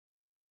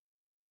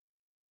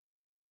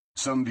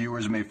Some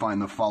viewers may find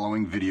the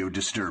following video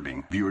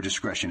disturbing. Viewer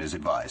discretion is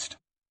advised.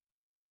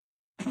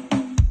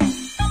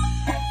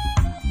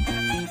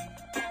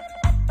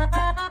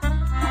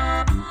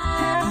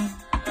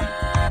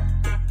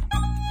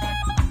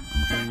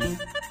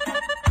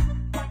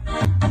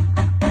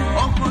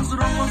 Ojos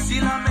rojos y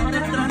la mente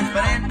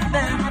transparente,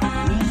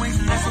 humo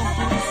espeso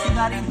por un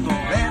cigarrito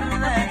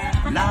verde,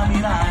 la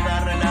mirada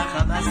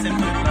relajada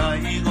siempre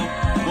traigo,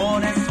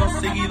 por eso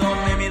seguido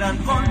me miran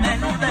con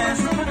lentes,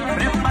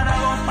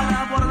 preparado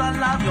para abordar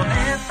la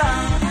violeta,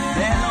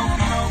 de lo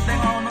que no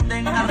tengo no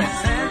tenga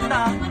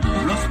receta,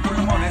 los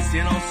pulmones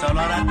llenos a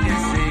la hora que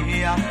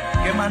sea,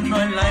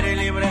 quemando el aire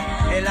libre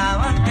en la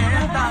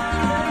banqueta.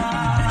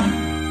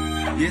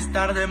 Y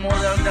estar de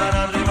moda, andar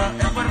arriba,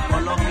 el cuerpo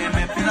lo que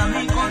me pida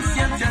mi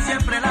conciencia,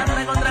 siempre la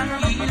traigo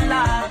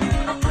tranquila.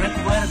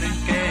 Recuerden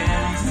que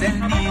dice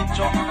el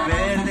dicho,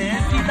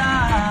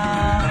 felicidad.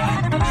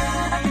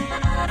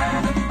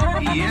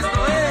 Y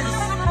esto es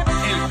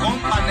el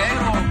compa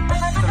negro.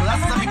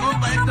 Gracias a mi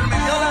compa Héctor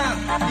Mendiola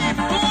y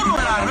puro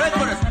de las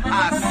récords,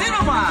 así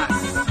nomás.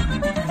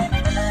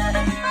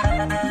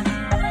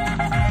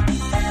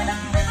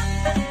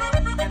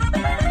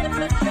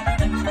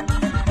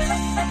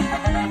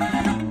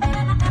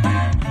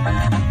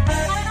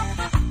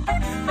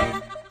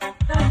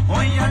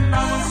 Hoy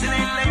andamos en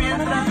el bien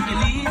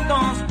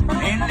tranquilitos,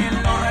 en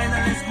el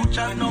Lowrider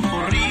escuchando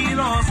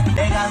corridos,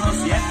 pegado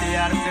 7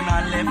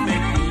 Arsenal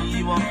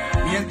efectivo,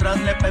 mientras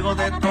le pego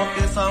de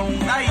toques a un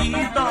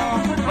gallito.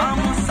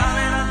 Vamos a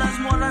ver a las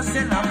monas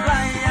en la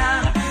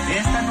playa,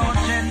 esta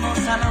noche nos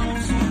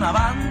salamos una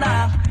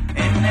banda,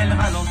 en el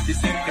jalón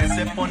dicen que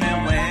se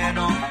pone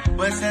bueno,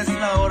 pues es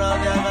la hora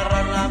de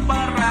agarrar la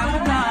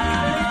parranda.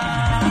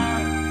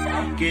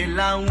 Que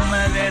la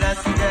humadera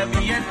sigue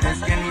billetes,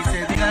 que ni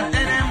se diga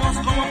tenemos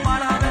como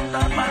para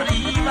aventar para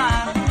arriba.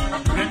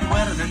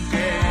 Recuerden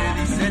que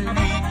dice el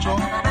dicho,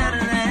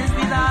 verde es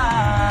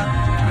vida.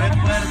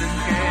 Recuerden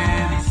que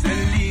dice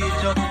el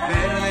dicho,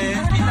 verde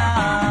es vida.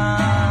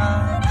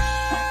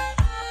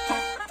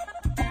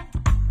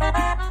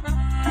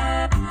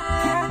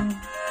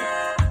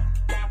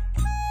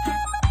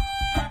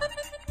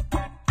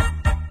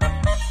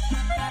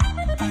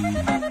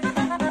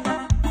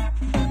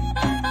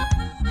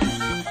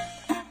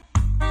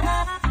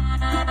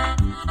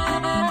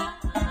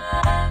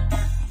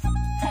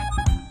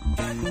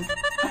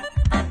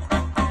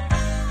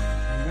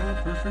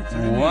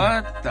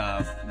 What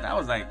the? That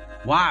was like,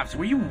 Wops,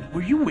 were you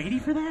waiting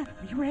for that?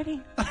 Were you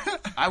ready?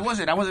 I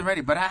wasn't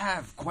ready, but I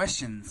have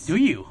questions. Do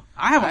you?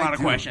 I have a lot of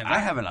questions. I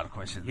have a lot of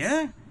questions.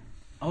 Yeah?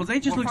 Jose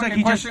just What looks like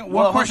fucking he just... question?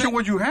 What question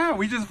would you have?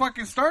 We just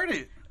fucking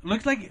started.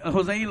 Looks like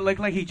Jose looked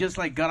like he just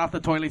like got off the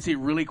toilet seat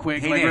really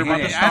quick. He Like did, we're about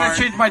he to did. I had start.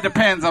 to change my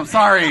Depends. I'm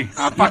sorry.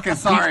 I'm fucking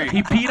sorry.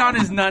 He peed on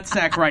his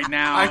nutsack right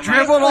now. I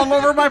dribbled all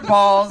over my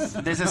balls.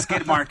 There's a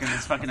skid mark in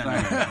this fucking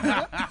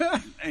underwear.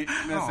 Hey,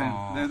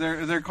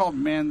 listen, they're called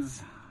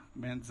men's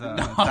diapers. Oh,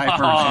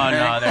 okay?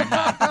 no, they're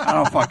not. I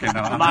don't fucking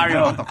know. Mario. I don't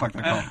know what the fuck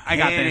they're called. I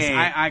got this. Hey.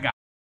 I got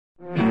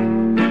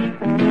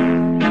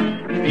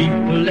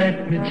People,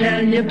 let me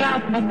tell you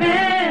about my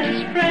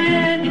best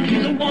friend.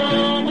 He's a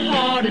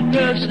warm-hearted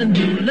person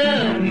who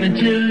loved me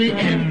till the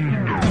end.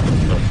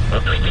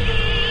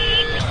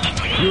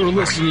 You're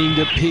listening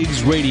to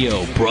Pigs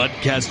Radio,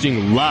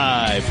 broadcasting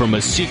live from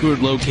a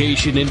secret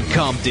location in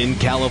Compton,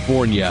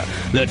 California.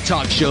 The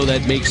talk show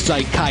that makes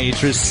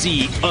psychiatrists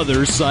see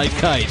other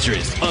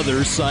psychiatrists,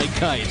 other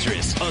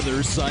psychiatrists,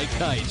 other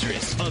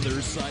psychiatrists,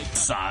 other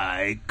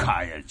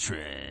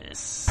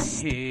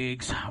psychiatrists.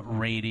 Pigs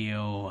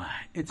Radio.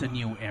 It's a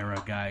new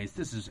era, guys.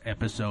 This is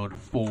episode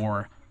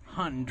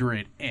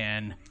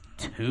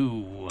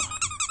 402.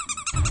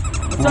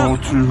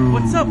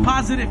 What's up,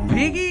 Positive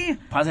Piggy?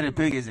 Positive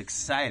Pig is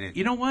excited.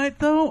 You know what,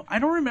 though? I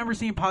don't remember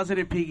seeing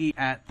Positive Piggy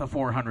at the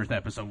 400th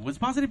episode. Was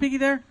Positive Piggy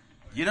there?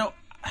 You know,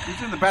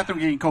 He's in the bathroom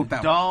getting coked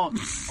out. don't.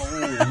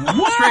 Straight up.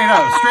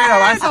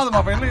 I saw them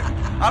up.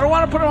 I don't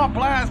want to put him on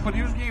blast, but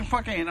he was getting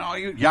fucking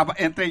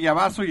entre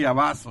llavazo y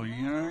llavazo.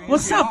 You know what I mean?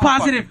 What's up,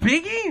 Positive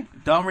Piggy?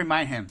 Don't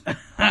remind him.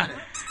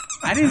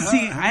 I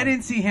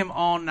didn't see him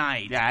all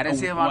night. Yeah, I didn't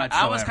see him. I was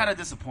whatsoever. kind of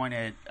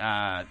disappointed.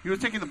 He was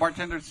taking the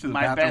bartenders to the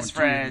My bathroom. best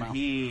friend,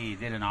 he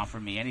didn't offer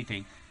me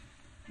anything.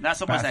 Not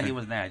so much that Bastard. he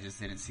was there. I just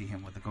didn't see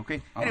him with the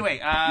cocaine. Oh. Anyway,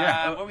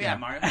 Yeah. where we at,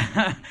 Mario?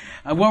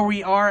 Where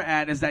we are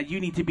at is that you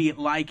need to be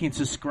liking,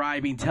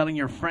 subscribing, telling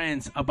your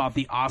friends about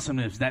the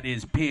awesomeness that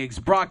is Pigs,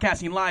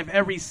 broadcasting live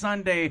every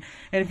Sunday.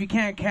 And if you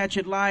can't catch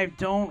it live,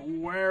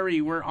 don't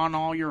worry. We're on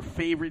all your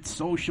favorite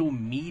social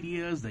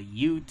medias, the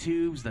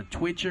YouTubes, the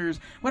Twitchers,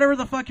 whatever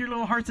the fuck your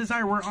little heart's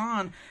desire, we're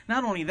on.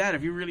 Not only that,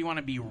 if you really want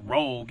to be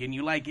rogue and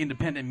you like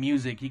independent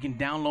music, you can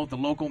download the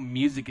local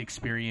music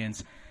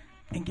experience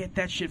and get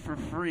that shit for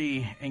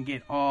free and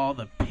get all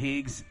the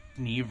Pigs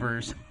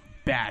Sneevers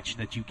batch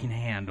that you can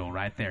handle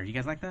right there. You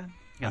guys like that?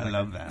 You guys I like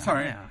love that.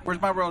 Sorry. Yeah.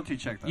 Where's my royalty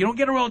check, though? You don't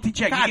get a royalty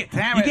check. God you get,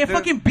 damn you it, get dude.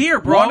 fucking beer,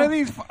 bro. One of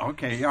these...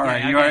 Okay, all right.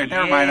 Yeah, You're all right. yeah.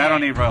 Never mind. I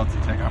don't need royalty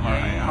check. I'm all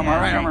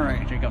right. I'm all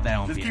right. Drink up that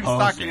on Just beer. keep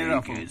stocking it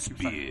up. It's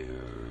beer.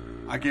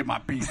 I get my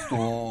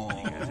pistol.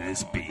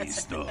 It's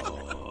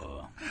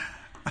pistol.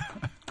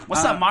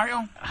 What's up,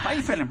 Mario? How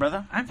you feeling,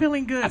 brother? I'm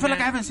feeling good. I feel man.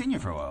 like I haven't seen you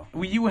for a while.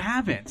 Well, you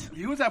haven't.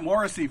 He was at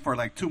Morrissey for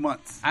like 2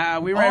 months.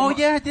 We were. Oh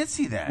yeah, I did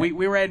see that. We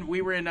were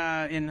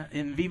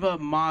in Viva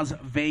Mas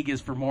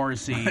Vegas for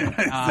Morrissey. Is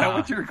that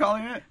what you were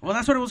calling it? Well,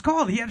 that's what it was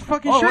called. He had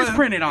fucking shirts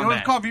printed on it. It was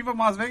that. called Viva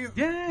Las Vegas?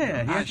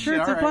 Yeah, he had shit,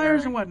 shirts and all flyers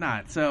right. and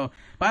whatnot. So,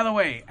 by the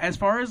way, as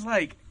far as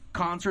like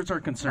concerts are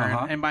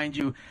concerned, and mind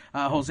you,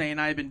 Jose and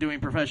I have been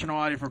doing professional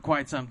audio for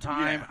quite some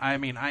time. Yeah. I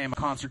mean, I am a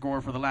concert goer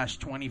for the last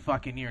 20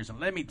 fucking years, and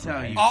let me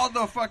tell you, All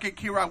the fucking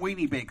Kira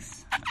Weenie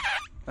Bakes.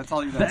 That's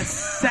all you the got.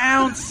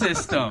 sound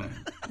system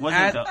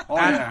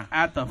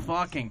at the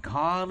fucking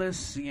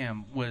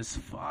Coliseum was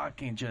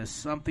fucking just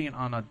something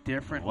on a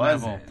different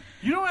level.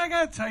 You know what I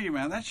gotta tell you,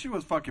 man? That shit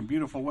was fucking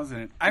beautiful,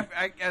 wasn't it?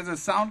 I as a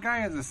sound guy,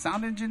 as a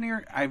sound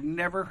engineer, I've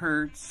never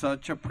heard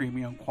such a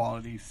premium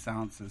quality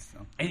sound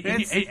system.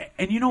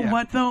 And you know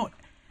what though?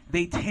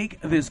 They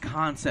take this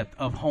concept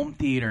of home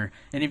theater,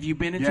 and if you've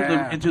been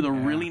into the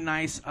really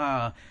nice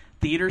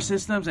theater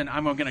systems, and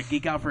I'm gonna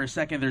geek out for a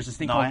second. There's this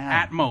thing called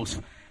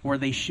Atmos, where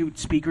they shoot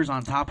speakers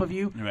on top of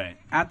you. Right.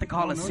 At the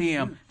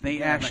Coliseum,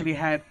 they actually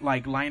had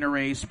like line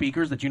array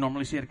speakers that you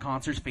normally see at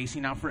concerts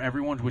facing out for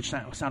everyone, which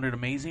sounded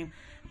amazing.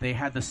 They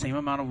had the same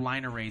amount of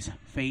line arrays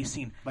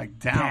facing like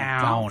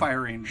down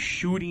firing,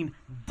 shooting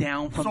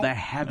down from the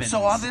heavens.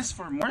 So all this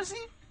for Morrissey?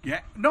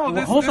 Yeah. No,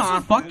 well, hold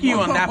on. Fuck you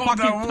on that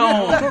fucking tone.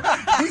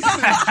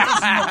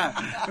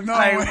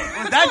 No,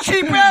 that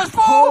cheap ass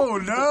fool. Oh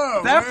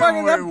no,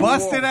 that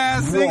busted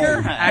ass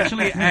singer.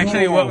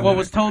 Actually, what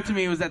was told to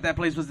me was that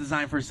place was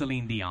designed for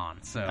Celine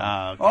Dion. So,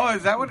 oh,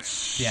 is that what?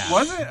 Yeah.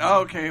 Was it?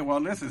 Oh, okay.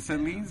 Well, listen,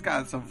 Celine's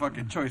got some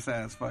fucking choice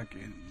ass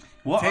fucking.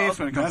 Taste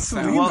when it comes to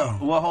sound.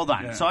 Well, hold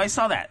on. Yeah. So I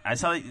saw that.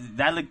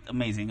 That looked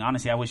amazing.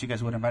 Honestly, I wish you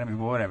guys would have invited me,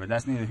 but whatever.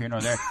 That's neither here nor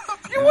there.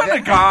 You wouldn't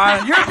have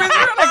gone. You're like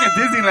a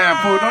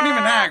Disneyland fool. Don't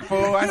even act,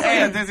 fool. I saw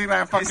you at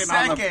Disneyland fucking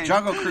on the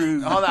Jungle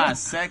Cruise. Hold on a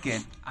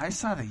second. I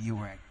saw that you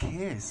were at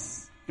Kiss.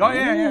 Oh,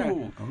 yeah.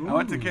 I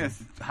went to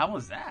Kiss. How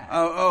was that?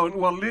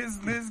 Well, Liz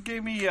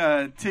gave me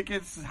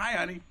tickets. Hi,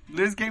 honey.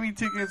 Liz gave me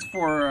tickets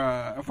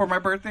for my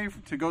birthday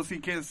to go see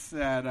Kiss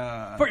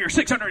at... For your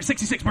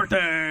 666th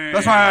birthday!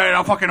 That's right,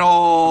 I'm fucking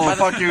old.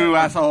 Fuck you,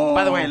 asshole.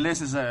 By the way,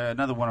 Liz is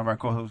another one of our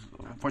co-hosts.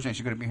 Unfortunately,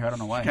 she couldn't be here. I don't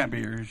know why. She can't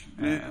be here.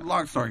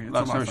 Long story.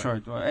 Long story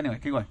short. Well, anyway,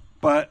 keep going.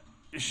 But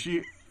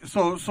she...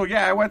 So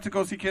yeah, I went to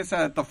go see Kiss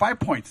at the 5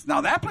 Points.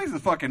 Now that place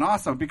is fucking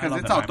awesome because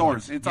it's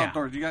outdoors. It's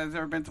outdoors. You guys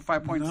ever been to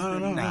 5 Points? No,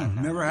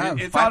 never have.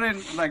 It's out in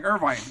like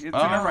Irvine. It's in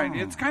Irvine.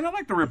 It's kind of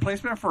like the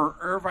replacement for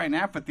Irvine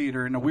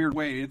Amphitheater in a weird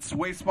way. It's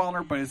way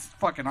smaller, but it's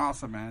fucking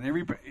awesome, man.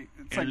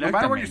 It's like no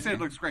matter where you sit,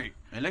 it looks great.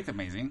 It looked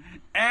amazing,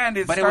 and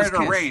it started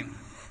to rain.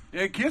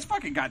 Kiss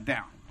fucking got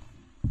down.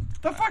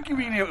 The fuck you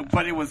mean?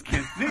 But it was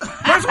Kiss.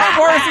 First one,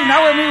 Morrissey.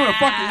 Now we're me with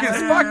fucking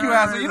Kiss. Fuck you,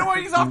 asshole. You know what?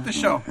 He's off the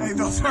show. He's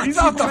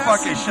off the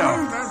fucking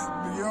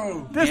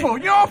show. This fool.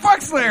 You know,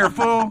 fuck Slayer,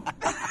 fool.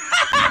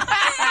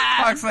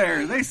 Fuck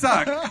Slayer. They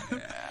suck.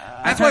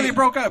 That's why they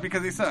broke up,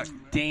 because they suck.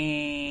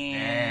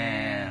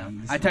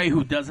 Damn. I tell you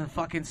who doesn't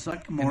fucking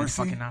suck. Morrissey. It's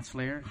fucking not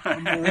Slayer.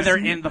 And they're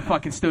in the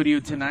fucking studio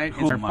tonight.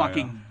 It's our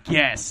fucking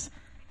guest.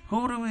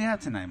 Who do we have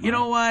tonight, Mario? You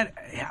know what?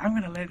 I'm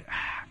going to let...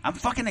 I'm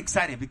fucking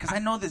excited because I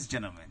know this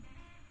gentleman.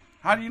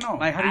 How do you know?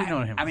 Like, how do you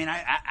know him? I mean,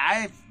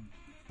 I've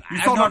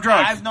drugs.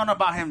 I've known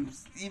about him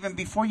even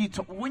before you.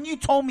 When you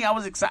told me, I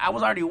was excited. I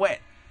was already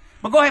wet.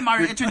 But go ahead,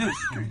 Mario. Introduce.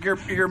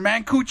 Your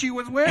man coochie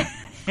was wet.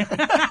 Your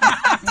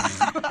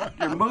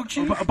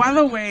moochie. By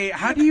the way,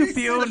 how do you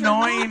feel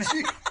knowing?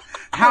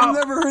 I've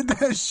never heard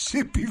that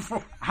shit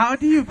before. How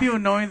do you feel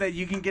knowing that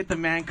you can get the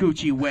man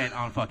coochie wet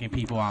on fucking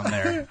people on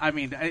there? I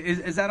mean,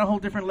 is that a whole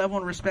different level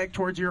of respect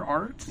towards your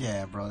art?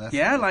 Yeah, bro. That's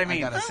you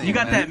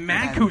got that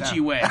man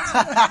coochie wet.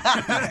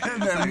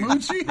 That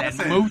moochie? That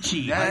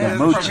moochie.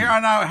 From here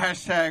on out,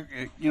 hashtag,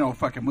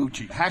 fucking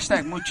moochie.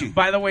 Hashtag moochie.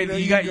 By the way,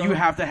 you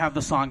have to have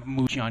the song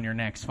Moochie on your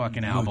next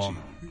fucking album.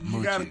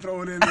 You gotta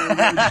throw it in there,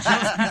 bro,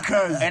 just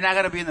because. And I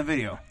gotta be in the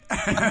video.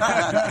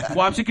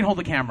 Wops, you can hold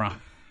the camera.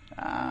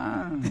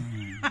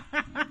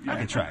 I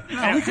can try.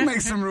 No, we can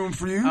make some room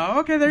for you. Oh,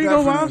 okay, there you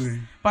go, Wops.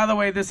 By the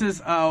way, this is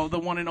the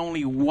one and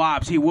only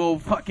Wops. He will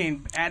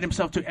fucking add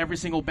himself to every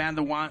single band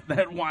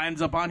that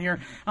winds up on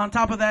here. On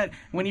top of that,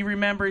 when he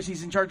remembers,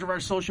 he's in charge of our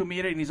social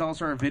media, and he's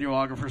also our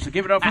videographer. So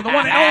give it up for the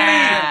one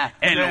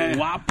and only El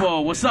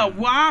Guapo. What's up,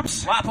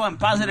 Wops? Guapo and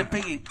Positive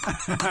Piggy. In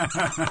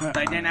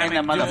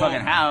the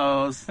motherfucking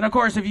house. And of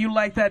course, if you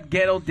like that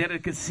ghetto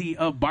delicacy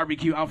of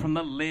barbecue out from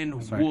the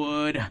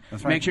Linwood,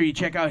 make sure you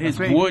check out his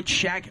Wood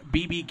Shack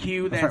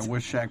BBQ. That's right,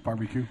 Wood Shack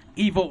Barbecue.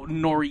 Evo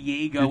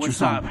Noriega.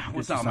 What's up?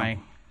 What's up,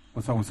 man?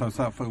 What's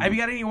up, food? Have you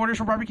got any orders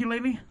for barbecue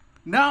lately?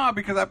 No,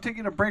 because I'm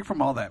taking a break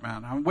from all that,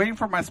 man. I'm waiting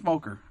for my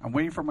smoker. I'm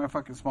waiting for my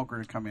fucking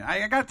smoker to come in.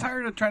 I got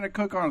tired of trying to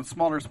cook on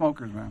smaller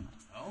smokers, man.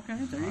 Okay,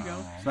 there you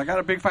go. So I got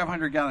a big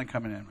 500-gallon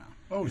coming in, man.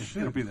 Oh, shit.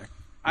 It'll be there.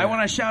 I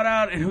want to shout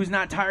out, and who's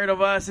not tired of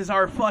us, is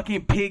our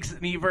fucking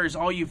Pigsniverse.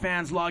 All you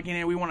fans logging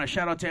in, we want to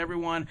shout out to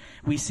everyone.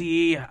 We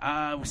see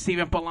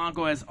Steven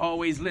Polanco, as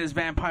always, Liz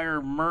Vampire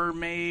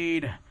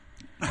Mermaid.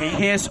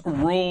 Kiss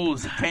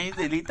rules. Can you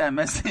delete that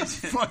message?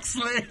 Fuck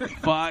Slayer.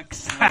 Fuck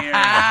Slayer.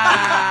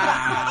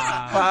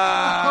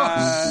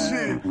 Oh,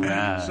 shit.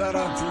 Yeah. Shout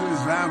out to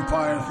Liz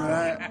Vampire for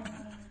that.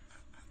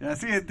 Yeah,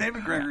 see,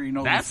 David Gregory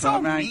knows That's so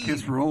man. mean.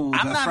 Kiss rules.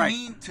 I'm That's not right.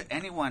 mean to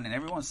anyone, and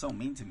everyone's so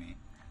mean to me.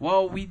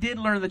 Well, we did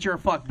learn that you're a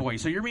fuckboy,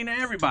 so you're mean to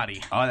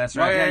everybody. Oh, that's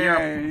right. Yeah, you're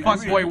a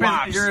fuckboy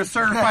wops. You're a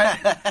certified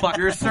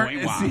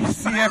fuckboy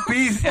wops.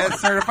 CFP as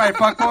certified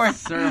fuckboy.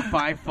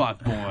 Certified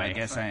fuckboy. I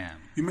guess I am.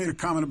 You made a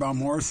comment about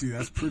Morrissey.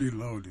 That's pretty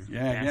low, dude.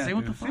 Yeah. Say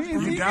what the fuck? You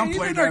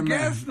downplayed that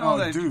man. Oh,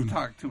 Oh, dude. You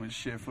talk too much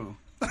shit, fool.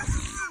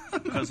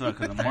 Because of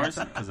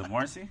Morrissey? Because of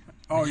Morrissey?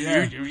 Oh,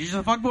 yeah. You're just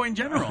a fuckboy in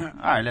general. All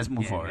right, let's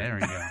move forward. There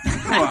we go.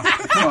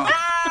 Come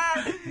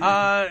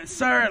on.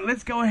 Sir,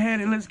 let's go ahead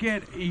and let's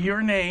get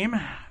your name,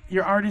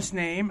 your artist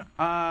name.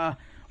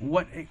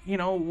 What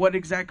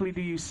exactly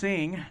do you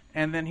sing?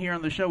 And then here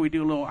on the show, we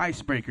do a little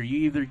icebreaker. You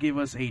either give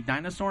us a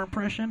dinosaur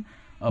impression,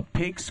 a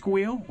pig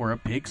squeal, or a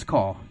pig's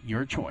call.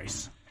 Your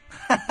choice.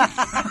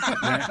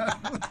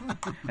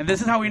 And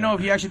this is how we know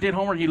if you actually did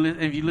homework,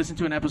 if you listened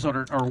to an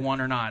episode or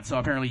one or not. So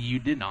apparently you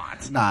did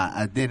not. Nah,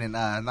 I didn't.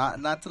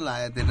 Not to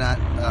lie, I did not.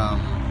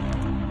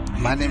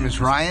 My name is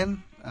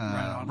Ryan.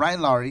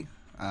 Ryan Lowry.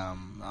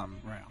 I'm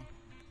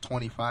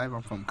 25.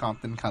 I'm from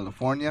Compton,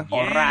 California.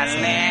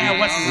 Yeah.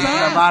 What's We in the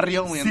up?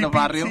 barrio. We in the CPT,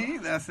 barrio.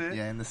 that's it.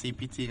 Yeah, in the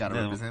CPT. Got to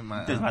represent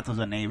my... This vato's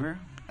a neighbor.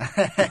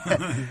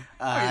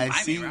 I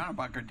see. around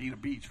about Gardena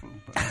Beach, fool.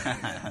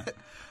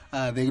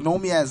 They know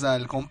me as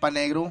El Compa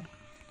Negro,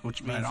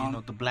 which means, Right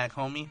on. the black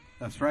homie.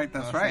 That's right.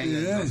 That's right.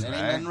 Yes. There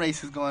ain't nothing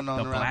racist going on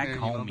The around black here.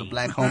 The homie.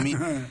 black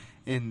homie.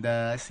 And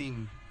I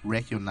sing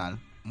regional,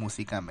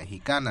 música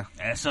mexicana.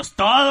 Eso es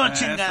todo,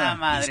 chingada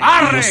madre.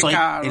 Yo soy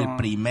cabrón. el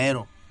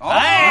primero.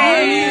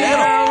 ¡Ay!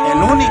 El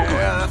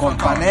único.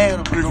 Compa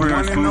Negro. The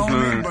one and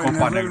only,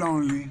 but never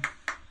lonely.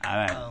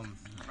 A ver.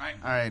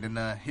 All right, and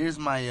here's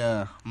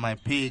my my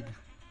pig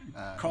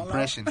Call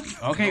impression.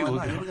 Okay, we're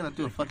gonna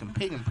do a fucking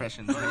pig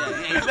impression. Bro.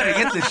 Yeah, you better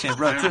get this shit,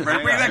 bro. Too.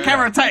 Bring that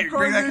camera tight.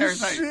 Bring that camera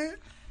tight. Shit.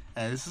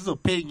 This is a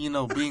pig,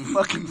 being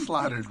fucking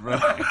slaughtered, bro.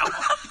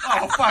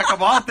 Oh, fuck,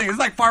 of all things. It's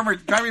like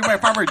driving by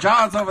Farmer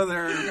John's over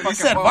there. You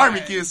said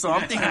barbecue, so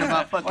I'm thinking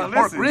about fucking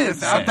pork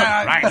ribs. I'm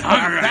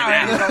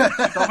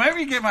down. So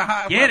maybe get my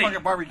hot Get it.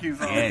 fucking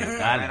barbecues on.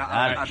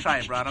 I'll try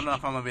it, bro. I don't know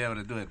if I'm gonna be able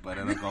to do it, but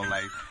it'll go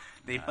like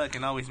they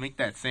fucking always make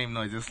that same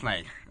noise. It's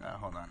like,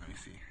 hold on, let me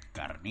see.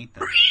 Carnita.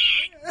 There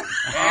you go.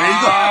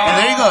 And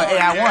there you go. Hey,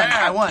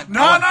 I won. No,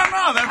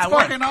 that's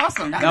fucking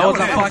awesome. That was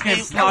a fucking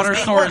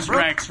Slaughtersaurus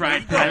Rex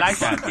right there. I like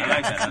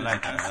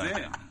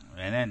that.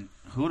 And then,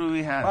 who do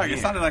we have Fuck, here? it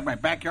sounded like my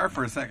backyard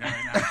for a second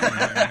right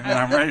now. And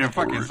I'm ready to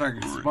fucking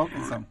start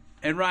smoking some.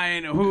 And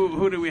Ryan,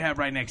 who do we have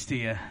right next to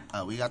you?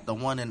 We got the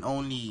one and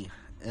only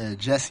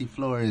Jesse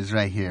Flores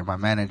right here, my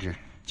manager.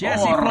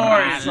 Jesse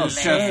Flores. What's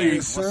up, Jesse?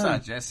 Yes, What's sir.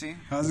 up, Jesse?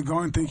 How's it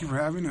going? Thank you for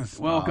having us.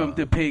 Welcome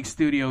to Pig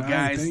Studio, Hey,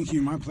 guys. thank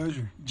you. My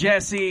pleasure.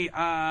 Jesse,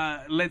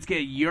 let's get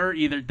your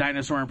either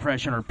dinosaur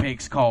impression or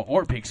pig's call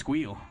or pig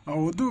squeal.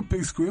 Oh, we'll do a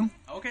pig squeal.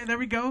 Okay, there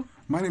we go.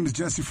 My name is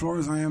Jesse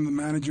Flores. I am the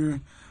manager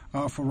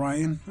for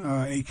Ryan,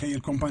 a.k.a.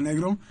 El Compa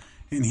Negro.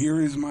 And here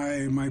is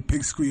my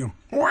pig squeal.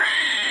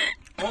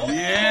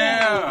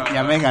 Yeah.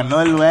 Ya me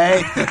ganó el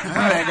güey.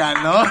 Me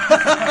ganó.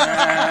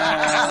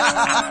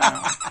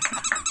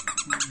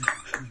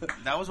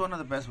 That was one of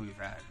the best we've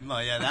had. No,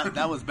 yeah,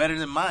 that was better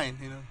than mine,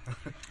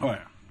 Oh,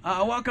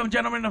 yeah. Welcome,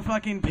 gentlemen, to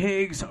fucking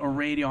Pigs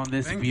Radio on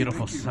this Thank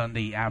beautiful you.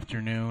 Sunday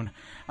afternoon.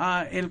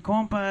 El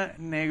Compa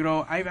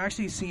Negro, I've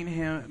actually seen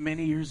him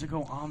many years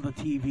ago on the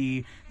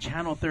TV,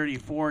 Channel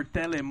 34,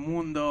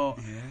 Telemundo.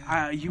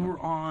 You were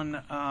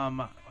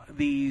on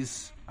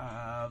these...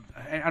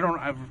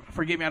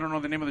 forgive me, I don't know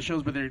the name of the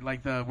shows, but they're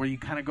like where you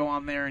kind of go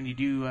on there and you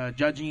do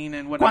judging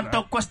and whatnot.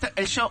 ¿Cuánto cuesta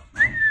el show?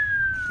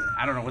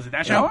 I don't know, was it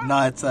that show?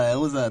 No, it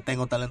was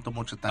Tengo Talento,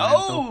 Mucho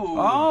Talento.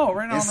 Oh,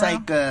 right on. It's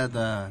like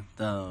the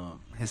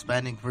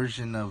Hispanic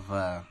version of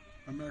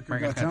America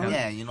Got Talent.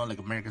 yeah, like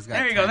America's Got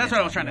There you go, Talent. that's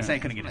what I was trying to say, I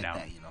couldn't get it like out.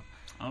 that,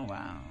 Oh,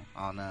 wow.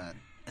 on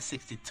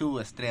 62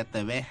 Estrella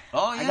TV.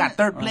 Oh, I yeah. got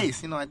third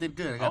place. I did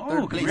good. I got Oh,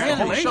 third place. The whole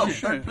show, congratulations.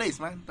 third place,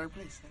 man. Third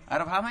place.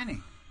 Out of how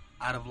many?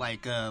 Out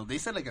of they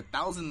said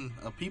 1,000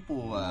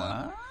 people.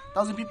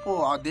 1,000 people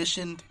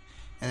auditioned,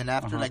 and then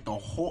after the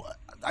whole,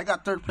 I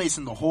got third place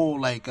in the whole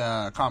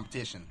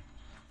competition.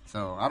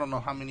 So I don't know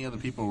how many other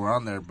people were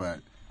on there, but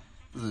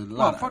it was a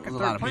lot. Fucking it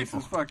was a lot third of place people.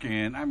 is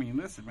fucking. I mean,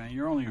 listen, man,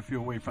 you're only a few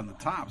away from the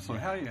top, so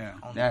hell yeah.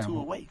 Only Yeah. 2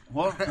 away.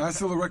 Well, That's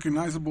still a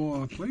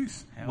recognizable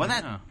place. well,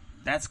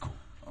 that's cool.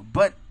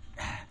 But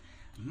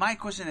my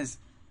question is,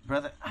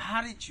 brother,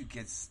 how did you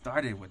get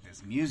started with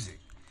this music?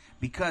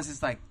 Because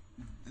it's like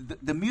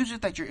the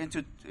music that you're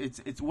into.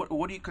 It's what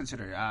do you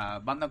consider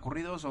banda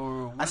corridos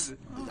or what is it?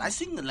 I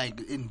sing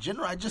in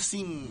general. I just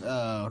sing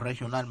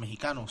regional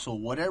mexicano. So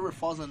whatever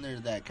falls under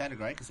that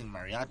category, I can sing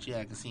mariachi.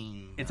 I can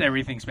sing. It's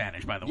everything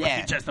Spanish, by the way.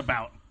 Yeah. Just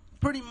about.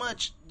 pretty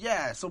much,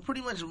 yeah. So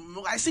pretty much,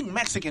 I sing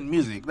Mexican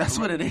music. That's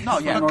what it is. No,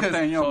 yeah,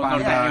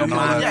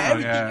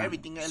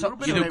 everything. A So, little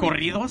bit you of do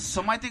everything. corridos?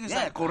 So my thing is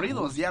like,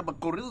 corridos. Yeah, but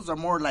corridos are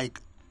more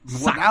like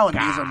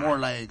nowadays are more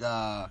like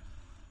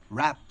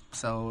rap.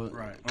 So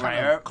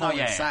kind of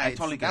coincides. I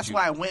totally get That's you.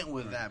 why I went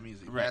with that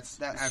music. Right.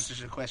 That answers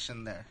your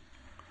question there.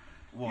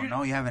 well,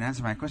 no, you haven't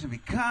answered my question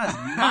because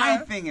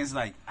my thing is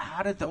like,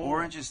 how did the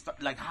oranges start?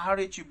 Like, how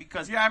did you?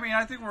 Because Yeah, I mean,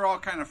 I think we're all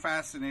kind of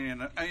fascinated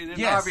in an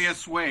Yes.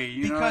 obvious way.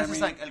 You know what because I it's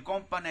mean? like El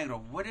Compa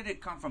Negro. Where did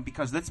it come from?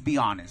 Because let's be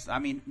honest. I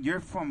mean, you're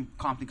from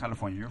Compton,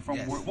 California. You're from.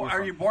 Yes. Well,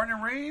 are you born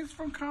and raised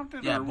from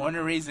Compton? Yeah, or born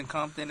and raised in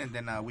Compton, and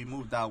then we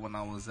moved out when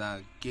I was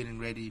getting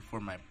ready for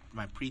my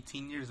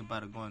preteen years,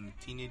 about to go into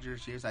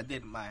teenagers years. I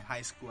did my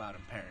high school out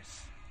in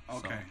Paris.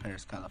 Okay. So,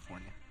 Paris,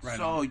 California. Right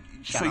so on.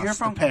 so you're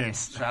from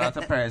Paris. Shout out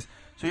to Paris.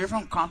 So you're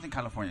from Compton,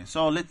 California.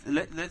 So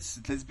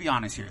let's be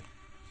honest here.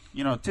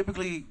 You know,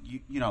 typically,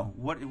 you know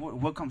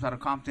what comes out of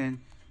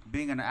Compton,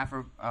 being an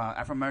Afro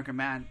American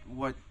man,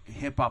 what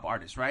hip hop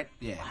artist, right?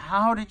 Yeah.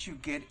 How did you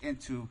get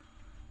into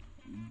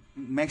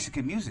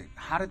Mexican music?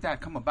 How did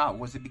that come about?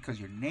 Was it because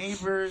your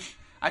neighbors?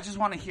 I just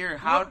want to hear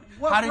how.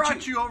 What how did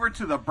brought you over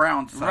to the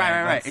brown side?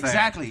 Right. let's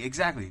say?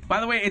 Exactly. By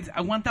the way, it's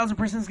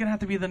 1,000% is gonna have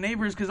to be the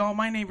neighbors because all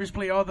my neighbors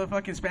play all the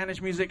fucking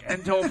Spanish music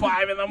until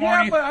 5 in the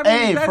morning. Yeah, but I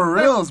mean, Hey, that- for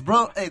that- reals,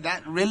 bro. Hey,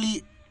 that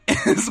really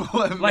is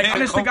what. Like, made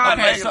honest to Compa God,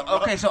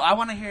 Negro, Okay, so I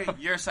want to hear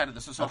your side of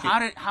this. So Okay.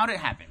 how did it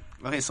happen?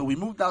 Okay, so we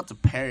moved out to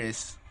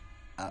Paris.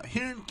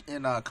 Here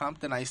in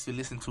Compton, I used to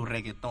listen to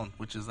reggaeton,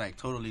 which is like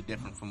totally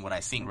different from what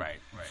I sing. Right.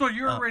 So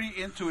you're already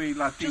into a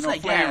Latino Just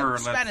like flavor,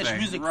 let's Spanish say.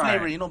 music Right.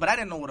 flavor, you know. But I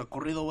didn't know what a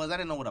corrido was. I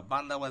didn't know what a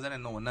banda was. I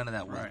didn't know what none of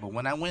that was. Right. But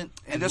when I went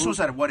And this was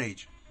at what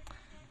age?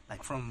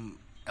 like from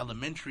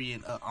elementary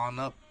and on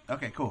up.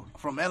 Okay, cool.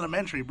 From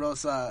elementary, bro.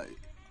 So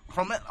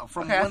from Okay,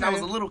 I when feel I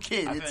was you. a little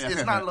kid. I feel It's you, I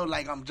feel not you.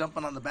 like I'm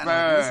jumping on the Right,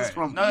 bandwagon. right, This is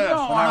from no, when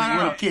I was a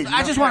little kid. you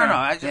I know? just want to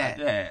know.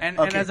 Yeah. And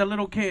Okay. as a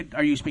little kid,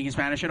 are you speaking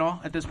Spanish at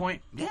all at this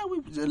point? Yeah, we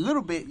a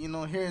little bit, you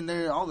know, here and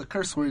there, all the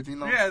curse words, you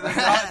know. Yeah,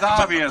 the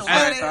obvious.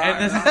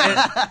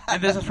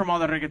 And this is from all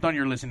the reggaeton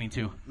you're listening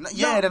to.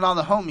 Yeah, and all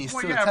the homies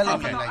Well, too yeah,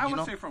 telling from, me, like, I you would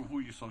know. say from who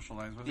you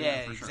socialize with. Yeah,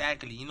 for sure.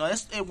 exactly. You know,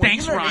 when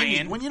Thanks, you learn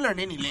Ryan. when you learn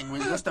any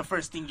language, what's the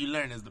first thing you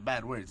learn is the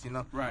bad words, you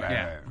know. Right.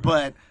 Yeah.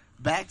 But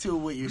back to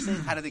what you're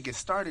saying, how did it get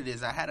started?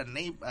 Is I had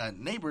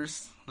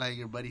neighbors, like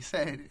your buddy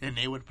said, and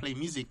they would play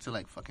music till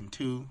like fucking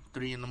 2,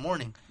 3 in the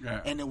morning,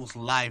 Yeah. and it was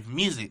live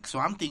music. So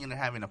I'm thinking they're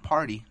having a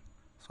party.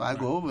 So I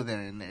go over there,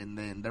 and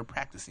then they're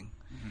practicing.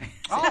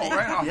 Oh,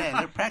 right on. Yeah,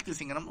 they're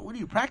practicing, and I'm, what are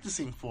you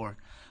practicing for?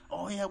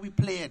 Oh yeah, we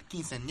play at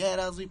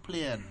quinceañeras, we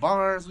play at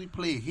bars, we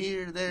play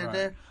here,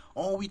 there.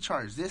 Oh, we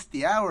charge this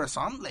the hour.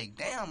 So I'm like,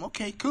 damn,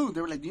 okay, cool.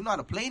 They were like, do you know how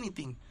to play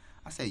anything?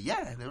 I said,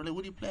 yeah. They were like,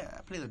 what do you play?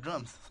 I play the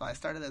drums. So I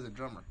started as a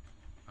drummer.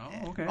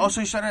 Oh, okay. Oh,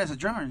 so you started as a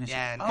drummer?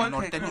 Yeah, and Oh,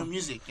 okay, Norteño cool.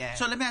 music. Yeah.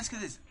 So let me ask you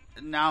this.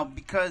 Now,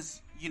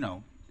 because, you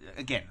know,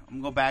 again,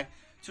 I'm going to go back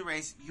to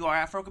race. You are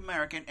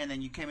Afro-American, and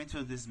then you came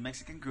into this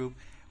Mexican group.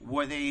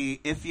 Were they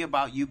iffy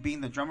about you being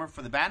the drummer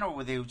for the band, or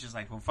were they just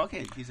like, well, fuck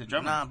it, he's a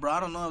drummer? Nah, bro,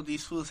 I don't know if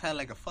these fools had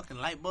like a fucking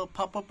light bulb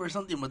pop up or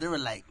something, but they were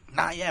like,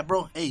 nah, yeah,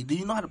 bro, hey, do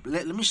you know how to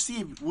let me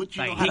see what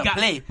you know how to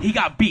play. He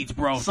got beats,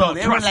 bro. So Don't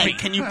they were trust like, me.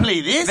 can you play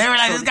this? They were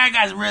like, So this guy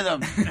got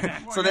rhythm.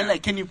 So they're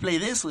like, can you play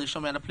this? So they showed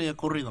me how to play a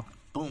corrido.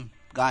 Boom,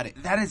 got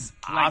it. That is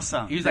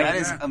awesome. He was like, that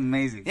is yeah.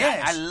 amazing.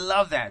 Yes. I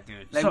love that,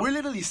 dude. Like, So- we're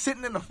literally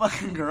sitting in the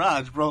fucking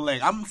garage, bro.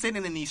 Like, I'm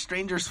sitting in these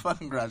strangers'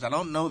 fucking garage. I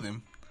don't know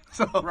them.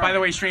 So, By the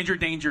way, stranger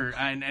danger,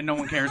 and no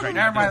one cares right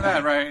now. Never mind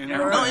that, right?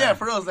 Never no, mind yeah, that.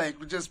 for real,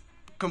 like, just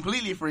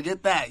completely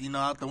forget that, you know,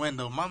 out the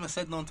window. Mama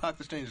said don't talk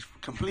to strangers.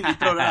 Completely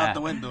throw it out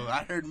the window.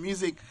 I heard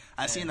music.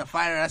 I seen a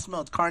fire. I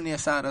smelled carne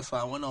asada, so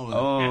I went over there.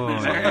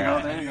 Oh, There you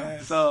go. There you go.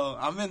 So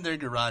I'm in their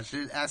garage.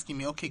 They're asking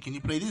me, okay, can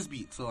you play this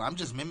beat? So I'm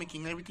just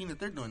mimicking everything that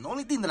they're doing. The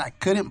only thing that I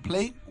couldn't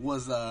play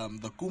was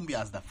the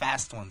cumbias, the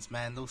fast ones,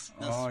 man. Those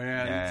Oh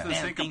yeah, Yeah.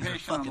 It's the damn things are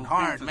syncopation on fucking those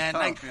hard, beats is man.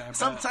 tough. Like Yeah, I bet.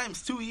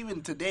 sometimes too,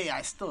 even today,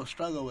 I still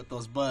struggle with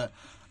those. But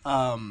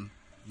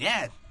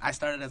yeah, I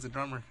started as a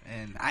drummer,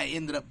 and I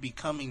ended up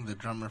becoming the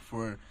drummer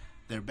for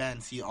their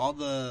band. See, all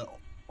the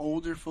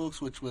older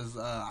folks, which was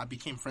I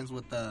became friends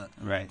with the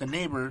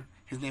neighbor.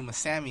 His name was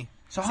Sammy.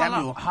 So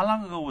Samuel. how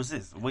long ago was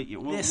this? What year?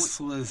 This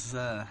was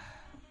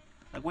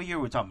Like, what year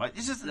were we talking about?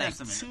 It's just an like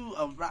estimate.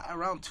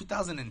 around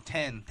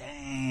 2010.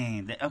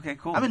 Dang. Okay,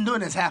 cool. I've been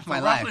doing this half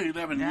my Roughly life.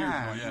 11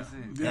 yeah, years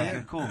ago, yeah.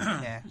 Okay, cool.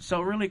 Yeah.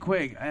 So really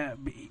quick,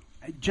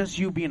 just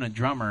you being a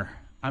drummer.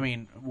 I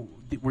mean,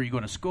 were you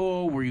going to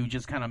school? Were you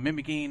just kind of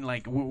mimicking?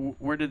 Like,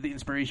 where did the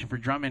inspiration for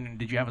drumming? And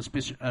did you have a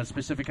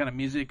specific kind of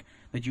music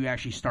that you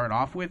actually start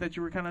off with that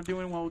you were kind of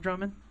doing while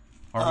drumming?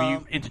 Or were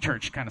you into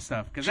church kind of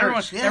stuff? Because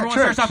everyone church.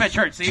 starts off at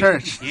church. See?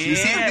 Church. Yeah, You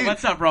see, dude?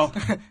 what's up, bro?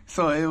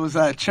 So it was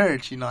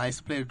church. You know, I used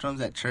to play the drums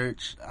at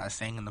church. I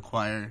sang in the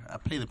choir. I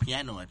play the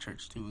piano at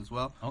church too, as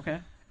well. Okay.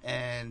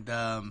 And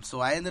so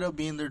I ended up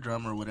being their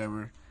drummer, or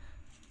whatever.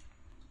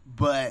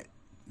 But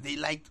they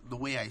liked the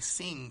way I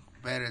sing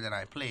better than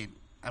I played.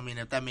 I mean,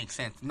 if that makes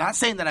sense. Not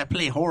saying that I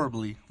play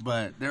horribly,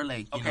 but they're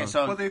like, you know,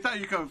 so Well, they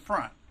thought you could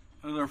front.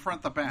 They're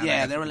front the band.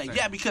 Yeah, they were like,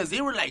 yeah, because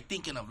they were like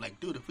thinking of like,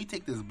 dude, if we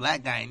take this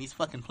black guy and he's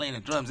fucking playing the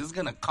drums, it's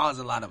gonna cause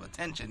a lot of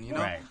attention, you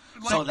know. Right.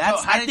 So Like,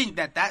 that's so I think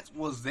that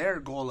was their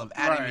goal of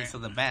adding me Right. to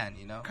the band,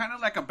 you know. Kind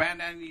of like a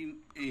band adding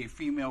a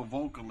female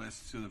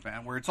vocalist to the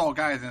band, where it's all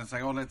guys and it's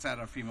like, oh, let's add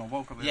a female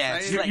vocalist. Yeah,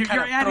 Right? it's You're, like you're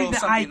kinda adding throw the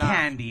eye something off.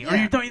 candy, or Yeah.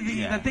 you're doing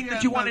the thing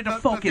that you wanted to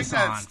focus the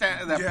thing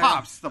on. that Yeah.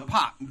 pops, the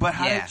pop. But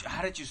Yeah.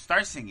 how did you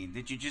start singing?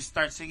 Did you just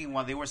start singing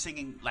while they were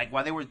singing, like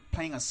while they were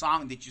playing a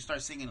song? Did you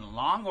start singing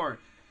along, or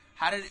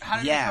how did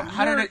Yeah.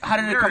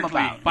 it come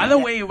about? By the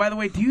way,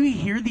 do you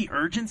hear the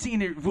urgency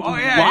in it? Oh,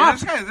 yeah,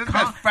 Wops, this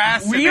guy's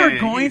fascinated. We are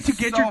going He's to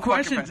get so your fucking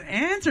questions fa-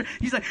 answered.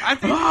 He's like, I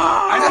think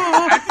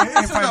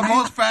this is the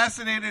most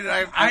fascinated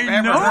I've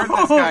ever know. heard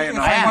this guy in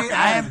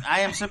I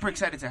am super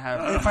excited to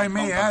have. If I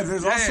may add,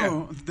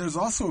 Yeah, there's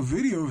also a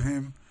video of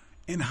him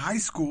in high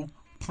school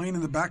playing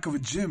in the back of a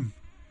gym.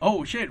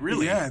 oh shit,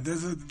 really? Yeah,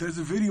 there's a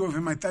video of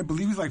him. I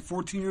believe he's like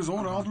 14 years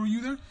old. How old were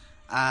you there?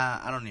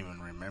 I don't even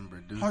remember,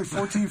 dude. Probably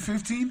 14,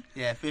 15.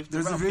 Yeah, 15.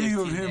 There's a around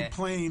video 15, of him yeah.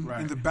 playing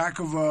Right. in the back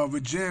of a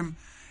gym.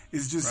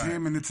 It's just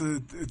him, and it's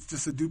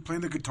just a dude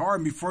playing the guitar.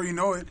 And before you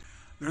know it,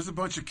 there's a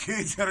bunch of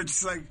kids that are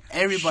just like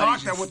Everybody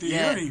shocked just, at what they're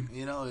yeah, hearing.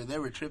 you know, they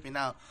were tripping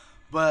out.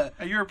 But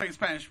And you were playing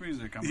Spanish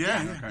music.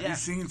 Yeah, Okay.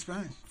 he's singing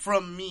Spanish.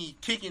 from me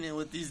kicking it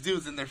with these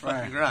dudes in their fucking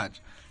Right. garage.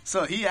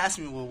 So he asked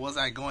me, well, was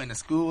I going to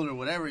school or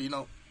whatever? You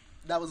know,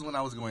 that was when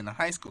I was going to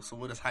high school. So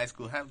what does high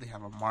school have? They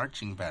have a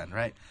marching band,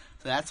 right?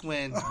 So that's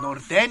when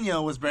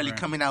Norteño was barely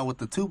coming out with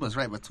the tubas,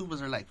 right? But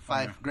tubas are like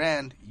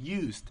 $5,000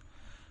 used.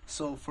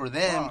 So for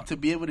them to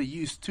be able to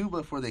use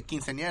tuba for the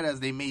quinceañeras,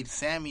 they made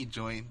Sammy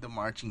join the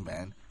marching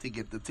band to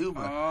get the tuba.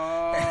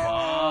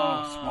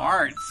 Oh,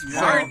 smart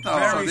Yeah, though.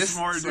 very This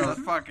smart, is dude.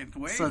 fucking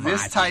way. So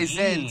this ties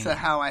into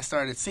how I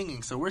started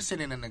singing. So we're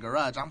sitting in the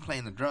garage. I'm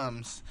playing the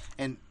drums,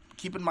 and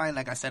keep in mind,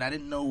 like I said, I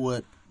didn't know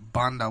what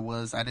banda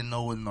was. I didn't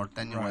know what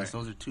norteño Right. was.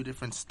 Those are two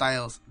different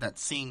styles that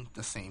sing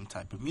the same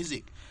type of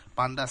music.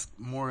 Banda's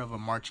more of a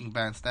marching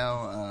band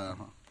style.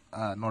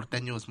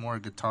 Norteño is more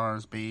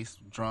guitars, bass,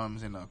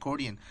 drums, and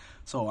accordion.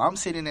 So I'm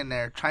sitting in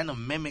there trying to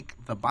mimic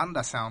the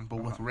banda sound,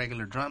 but with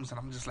regular drums, and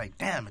I'm just like,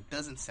 damn, it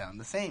doesn't sound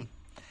the same.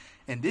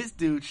 And this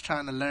dude's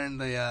trying to learn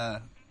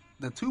the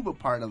tuba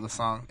part of the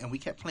song, and we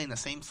kept playing the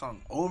same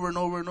song over and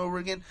over and over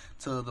again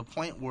to the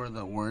point where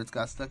the words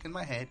got stuck in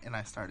my head, and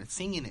I started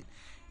singing it.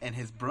 And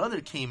his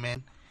brother came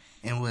in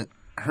and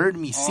heard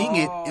me sing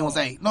it and was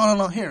like,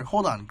 no, here,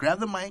 hold on, grab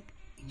the mic.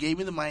 He gave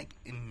me the mic,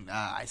 and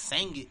I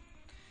sang it.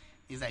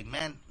 He's like,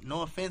 man,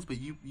 no offense, but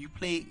you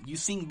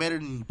sing better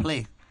than you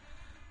play.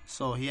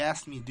 So he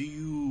asked me, do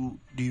you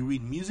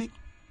read music?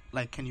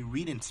 Like, can you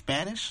read in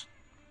Spanish?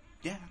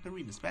 Yeah, I can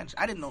read in Spanish.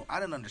 I didn't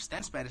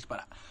understand Spanish,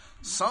 but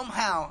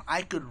somehow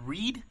I could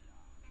read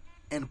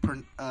and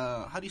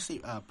how do you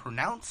say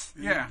pronounce?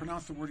 Yeah.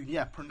 Pronounce the wording.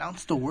 Yeah,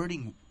 pronounce the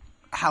wording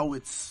how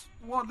it's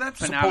Well, that's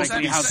Phonetically, supposed to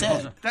be how it's said.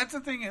 supposed to- That's the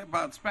thing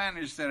about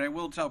Spanish that I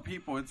will tell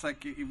people. It's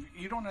like if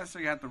you don't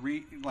necessarily have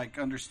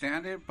to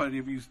understand it, but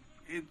if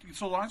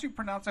so long as you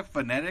pronounce it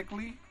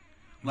phonetically,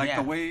 like Yeah.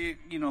 the way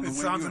the It way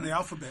sounds you- in the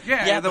alphabet.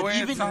 Yeah, the but way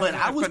it even sounds but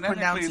I was phonetically,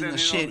 pronouncing then the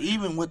you shit know-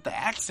 even with the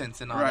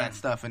accents and all Right. that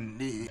stuff, and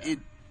it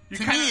You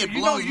to kinda- me it you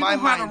blows know my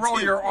how to mind roll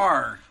too. your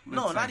R.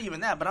 No, let's not say.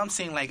 even that. But I'm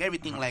saying like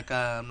everything like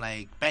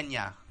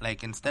peña,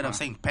 like instead of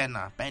saying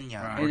pena,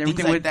 peña, Right. or things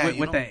Everything like with, that. with,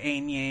 you with know? the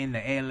ñ and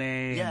the L.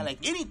 Yeah, like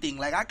anything.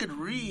 Like I could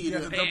read. Yeah,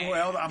 the double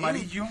L, the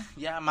amarillo.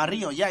 Yeah,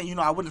 amarillo. Yeah,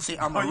 I wouldn't say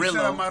Oh, you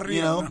said amarillo. amarillo.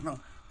 You know, No.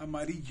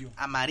 Amarillo.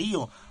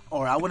 amarillo,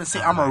 or I wouldn't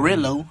say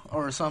amarillo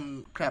or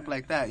some crap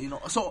like that. You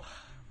know, so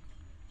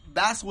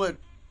that's what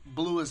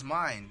blew his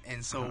mind,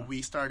 and so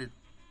we started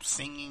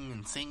singing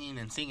and singing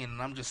and singing,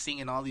 and I'm just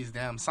singing all these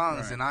damn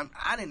songs, and I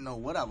didn't know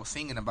what I was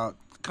singing about.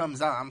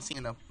 Comes out, I'm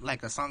singing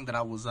a song that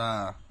I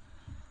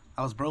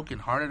was broken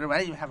hearted. I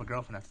didn't even have a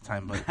girlfriend at the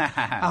time, but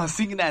I was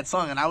singing that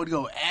song, and I would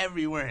go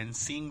everywhere and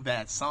sing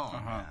that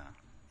song,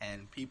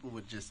 and people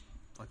would just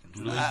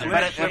fucking lose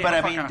their But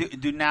I mean,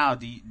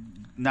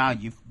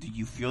 do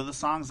you feel the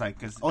songs like?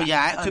 Cause Oh,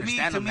 yeah, I to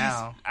understand me, them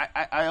now.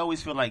 I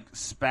always feel like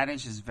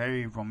Spanish is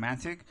very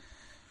romantic.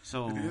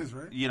 So It is,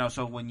 right? you know,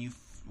 so when you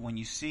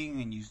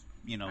sing and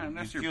you know,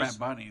 Unless you you're feel Bad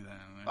Bunny, then.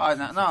 Oh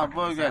no,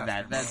 well, good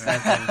that. That's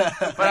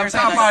but I'm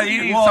saying about like,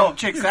 you need well, some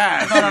chick's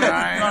ass.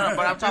 No,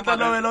 but I'm talking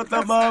about Yeah, it's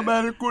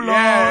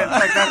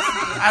like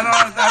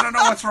that's, I don't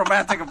know what's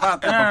romantic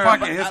about that, but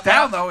fuck it, his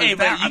down though. Hey, Is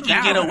but down. you I'm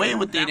can down. get away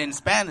with it in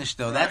Spanish,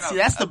 though.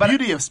 That's the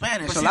beauty of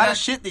Spanish. but A see, lot of that's-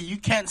 shit that you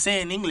can't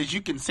say in English,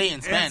 you can say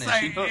in Spanish.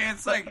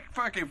 It's like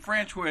fucking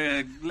French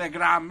with le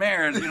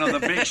grand-mère, the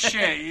big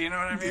shit. You know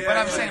what I mean? But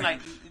I'm saying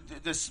like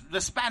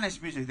the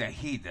Spanish music that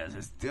he does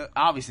is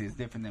obviously is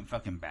different than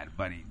fucking Bad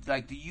Bunny.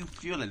 Like, do you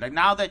feel it? Like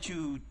now that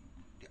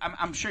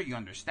I'm sure you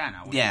understand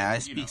now. Yeah, I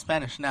speak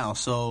Spanish now,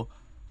 so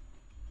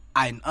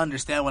I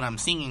understand what I'm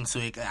singing. So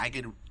I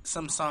get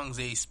some songs,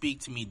 they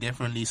speak to me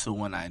differently. So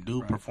when I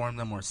do perform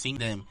them or sing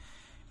them,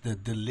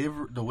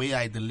 the way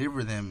I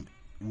deliver them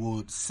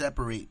would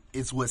separate.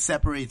 It's what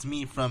separates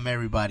me from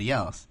everybody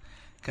else.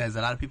 Because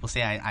a lot of people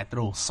say I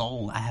throw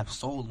soul. I have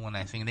soul when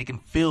I sing. They can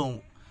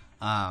feel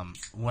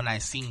when I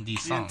sing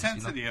these songs. The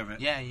intensity of it.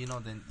 Yeah,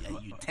 then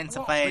you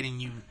intensify it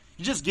and you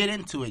just get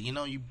into it.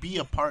 You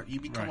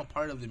become a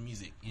part of the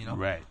music.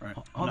 Right.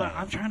 Hold on,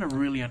 I'm trying to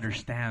really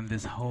understand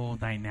this whole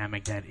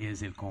dynamic that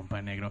is El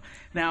Compa Negro.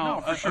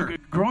 Now, for sure.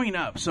 Growing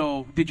up,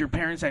 so did your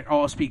parents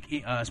all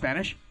speak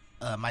Spanish?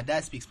 My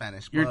dad speaks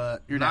Spanish, Your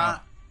but dad.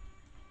 not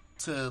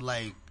to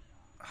like.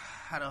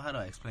 How do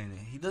I explain it?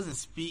 He doesn't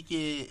speak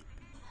it.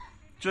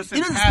 He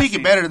doesn't speak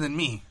it better than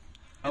me.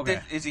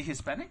 Okay. Is he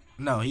Hispanic?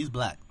 No, he's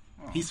black.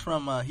 He's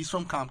from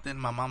Compton.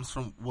 My mom's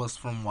was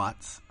from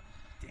Watts.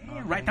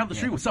 Damn, right down the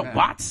street. What's up,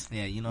 Watts?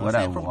 Yeah, what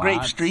I'm saying? From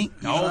Grape Street.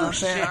 Oh,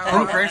 shit.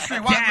 Grape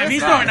Street. Damn,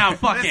 he's going out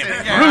fucking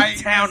Fruit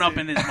Town up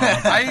in this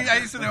motherfucker. I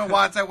used to live in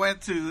Watts. I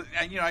went to,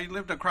 I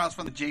lived across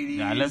from the JD.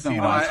 Yeah, I lived in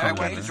Watts. I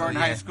went to Jordan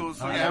High School.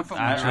 So I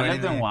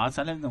lived in Watts.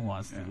 I lived in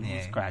Watts, dude.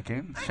 It's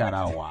cracking. Shout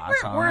out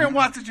Watts. Where in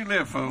Watts did you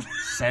live, fool?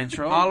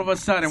 Central. All of a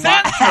sudden,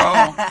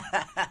 Central.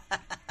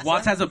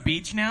 Watts has a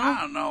beach now?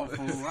 I don't know,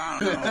 fool.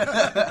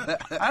 I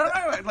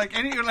don't know.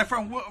 Like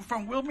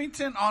from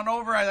Wilmington on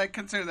over, I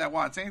consider that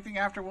Watts. Anything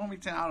after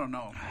Wilmington, I don't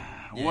know.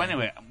 Well,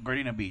 anyway,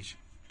 Gardena Beach.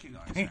 Keep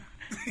going.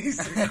 He's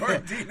in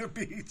Gardena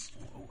Beach.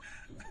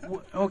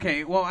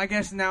 Okay, well, I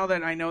guess now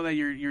that I know that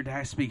your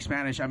dad speaks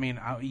Spanish, I mean,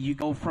 you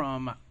go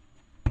from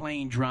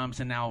playing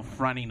drums and now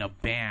fronting a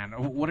band.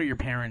 What are your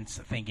parents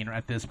thinking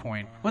at this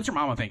point? What's your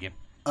mama thinking?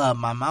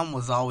 My mom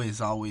was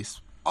always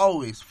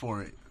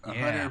for it. 100%,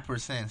 Yeah.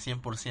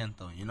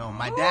 100%.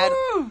 My dad,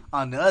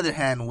 on the other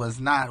hand, was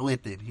not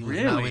with it. He was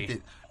not with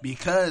it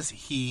because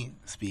he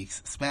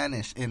speaks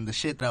Spanish, and the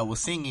shit that I was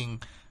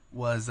singing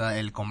was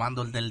El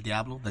Comando del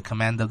Diablo, the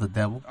command of the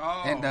devil.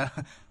 Oh. And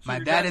my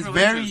your dad dad's is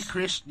very religious.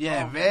 Christian.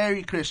 Yeah,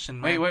 very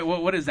Christian. Man. Wait,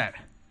 what is that?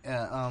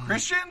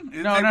 Christian?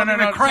 No,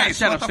 Christ.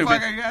 Shut What up, the stupid.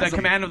 fuck are you The asking?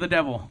 command of the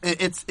devil.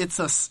 It's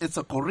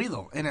a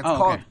corrido, and it's Oh,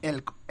 called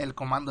okay. El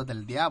Comando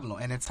del Diablo,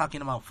 and it's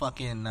talking about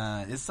fucking.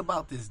 It's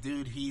about this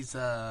dude. He's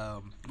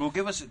Well,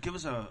 give us a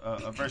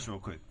verse real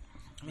quick.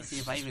 Let me see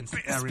if I even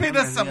Spit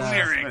us some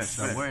lyrics.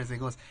 The words. It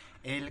goes,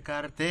 El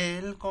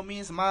cartel con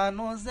mis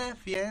manos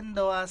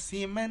defiendo,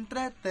 así me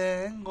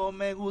entretengo,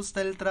 me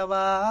gusta el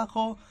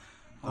trabajo.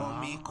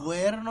 Con mi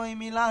cuerno y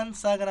mi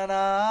lanza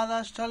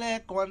granadas,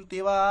 chaleco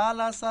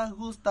antibalas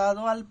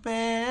ajustado al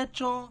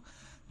pecho.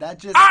 That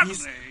just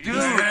Dude,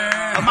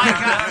 oh my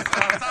God.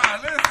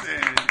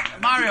 Listen.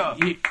 Mario.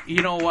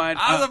 You know what?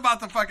 I was about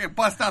to fucking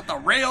bust out the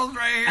rails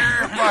right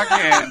here.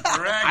 Fucking.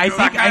 I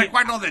think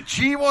Cuando the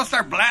Chivo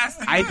start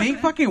blasting. I think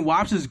fucking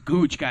Wops'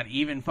 gooch got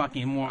even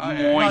fucking more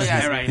moist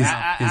right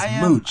now. I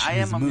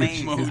am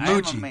amazed.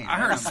 I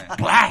heard a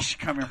splash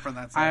coming from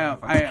that side.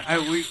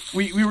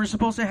 We were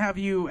supposed to have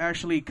you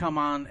actually come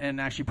on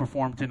and actually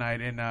perform tonight,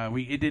 and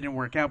it didn't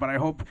work out. But I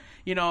hope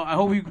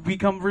we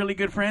become really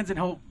good friends, and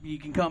hope you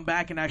can come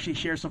back and actually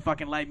share some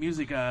fucking live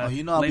music. I'll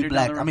be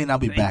back. I'll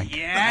be back.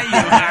 Yeah, you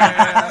are.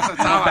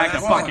 Come back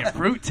to fucking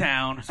Fruit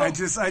Town. I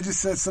just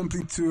said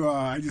something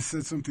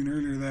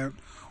earlier that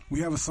we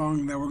have a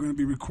song that we're going to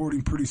be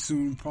recording pretty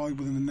soon, probably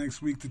within the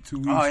next week to 2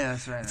 weeks. Oh, yeah,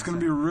 that's right. It's going to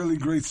be a really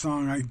great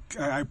song.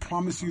 I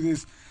promise you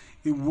this.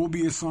 It will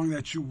be a song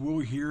that you will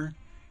hear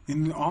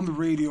on the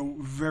radio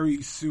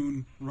very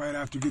soon, right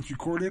after it gets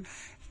recorded.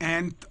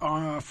 And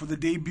for the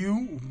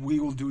debut, we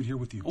will do it here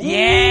with you.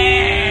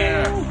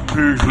 Yeah!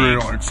 Pigs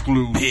Radio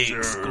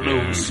Exclusive.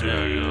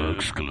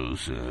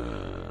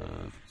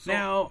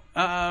 Now,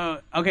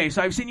 okay,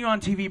 so I've seen you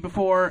on TV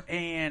before,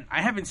 and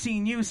I haven't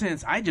seen you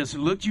since I just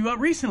looked you up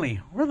recently.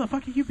 Where the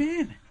fuck have you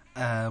been?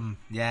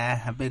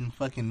 Yeah, I've been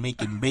fucking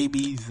making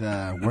babies,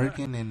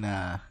 working, and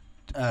I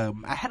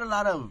had a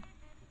lot of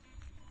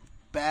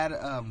bad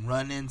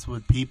run-ins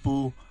with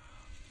people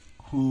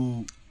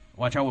who...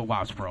 Watch out with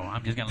Wops, bro.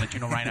 I'm just going to let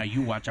you know right now.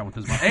 You watch out with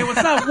this one. Hey, what's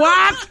up,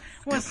 Wops?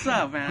 What's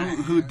up, man?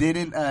 Who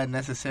didn't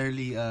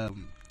necessarily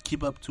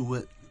keep up to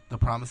what the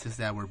promises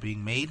that were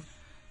being made.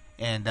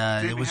 And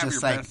it was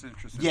just like, so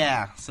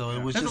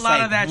it was There's just a lot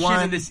like of that one,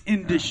 shit in this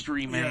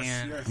industry,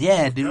 man. Yes,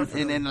 yeah, dude.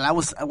 And I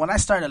was, when I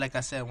started,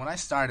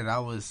 I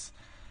was,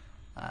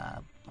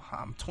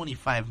 I'm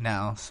 25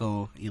 now,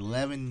 so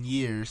 11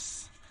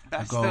 years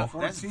ago.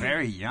 That's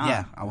very young.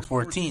 Yeah, I was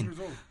 14.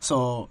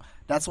 So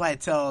that's why I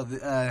tell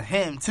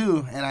him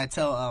too, and I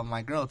tell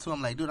my girl too.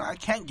 I'm like, dude, I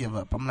can't give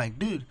up. I'm like,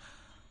 dude,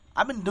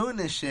 I've been doing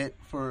this shit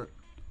for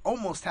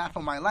almost half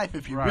of my life,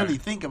 if you really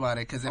think about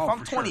it. Because if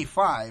I'm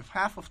 25,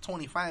 half of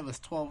 25 is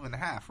 12 and a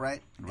half,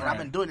 right? And I've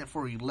been doing it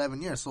for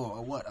 11 years. So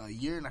what, a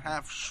year and a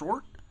half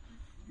short?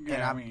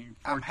 Yeah, and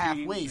I'm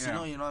halfway.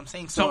 So you know what I'm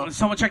saying? So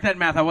someone check that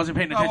math. I wasn't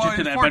paying attention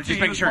to that, 14, but just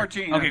making sure.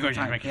 14 Okay, at go the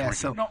time. ahead. Yeah,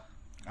 so No,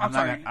 I'm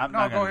sorry.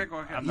 Go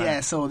ahead.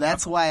 yeah, so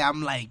that's why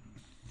I'm like,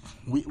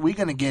 we're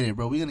going to get it,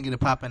 bro. We're going to get it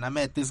popping. I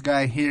met this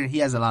guy here. He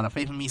has a lot of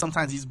faith in me.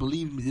 Sometimes he's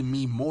believed in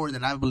me more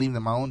than I believe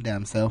in my own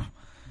damn self.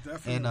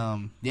 Definitely.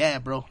 And, yeah,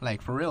 bro,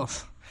 like, for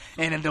reals.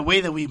 And the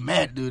way that we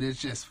met, dude,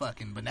 it's just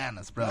fucking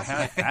bananas, bro.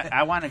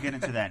 I want to get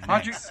into that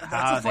next.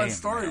 That's a fun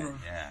story, bro.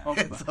 Yeah.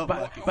 Okay.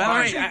 By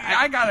the way,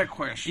 I got a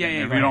question.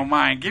 If you don't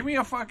mind, give me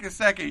a fucking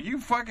second. You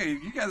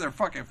guys are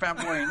fucking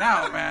fanboying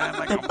out, man.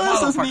 Like Te a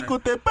pasas, motherfucker. Nico,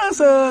 te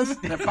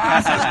pasas. Te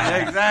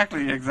pasas.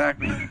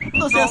 Exactly.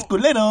 No seas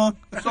culero.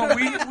 So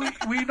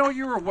we know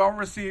you were well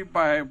received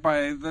by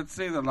let's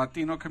say the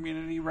Latino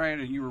community, right?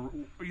 And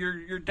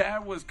your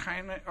dad was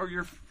kind of, or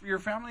your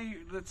family,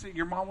 let's say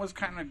your mom was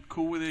kind of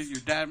cool with it. Your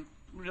dad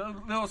a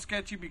little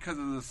sketchy because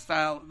of the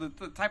style, the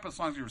type of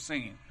songs you were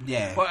singing.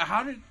 Yeah. But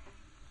how did,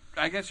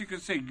 I guess you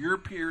could say, your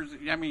peers?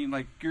 I mean,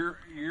 like your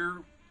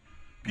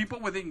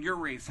people within your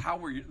race. How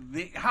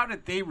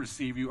did they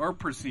receive you or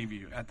perceive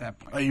you at that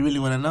point? Oh, you really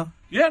want to know?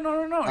 Yeah, no.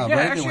 Oh, Yeah, bro,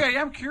 actually,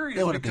 I am curious.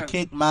 They wanted to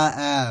kick my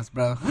ass,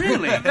 bro.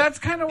 Really? That's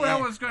kind of what I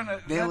was gonna.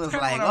 They was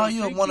like, "Oh,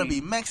 you don't want to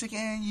be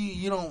Mexican.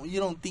 You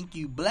don't think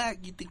you black.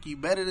 You think you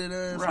better than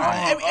us."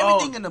 Right.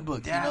 Everything in the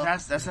book. Yeah, you know?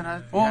 that's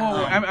another. Oh,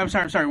 I'm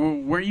sorry.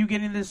 Where are you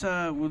getting this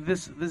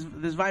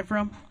vibe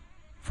from?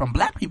 From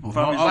black people.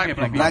 From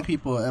black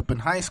people up in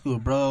high school,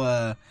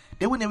 bro.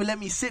 They wouldn't even let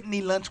me sit and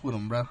eat lunch with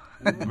them, bro.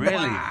 Really?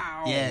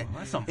 Wow. Yeah,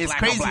 That's some it's black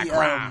crazy. on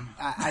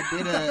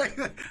black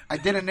crime. I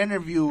did an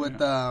interview with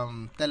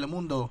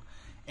Telemundo,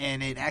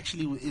 and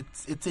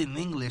it's in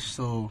English.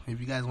 So if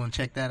you guys want to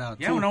check that out,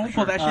 Yeah, too. we'll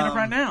pull that shit up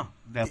right now.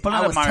 Yeah, pull it I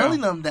up, was Mario.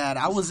 telling them that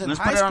I was in Let's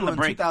high put it on school the in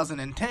break.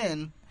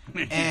 2010,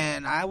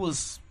 and I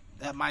was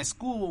at my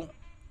school,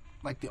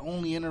 like the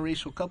only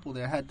interracial couple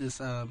there. I had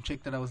this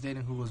chick that I was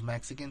dating who was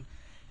Mexican.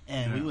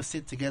 And we would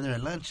sit together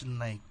at lunch, and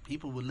like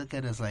people would look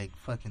at us like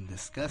fucking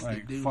disgusted,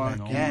 Like, dude. fuck,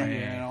 Like,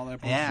 yeah, all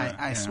that bullshit. yeah,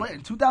 I swear,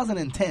 in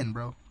 2010,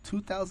 bro,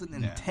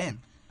 2010,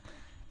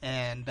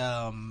 and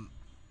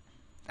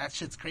that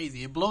shit's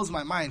crazy. It blows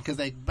my mind because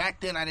like back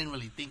then I didn't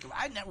really think of.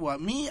 I'm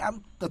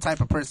the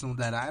type of person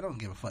that I don't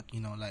give a fuck, you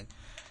know. Like,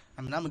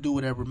 I mean, I'm gonna do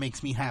whatever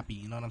makes me happy,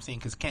 you know what I'm saying?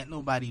 Because can't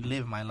nobody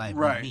live my life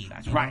Right. with me.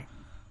 That's you know? right.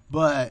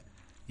 But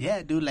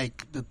yeah, dude,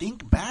 like to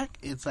think back,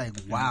 it's like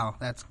wow,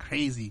 that's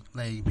crazy.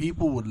 Like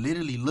people would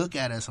literally look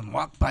at us and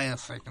walk by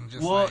us like and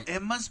just Well, like,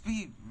 it must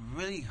be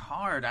really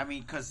hard. I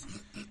mean, because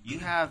you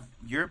have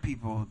your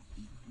people,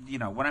 you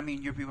know, what I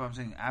mean, your people, I'm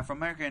saying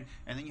Afro-American,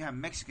 and then you have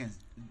Mexicans.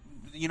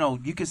 You know,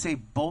 you could say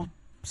both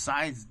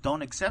sides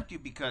don't accept you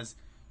because,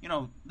 you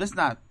know, this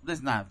not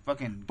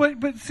fucking.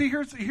 But see,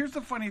 here's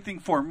the funny thing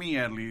for me,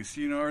 at least,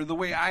 you know, or the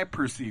way I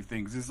perceive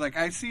things is like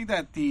I see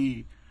that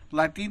the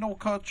Latino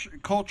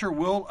culture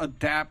will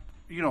adapt,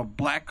 you know,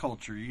 black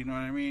culture. You know what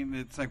I mean?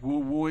 It's like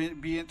we'll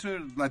be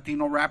into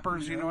Latino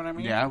rappers. You know what I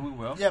mean? Yeah, we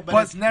will. yeah,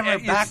 but it's never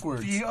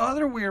backwards. The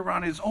other way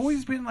around has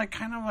always been like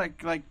kind of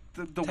like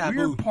the Taboo,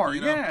 weird part.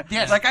 you know? Yeah,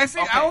 Yes. like I see,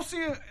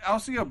 Okay. I'll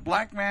see a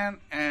black man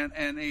and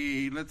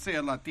a, let's say,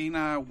 a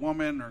Latina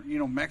woman, or, you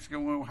know,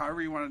 Mexican woman,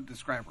 however you want to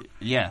describe her.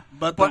 Yeah.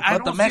 But I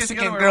the don't see it the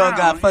Mexican other way girl around,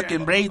 got fucking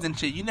yeah. braids and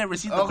shit. You never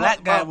see the Oh,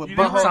 black guy but- with you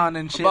bumps never- on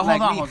and shit But hold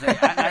like on, me. Jose.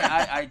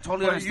 I totally But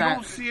you understand.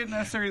 don't see it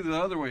necessarily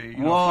the other way. You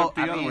know, Well, flip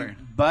the I other mean, way.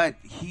 but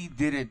he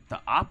did it the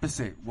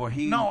opposite. Where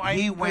he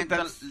went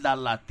the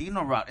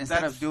Latino route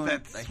instead of doing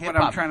that's the what hip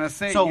I'm hop. trying to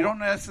say. So You don't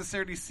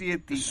necessarily see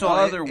it the so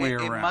other it, way it,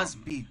 around. It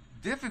must be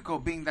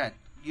difficult, being that,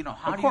 you know,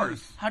 how Of do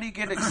course. you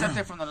get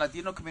accepted from the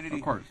Latino community?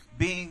 Of course.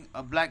 Being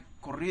a black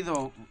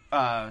corrido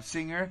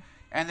singer,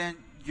 and then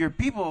your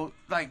people,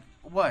 like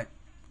what,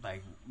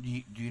 like do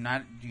you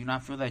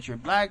not feel that you're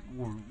black?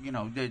 Or, you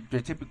know, they're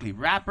typically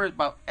rappers,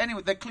 but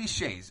anyway, the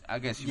cliches, I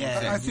guess you would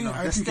say. I think the if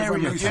I may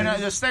stereotypes. say- You know,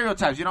 the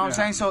stereotypes. You know what I'm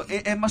Yeah. saying? So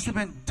it must have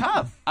been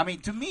tough. I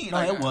mean, to me, No,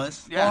 like, it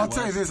was. Yeah, Well, I'll it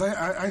tell you was. this.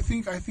 I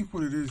think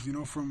what it is, you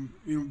know, from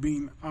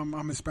being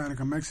I'm Hispanic,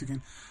 I'm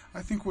Mexican.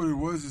 I think what it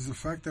was is the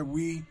fact that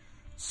we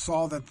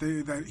saw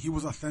that he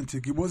was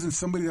authentic. It wasn't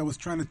somebody that was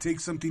trying to take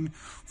something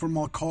from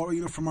our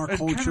from our It's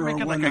kind of culture or making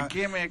like a whatnot.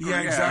 gimmick or-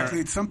 Yeah, yeah, exactly.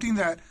 or- It's something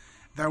that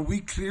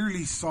we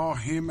clearly saw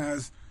him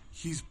as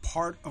he's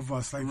part of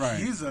us. Like Right.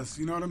 he is us.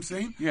 You know what I'm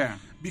saying? Yeah.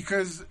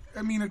 Because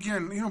I mean,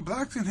 again, you know,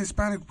 blacks and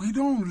Hispanic, we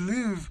don't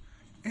live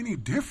any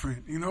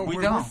different. You know,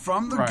 we're don't.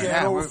 from the Right. ghetto,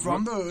 Yeah, we're we're-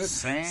 from we're the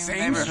same same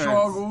neighborhoods.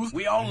 struggles.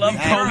 We all love We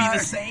Kobe cannot-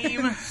 the same.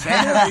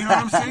 Yeah, you know what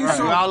I'm saying? Right.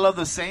 So, We all love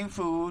the same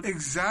food.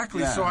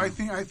 exactly. Yeah. So I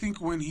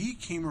think when he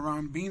came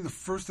around, being the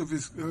first of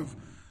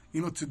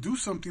to do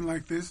something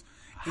like this,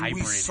 and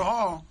we Hybrid.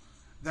 saw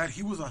that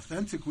he was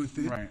authentic with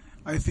it. Right.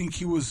 I think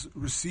he was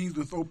received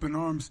with open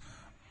arms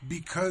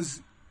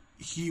because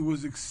he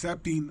was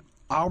accepting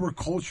our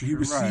culture. He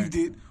received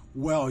it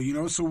well, you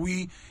know. So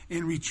we,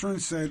 in return,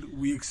 said,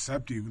 "We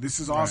accept you. This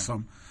is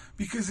awesome,"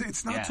 because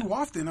it's not Yeah. too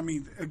often. I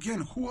mean,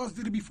 again, who else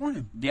did it before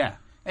him? Yeah.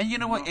 And you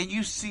know what? And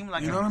you seem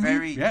like You know a what I mean?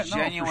 very Yeah, no, for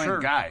genuine sure.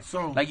 guy.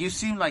 So- like, you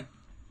seem like,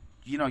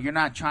 you know, you're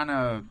not trying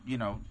to, you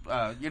know,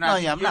 you're not. No,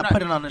 yeah, I'm you're not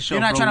putting on the show.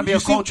 You're not bro. trying to be You a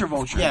see- culture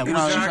vulture. Yeah, you know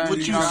what I'm saying? exactly. what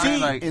You you know what I mean?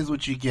 see Like, is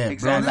what you get,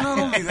 Exactly. And bro. not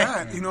only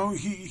that, you know,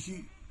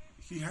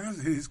 he has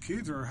his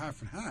kids are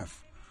half and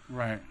half.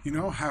 Right. You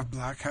know, half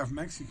black, half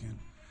Mexican.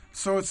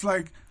 So it's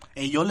like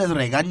Yo les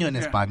regaño en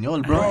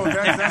español, bro.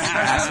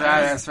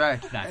 That's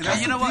right.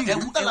 And you know what?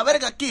 La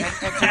verga aquí.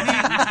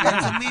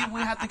 And to me,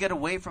 we have to get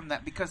away from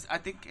that because I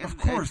think, of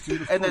course,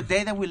 dude. And the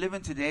day that we live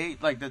in today,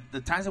 like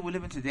the times that we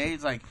live in today,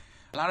 is like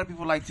a lot of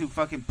people like to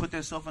fucking put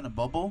themselves in a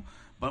bubble.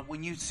 But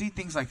when you see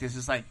things like this,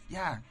 it's like,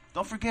 yeah,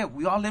 don't forget,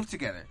 we all live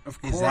together.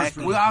 Of course,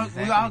 exactly. We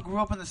all grew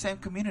up in the same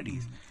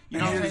communities. You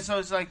know what I'm saying? So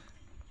it's like,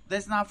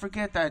 let's not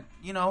forget that,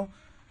 you know.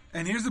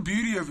 And here's the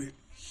beauty of it: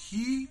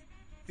 he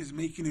is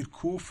making it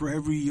cool for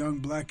every young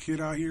black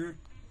kid out here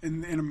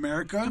in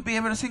America to be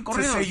able to sing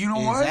corridos. To say, you know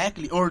what?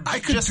 Exactly. Or I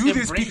could do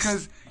this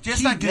because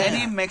just like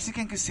any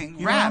Mexican can sing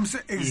you rap. Know what I'm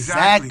saying?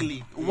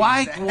 Exactly.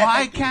 Why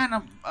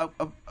can't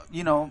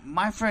you know,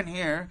 my friend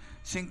here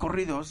sing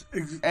corridos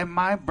and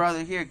my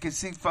brother here can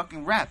sing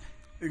fucking rap?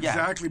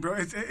 Exactly, bro.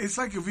 It's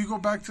like if we go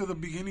back to the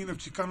beginning of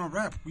Chicano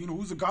rap. You know,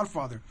 who's the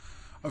godfather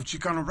of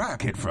Chicano rap?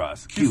 Kid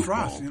Frost. Kid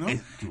Frost, you know?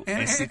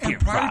 And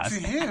prior to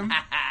him,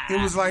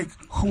 it was like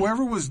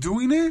whoever was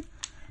doing it,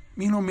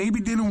 you know, maybe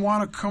didn't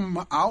want to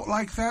come out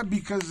like that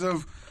because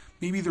of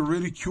maybe the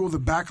ridicule, the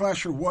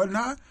backlash or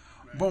whatnot.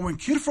 But when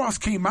Kid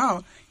Frost came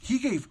out, he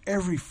gave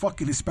every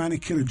fucking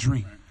Hispanic kid a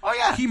dream. Oh,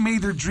 yeah. He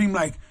made their dream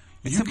like,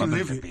 you can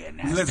live it.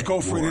 Let's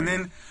go for it. And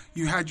then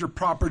you had your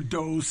proper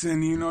dose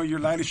and, you know, your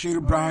lighter shade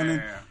of brown.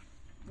 And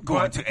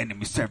going to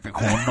enemy surfing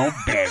con no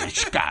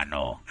Chicano.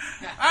 All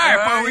right,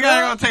 but we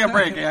gotta go take a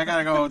break. I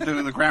gotta go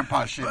do the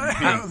grandpa shit.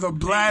 The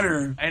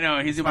bladder. I know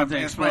he's about to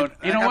explode.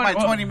 You know what?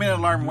 My 20-minute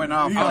alarm went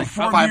off like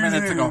 5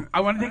 minutes ago.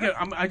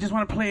 I just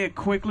want to play a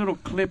quick little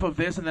clip of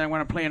this, and then I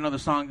want to play another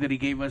song that he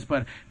gave us.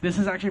 But this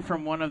is actually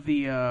from one of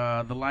the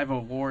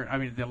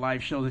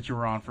live shows that you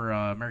were on for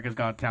America's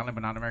Got Talent,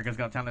 but not America's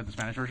Got Talent, the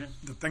Spanish version.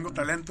 The Tengo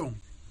Talento.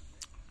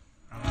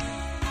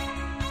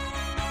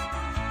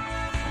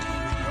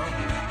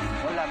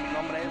 Hola, mi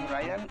nombre es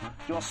Ryan.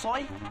 Yo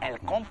soy el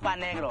compa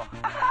negro.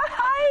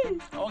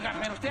 Oiga,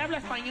 ¿pero usted habla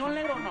español,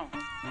 negro o no?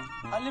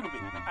 A little bit.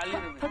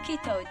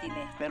 Poquito,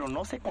 dile. Pero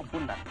no se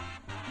confundan.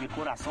 Mi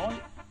corazón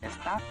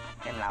está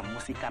en la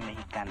música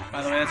mexicana.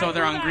 By the way, that's over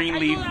there on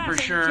Greenleaf for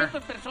sure.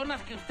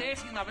 Personas que usted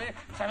sin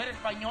saber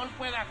español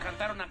pueda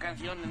cantar una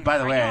canción en By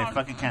the way, español. I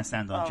fucking can't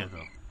stand Don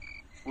Cheto.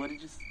 What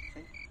did you say?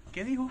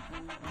 ¿Qué dijo?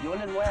 Yo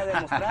les voy a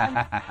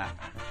demostrar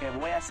que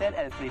voy a ser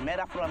el primer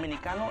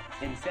afroamericano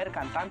en ser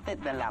cantante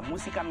de la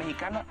música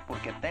mexicana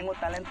porque tengo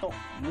talento,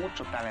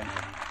 mucho talento.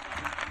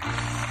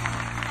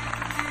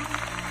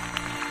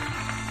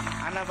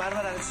 Ana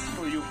Bárbara, this is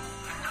for you.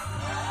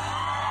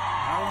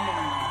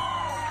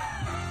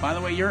 By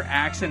the way, your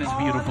accent is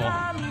beautiful.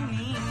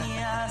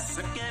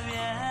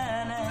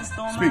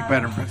 Speak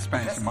better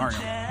Spanish than Mario.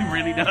 He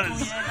really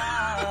does.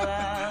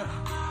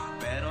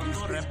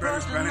 It's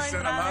better Spanish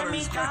than a lot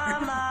of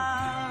Spanish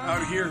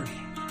out here.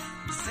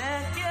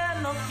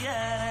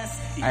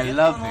 I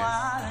love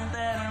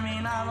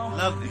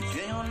this.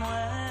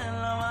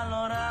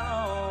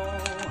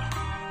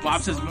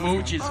 Bob says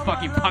Mooch is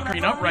fucking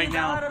puckering up right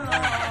now.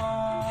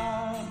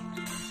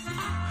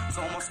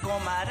 Somos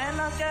como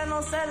arena que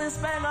no se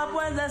despega,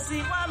 pues le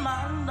sigo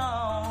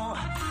amando.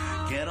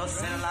 Quiero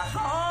ser la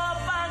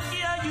copa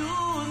que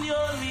ayude a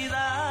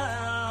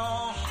olvidarlo.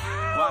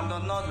 Cuando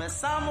nos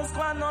besamos,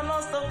 cuando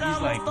nos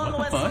tocamos,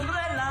 todo es un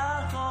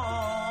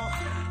relajo.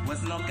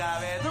 Pues no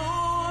cabe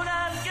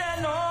duda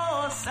que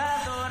nos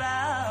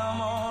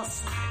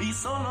adoramos. Y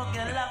solo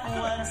que la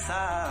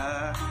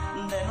fuerza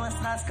de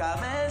nuestras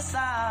cabezas.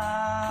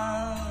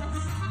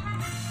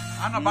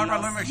 Ana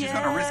Bárbara looks like she's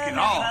gonna risk it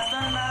all.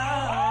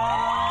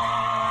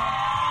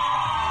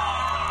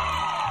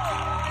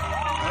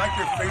 I like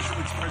their facial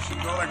expression,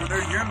 though. Like when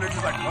they're here, they're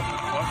just like, what the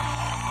fuck?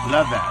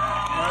 Love that.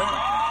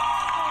 Right?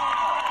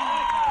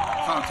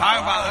 That's what I'm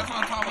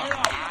talking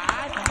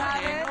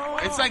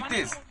about. It's like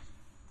this.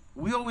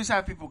 We always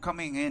have people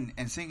coming in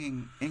and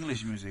singing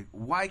English music.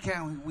 Why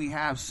can't we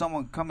have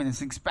someone come in and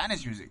sing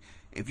Spanish music?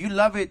 If you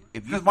love it,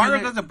 because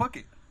Mario doesn't book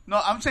it. No,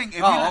 I'm saying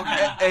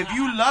if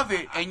you love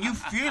it and you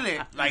feel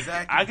it, like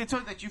I can tell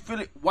that you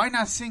feel it. Why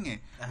not sing it?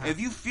 If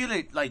you feel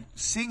it, like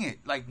sing it.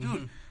 Like,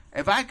 dude,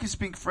 if I could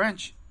speak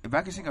French, if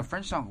I could sing a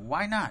French song,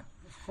 why not?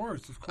 Of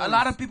course. A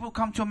lot of people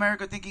come to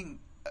America thinking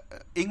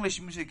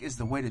English music is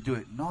the way to do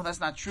it. No,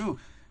 that's not true.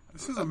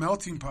 This is a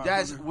melting pot.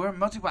 We're a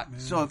melting pot. Man.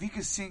 So if you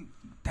could sing,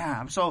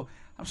 damn, I'm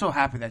so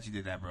happy that you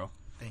did that, bro.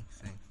 Thanks,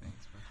 bro.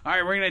 All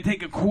right, we're gonna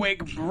take a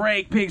quick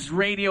break. Pigs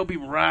Radio, be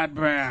right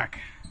back.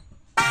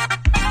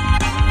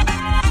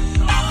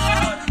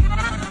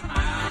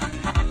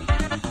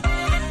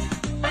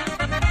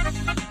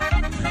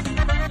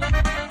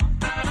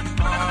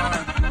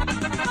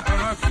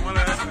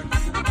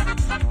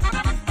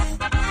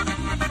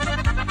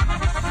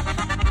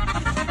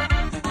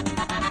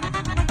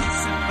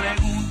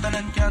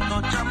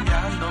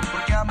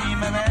 Porque a mí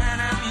me ven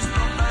en mis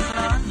trotas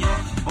del año.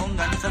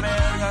 Pónganse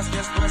vergas que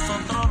esto es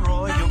otro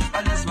rollo.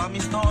 Ahí les va mi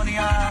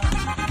historia.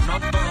 No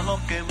todo lo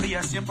que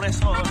brilla siempre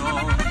es oro.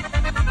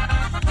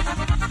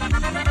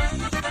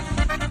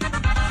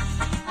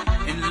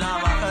 En la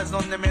baja es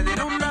donde me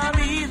dieron la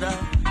vida.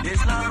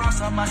 Es la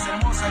rosa más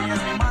hermosa y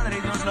es mi madre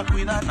y Dios la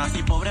cuida.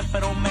 Nací pobre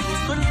pero me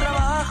gustó el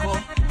trabajo.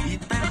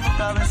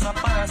 cabeza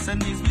para hacer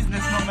mis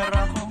business, no me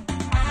rajo.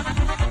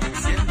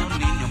 Siendo un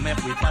niño me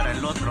fui para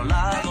el otro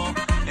lado,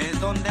 es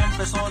donde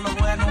empezó lo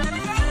bueno,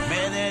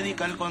 me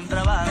dedico al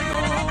contrabando.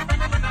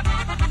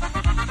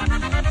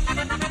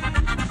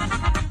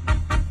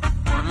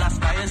 Por las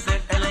calles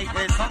de LA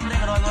es donde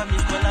gradué mi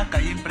escuela,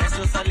 caí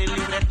impreso, salí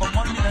libre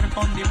como líder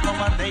con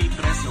diploma de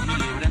impreso, mi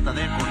libreta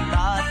de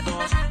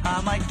contactos,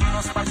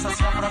 jamaiquinos,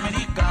 paisas y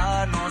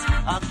afroamericanos,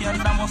 aquí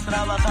andamos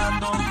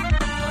trabajando,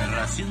 no hay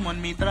racismo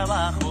en mi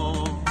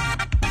trabajo.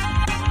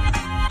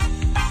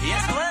 Y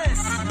esto es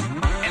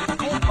el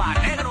compa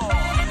negro,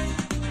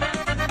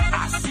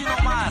 así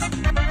nomás.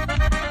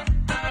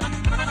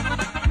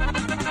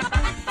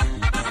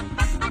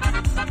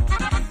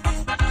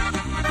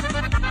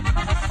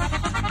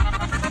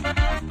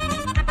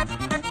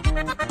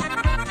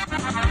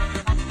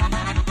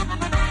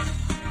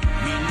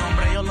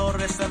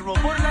 Reservo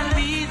por la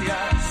envidia,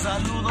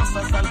 saludos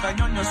hasta el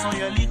cañón, yo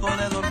soy el hijo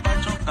de Don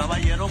Pancho,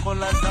 caballero con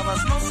las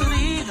damas no se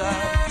diga,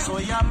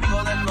 soy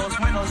amigo de los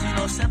buenos y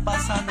los se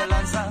pasan de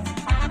lanza,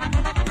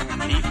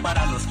 y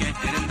para los que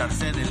quieren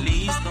darse de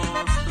listos,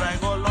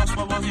 traigo los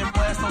huevos bien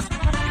puestos, y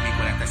mi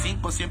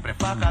 45 siempre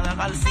faja de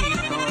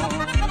galcito.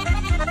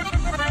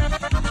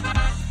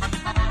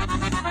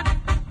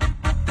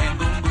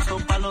 Tengo un gusto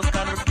para los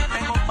carros,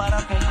 tengo para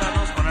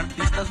comprarlos, con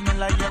artistas me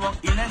la llevo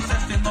y les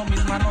extiendo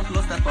mis manos,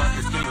 los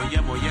tatuajes que yo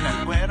llevo y en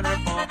el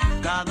cuerpo,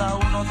 cada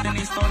uno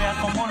tiene historia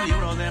como un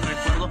libro de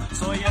recuerdo,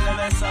 soy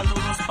LB,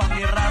 saludos pa'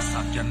 mi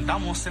raza, que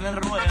andamos en el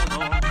ruedo.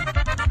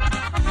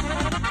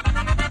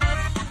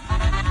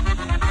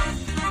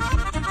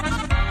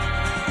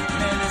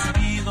 Me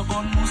despido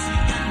con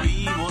música en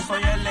vivo,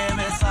 soy LB,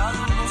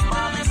 saludos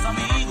pa' mis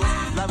amigos,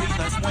 la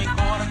vida es muy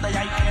corta y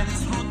hay que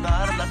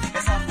disfrutarla,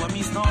 esa fue mi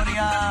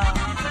historia,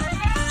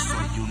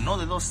 soy uno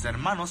de 2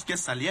 hermanos que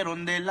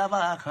salieron de la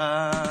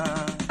baja.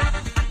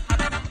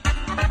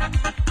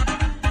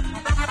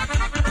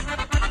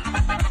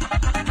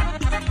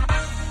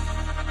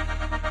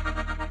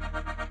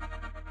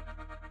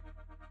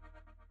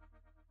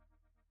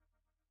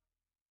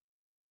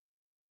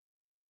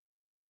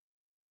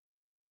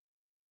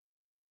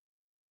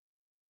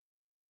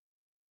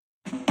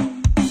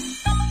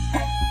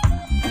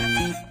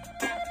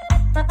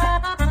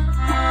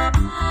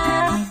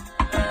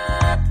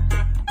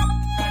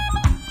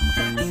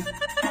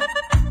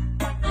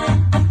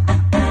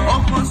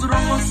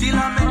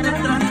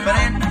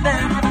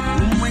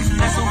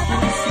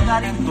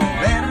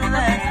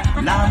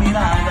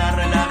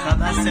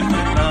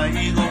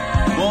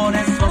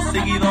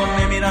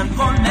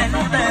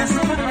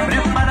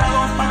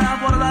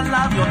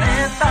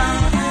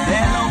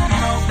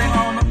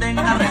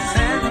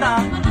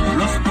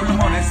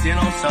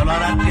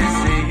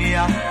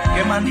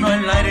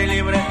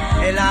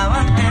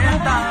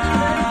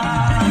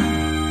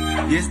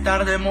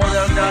 De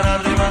moda andar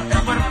arriba, el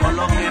cuerpo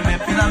lo que me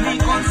pida, mi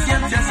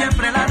conciencia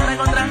siempre la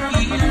traigo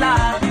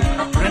tranquila.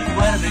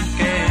 Recuerden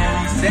que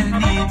dice el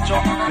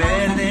dicho,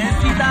 verde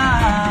es vida.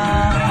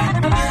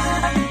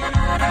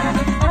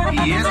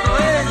 Y esto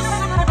es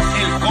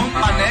el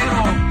compa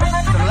negro,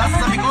 saludas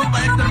a mi compa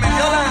Héctor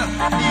Mendiola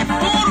y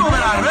puro de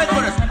las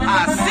récords,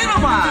 así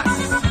nomás.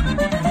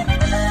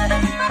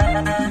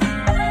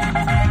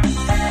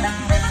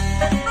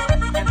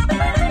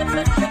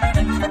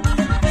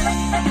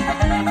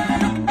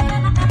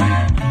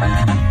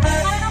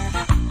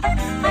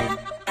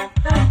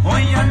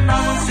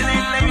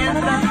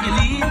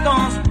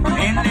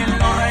 En el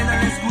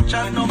Lowrider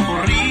escuchando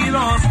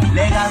corridos,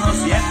 Legado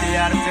 7,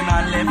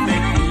 Arsenal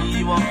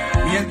efectivo,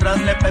 mientras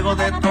le pego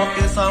de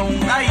toques a un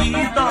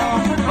gallito.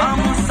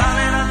 Vamos a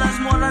ver a las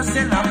monas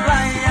en la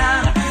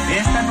playa,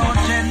 esta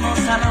noche nos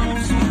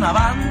armamos una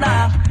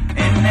banda.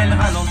 En el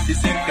jalo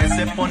dicen que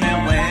se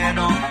pone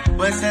bueno,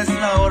 pues es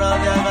la hora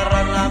de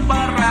agarrar la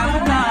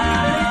parranda.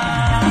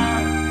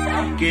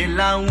 Que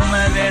la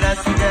humadera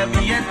sigue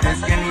billetes,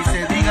 que ni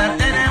se diga,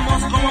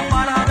 tenemos como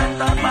para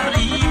aventar para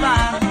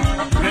arriba.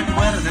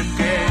 Recuerden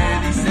que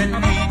dice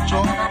el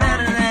dicho,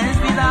 verde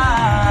es vida.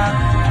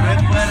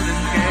 Recuerden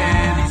que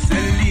dice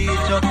el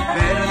dicho,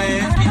 verde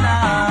es vida.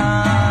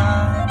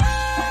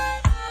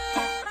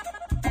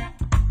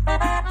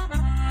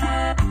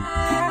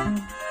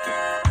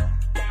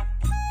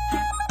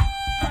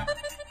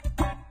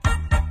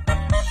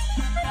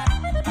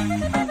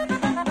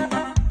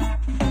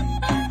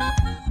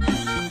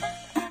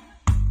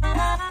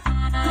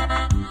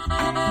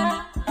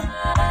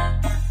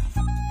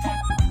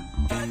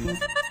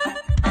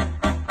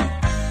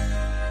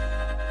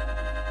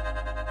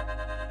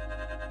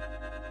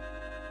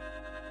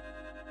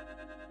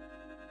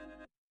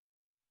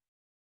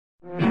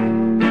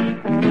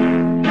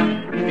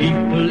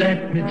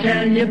 Let me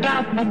tell you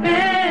about my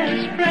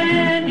best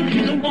friend.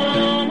 He's a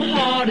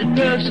warm-hearted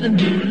person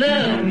who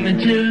loved me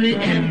till the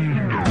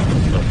end.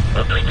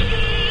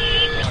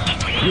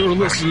 You're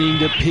listening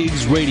to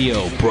Pigs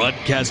Radio,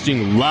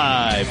 broadcasting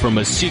live from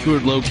a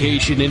secret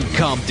location in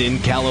Compton,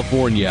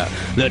 California.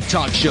 The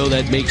talk show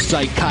that makes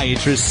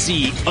psychiatrists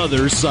see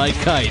other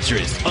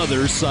psychiatrists.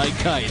 Other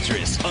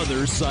psychiatrists.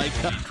 Other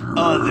psychiatrists.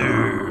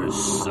 Other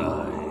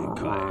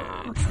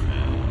psychiatrists.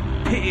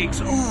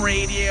 Pigs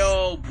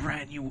Radio,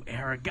 brand new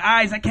era.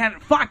 Guys, I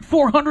can't... Fuck,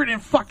 402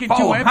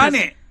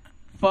 episodes.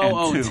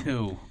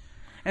 402.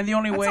 And the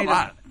only way...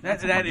 That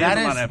is a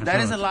lot of episodes. That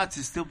is a lot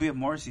to still be a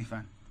Morrissey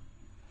fan.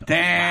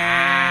 Damn.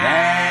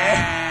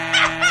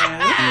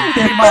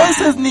 Te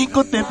pasas,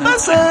 Nico, te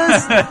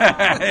pasas.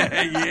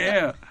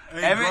 Yeah.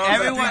 Hey,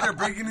 everyone, they're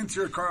breaking into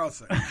your car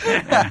outside.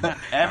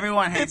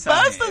 Everyone hates Te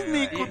pasas,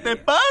 Nico, te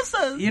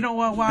pasas. You know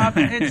what, Wab?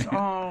 It's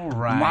all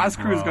right.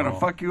 Moscrew's gonna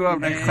fuck you up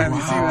next time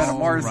you see him at a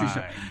Morrissey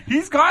show.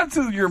 He's gone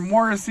to your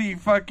Morrissey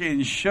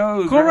fucking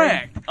shows.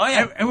 Correct. Right? Oh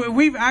yeah.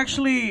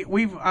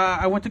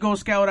 I went to go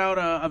scout out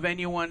a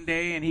venue one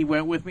day, and he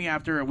went with me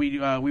after we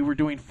were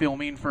doing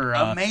filming for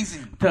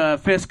amazing to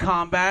Fist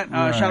Combat.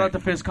 Shout out to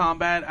Fist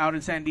Combat out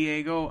in San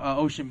Diego,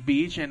 Ocean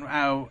Beach, and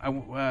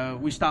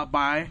we stopped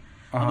by.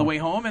 On the way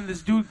home, and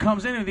this dude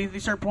comes in, and they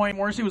start pointing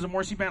Morrissey. It was a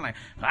Morrissey band, like,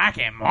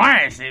 fucking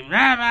Morrissey,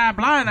 blah, blah,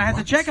 blah. And I had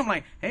to check him,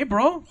 like, hey,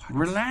 bro,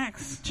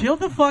 relax. Chill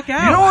the fuck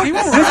out. You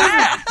know what?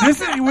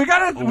 This is we're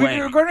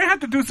going to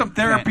have to do some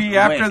therapy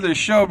after the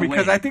show,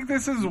 because I think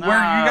this is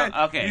where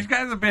these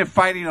guys have been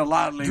fighting a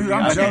lot lately. Dude,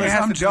 I'm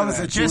jealous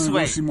that you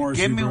want to see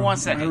Morrissey. Give me 1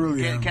 second.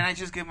 Really can I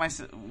just give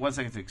myself 1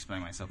 second to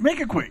explain myself? Make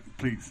it quick,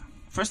 please.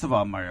 First of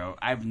all, Mario,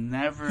 I've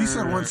never... He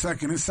said 1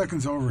 second. His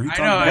second's over. He talked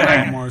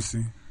about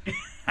Morrissey.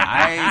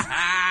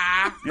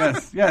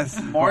 Yes.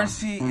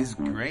 Morrissey is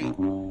great.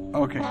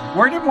 Okay.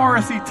 Where did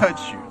Morrissey touch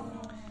you?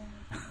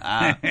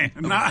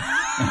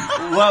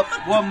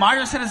 Well,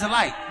 Mario said is a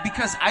lie,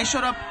 because I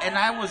showed up and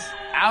I was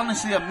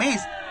honestly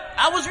amazed.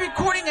 I was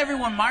recording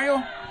everyone,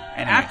 Mario.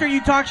 And after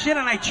you talk shit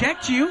and I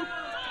checked you.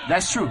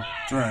 That's true.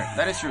 Right.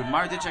 That is true.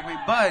 Mario did check me,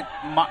 but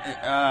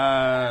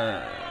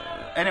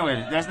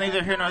anyway, that's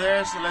neither here nor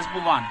there, so let's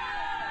move on.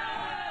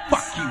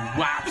 Fuck you,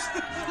 Waps.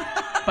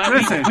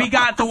 But we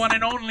got the one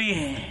and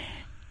only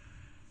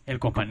El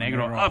Compa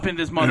Negro up in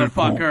this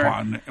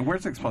motherfucker.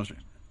 Where's the explosion?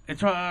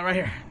 It's right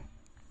here.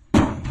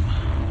 El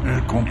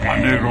Compa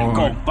Negro. El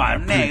Compa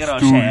Negro.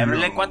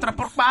 Chevrolet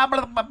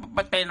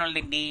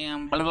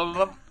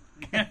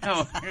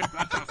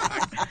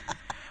 4x4.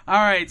 All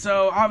right,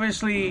 so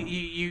obviously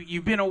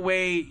you've been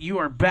away. You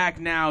are back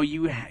now.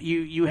 You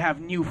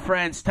have new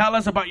friends. Tell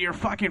us about your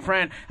fucking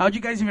friend. How'd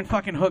you guys even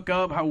fucking hook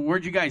up?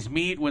 Where'd you guys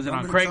meet? Was it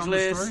on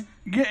Craigslist?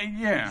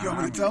 Yeah. You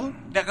want me to tell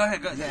him? Yeah, go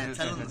ahead.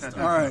 Tell him.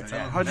 All right.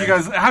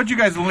 How'd you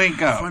guys link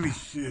up? Funny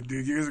shit,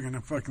 dude. You guys are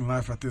gonna fucking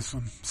laugh at this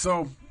one.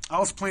 So I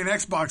was playing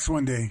Xbox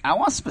one day. I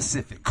want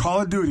specific.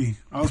 Call of Duty.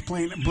 I was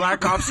playing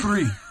Black Ops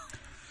 3.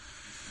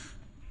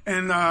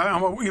 And,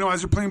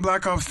 as you're playing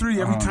Black Ops 3,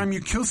 every time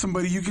you kill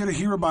somebody, you get to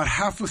hear about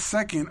half a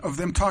second of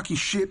them talking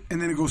shit, and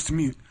then it goes to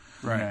mute.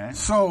 Right.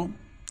 So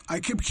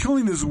I kept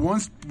killing this one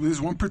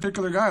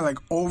particular guy, like,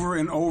 over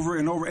and over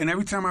and over. And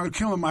every time I would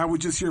kill him, I would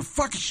just hear,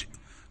 fucking shit,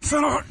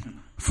 son of a,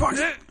 fuck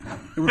it.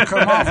 It would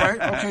come off, right?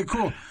 Okay,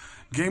 cool.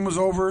 Game was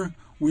over.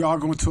 We all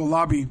go into a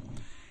lobby.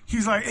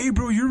 He's like, hey,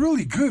 bro, you're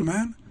really good,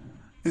 man.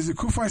 Is it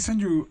cool if I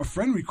send you a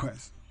friend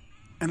request?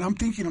 And I'm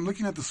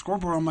looking at the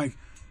scoreboard, I'm like,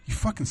 you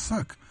fucking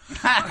suck.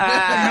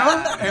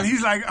 And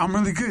he's like, I'm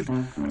really good.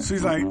 So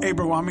he's like, hey,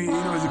 bro,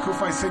 is it cool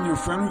if I send you a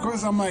friend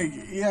request? I'm like,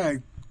 yeah,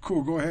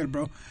 cool, go ahead,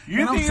 bro.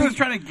 You think he was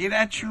trying to get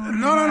at you?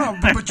 No.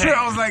 But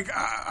I was like,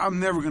 I'm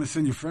never going to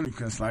send you a friend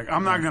request. Like,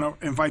 I'm not going to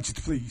invite you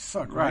to play. You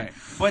suck, right?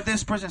 But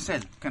this person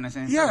said, can I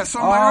say anything? Yeah, so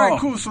I'm like, all right,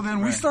 cool. So then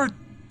we start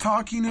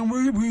talking, and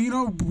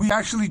we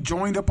actually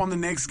joined up on the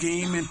next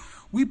game, and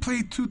we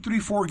played 2, 3,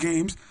 4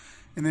 games,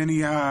 and then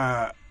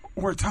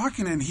we're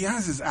talking, and he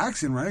has his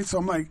accent, right? So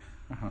I'm like,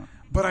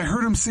 but I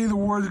heard him say the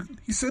word,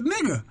 he said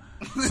nigga.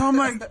 So I'm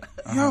like,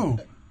 yo,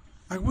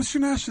 like, what's your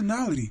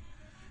nationality?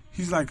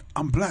 He's like,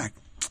 I'm black.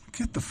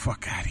 Get the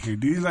fuck out of here,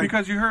 dude. He's like,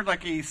 because you heard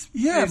like a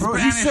bro.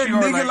 He said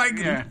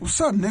nigga,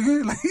 what's up,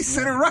 nigga? Like, he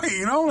said it right,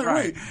 Like,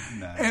 wait.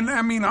 Nah. And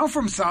I mean, I'm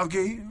from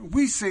Southgate.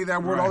 We say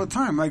that word all the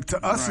time. Like,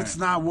 to us, it's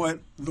not what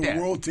the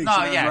world takes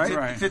as,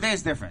 right?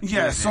 Today's different.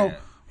 Yeah, so...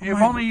 If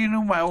only you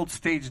knew my old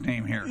stage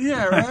name here.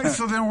 Yeah, right.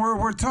 So then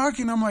we're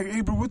talking. I'm like,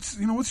 hey, bro, what's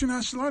your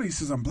nationality? He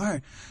says, I'm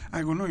black.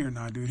 I go, no, you're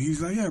not, dude.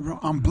 He's like, yeah, bro,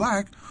 I'm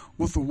black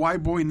with a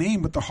white boy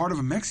name, but the heart of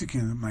a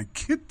Mexican. I'm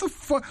like, get the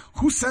fuck.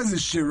 Who says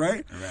this shit,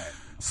 right? Right.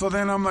 So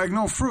then I'm like,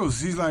 no,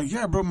 Fruz. He's like,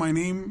 yeah, bro, my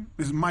name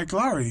is Mike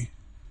Lowry.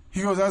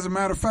 He goes, as a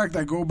matter of fact,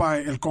 I go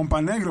by El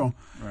Compa Negro.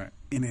 Right.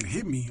 And it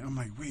hit me. I'm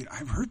like, wait,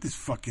 I've heard this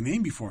fucking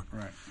name before.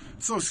 Right.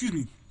 So, excuse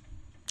me.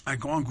 I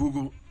go on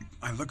Google.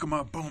 I look him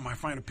up. Boom! I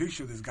find a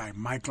picture of this guy,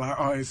 Mike Lowry.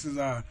 Oh, this is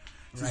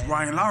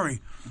Ryan Lowry.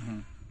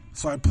 Mm-hmm.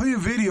 So I play a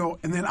video,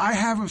 and then I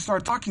have him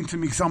start talking to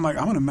me because I'm like,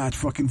 I'm gonna match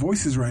fucking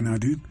voices right now,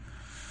 dude.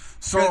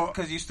 So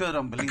because you still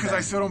don't believe. Because I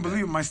still don't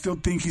believe him. I still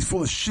think he's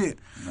full of shit.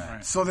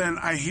 Right. So then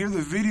I hear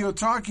the video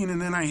talking, and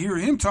then I hear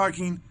him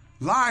talking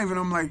live, and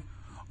I'm like,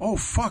 oh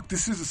fuck,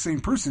 this is the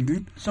same person,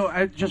 dude.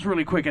 So just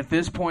really quick, at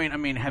this point, I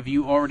mean, have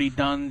you already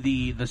done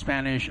the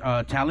Spanish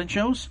talent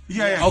shows?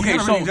 Yeah. Okay,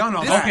 he's already done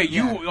all that.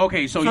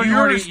 So you're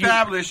already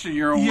established in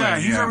your own way. Yeah,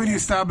 he's already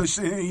established.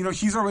 You know,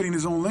 he's already in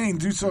his own lane,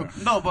 dude. So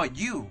no, but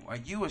are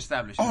you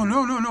established? Oh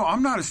no,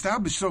 I'm not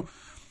established. So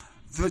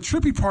the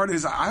trippy part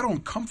is I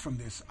don't come from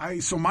this.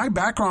 So my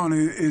background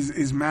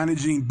is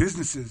managing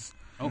businesses.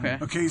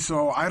 Okay.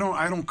 So I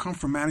don't come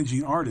from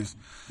managing artists.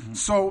 Mm-hmm.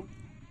 So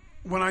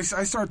when I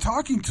start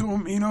talking to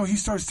him, you know, he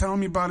starts telling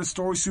me about his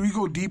story. So we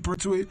go deeper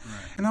to it,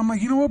 and I'm like,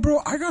 you know what, bro?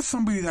 I got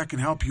somebody that can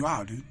help you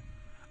out, dude.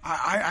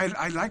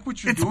 I like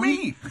what you're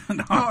doing. It's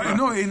me.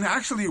 No, and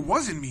actually it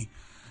wasn't me.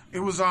 It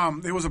was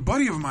a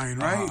buddy of mine,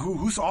 right?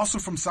 Who's also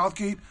from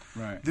Southgate.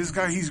 Right. This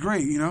guy, he's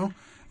great. You know,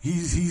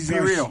 he's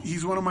real.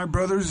 He's one of my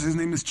brothers. His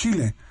name is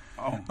Chile.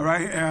 Oh. All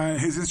right.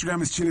 His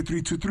Instagram is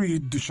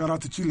Chile323. Shout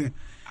out to Chile.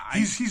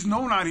 He's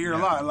known out here a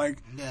lot. Like,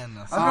 yeah, no.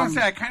 I was gonna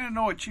say I kind of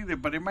know a Chile,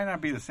 but it might not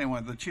be the same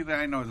one. The Chile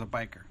I know is a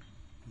biker.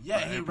 Yeah,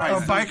 he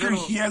rides a biker.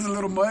 He has a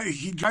little.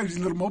 He drives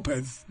these little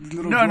mopeds. These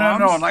little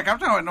no. Like I'm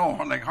talking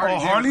about like Harley. Oh,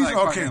 Harleys. Like,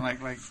 okay.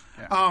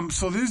 Yeah.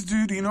 So this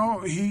dude, you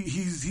know,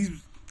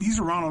 he's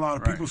around a lot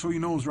of people, so he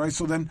knows, right?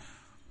 So then,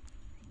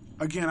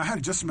 again, I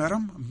had just met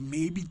him,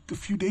 maybe a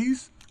few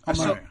days.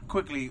 So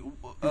quickly,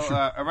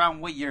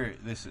 around what year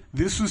this is?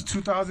 This was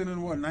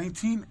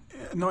 2019?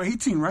 No,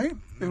 18, right?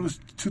 It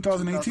was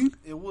 2018?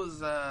 It was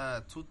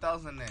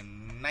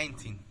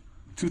 2019.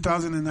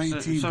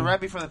 2019. So right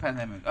before the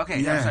pandemic. Okay.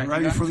 Yeah,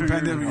 right before the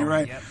pandemic. You're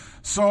right. Yep.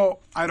 So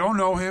I don't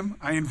know him.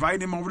 I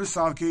invite him over to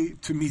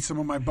Southgate to meet some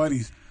of my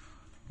buddies.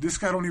 This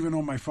guy don't even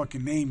know my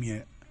fucking name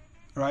yet.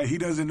 Right? He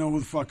doesn't know who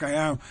the fuck I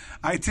am.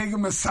 I take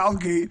him to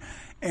Southgate,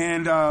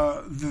 and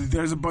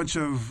there's a bunch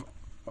of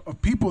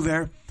people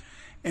there.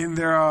 And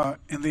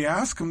they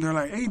ask him, they're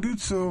like, hey, dude,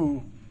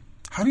 so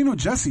how do you know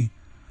Jesse?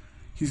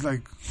 He's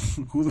like,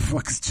 who the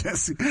fuck is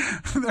Jesse?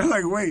 They're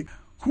like, wait,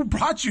 who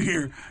brought you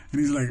here? And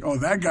he's like, oh,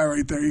 that guy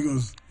right there. He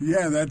goes,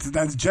 yeah,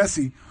 that's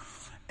Jesse.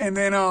 And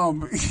then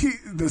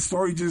the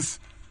story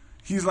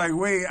he's like,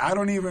 wait, I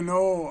don't even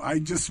know. I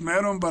just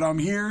met him, but I'm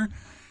here.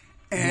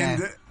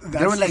 And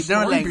that's the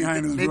story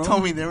behind us, bro. They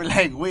told me, they were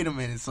like, wait a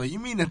minute. So you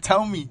mean to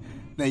tell me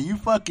that you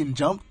fucking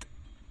jumped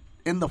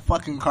in the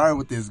fucking car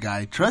with this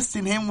guy,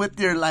 trusting him with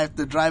your life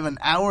to drive an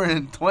hour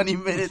and 20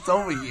 minutes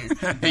over here,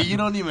 and you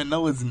don't even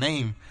know his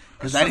name?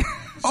 If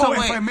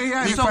I may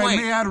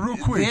add real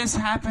quick. This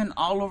happened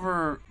all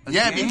over.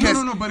 Yeah,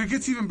 because no, but it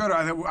gets even better.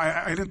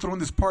 I didn't throw in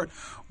this part.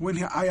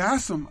 When I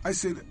asked him, I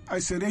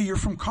said, hey, you're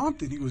from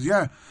Compton? He goes,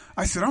 yeah.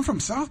 I said, I'm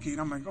from Southgate.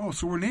 I'm like, oh,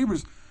 so we're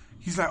neighbors.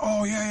 He's like,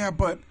 oh yeah,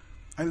 but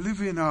I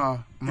live in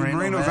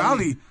Moreno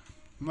Valley.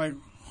 I'm like,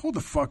 hold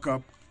the fuck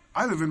up.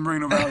 I live in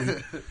Moreno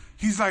Valley.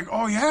 He's like,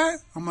 oh, yeah?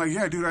 I'm like,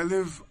 yeah, dude, I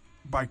live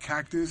by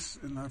Cactus,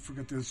 and I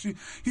forget the street.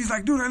 He's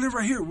like, dude, I live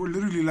right here. We're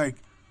literally, like,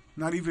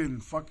 not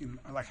even fucking,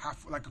 like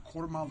a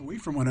quarter mile away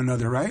from one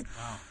another, right?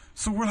 Wow.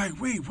 So we're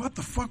like, wait, what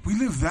the fuck? We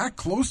live that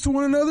close to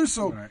one another?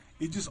 So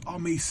it just all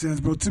made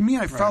sense, bro. To me,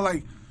 I felt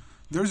like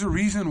there's a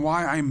reason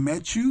why I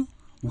met you,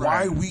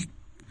 why we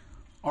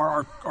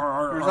are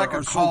there's like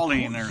a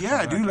calling or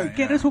yeah, dude. Like,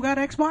 get us who got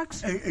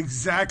Xbox?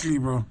 Exactly,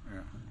 bro.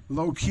 Yeah.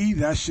 Low key,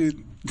 that shit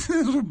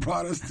what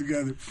brought us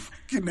together.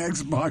 Fucking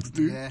Xbox,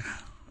 dude. Yeah.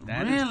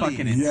 That is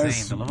fucking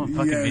insane. The love of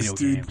fucking video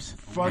games.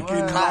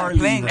 Fucking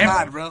playing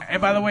COD, bro.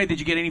 And by the way, did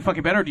you get any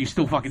fucking better, or do you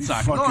still fucking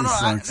suck?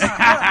 Sucks.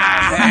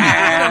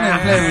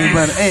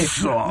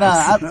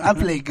 I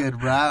play good,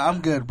 bro.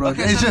 I'm good, bro.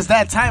 Okay, it's just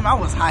that time I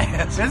was high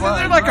as fuck. Isn't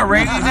there like a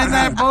rating in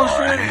that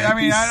bullshit? I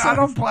mean,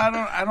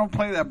 I don't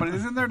play that, but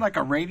isn't there like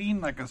a rating,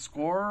 like a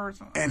score or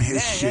something? And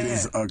his shit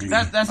is ugly.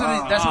 That's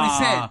what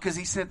he said, because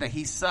he said that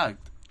he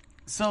sucked.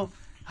 So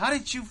how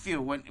did you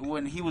feel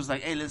when he was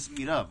like, hey, let's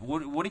meet up?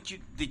 What did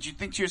you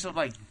think to yourself,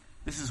 like,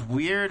 this is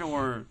weird,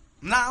 or?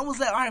 Nah, I was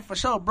like, all right, for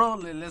sure, bro.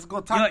 Let's go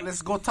talk.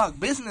 Let's go talk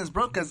business,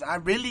 bro. Because I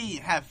really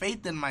have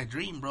faith in my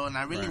dream, bro, and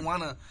I really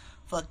want to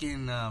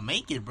fucking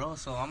make it, bro.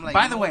 So I'm like.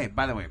 By the way,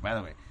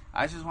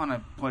 I just want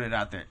to put it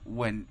out there.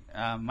 When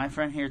my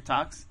friend here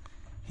talks,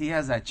 he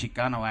has that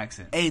Chicano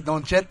accent. Hey,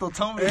 Don Cheto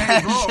told me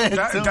that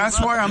bro. That's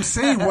why I'm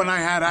saying when I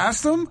had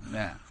asked him,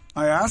 yeah.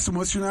 I asked him,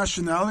 what's your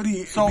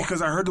nationality?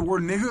 Because I heard the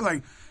word nigga.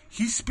 Like,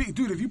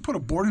 dude, if you put a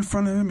board in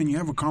front of him and you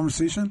have a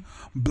conversation,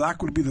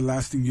 black would be the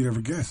last thing you'd ever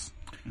guess.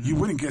 Mm-hmm. You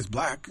wouldn't guess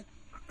black.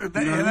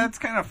 That's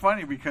kind of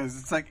funny because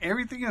it's like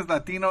everything is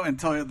Latino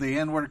until the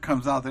N word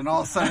comes out. Then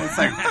all of a sudden it's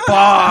like, fuck.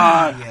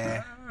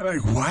 Yeah.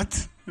 Like,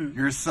 what?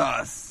 You're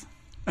sus.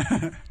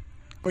 But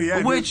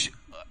yeah. Which,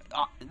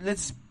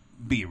 let's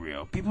be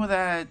real. People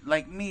that,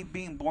 like me,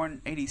 being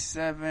born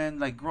 87,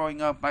 like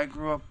growing up, I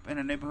grew up in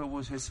a neighborhood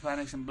with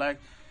Hispanics and black.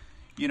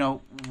 You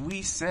know,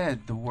 we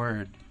said the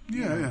word.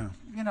 Yeah.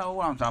 You know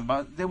what I'm talking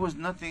about. There was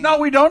nothing. No,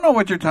 we don't know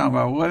what you're talking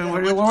about. What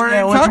word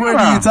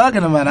are you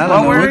talking about? I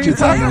don't know what you're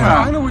talking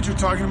about. I know what you're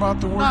talking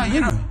about. The word. No, you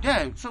know,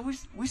 yeah. So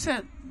we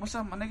said, "What's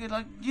up, my nigga?"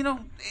 Like, you know,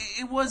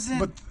 it wasn't.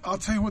 But I'll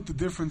tell you what the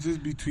difference is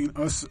between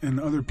us and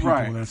other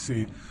people that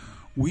say it.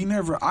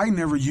 I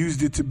never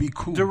used it to be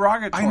cool.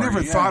 Derogatory. I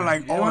never thought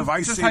like, It was if I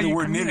just say how the you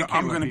word nigga, communicate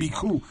I'm with gonna be people.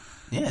 cool.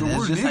 Yeah, the that's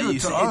word just how nigga you to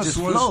say it. us Just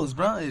was flows,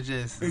 bro. It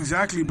just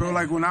exactly, bro.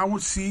 Like when I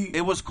would see,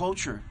 It was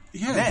culture.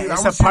 yeah, dude,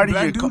 it's I would a see part of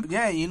black your. dude,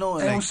 Yeah, you know,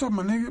 hey, like, what's up,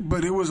 my nigga?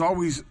 But it was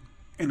always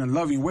in a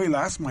loving way.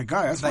 Like, that's my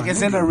guy. That's like my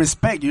it's nigga. in a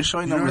respect. You're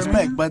showing You them know what I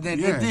respect, mean? but then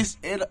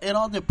Yeah. it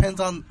all depends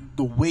on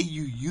the way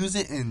you use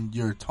it and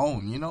your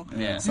tone. You know.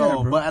 Yeah. So,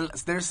 Yeah, bro.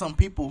 but there's some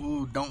people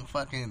who don't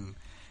fucking.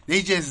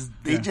 They just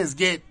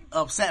get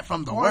upset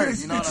from the Well, words.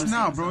 it's, You know what it's I'm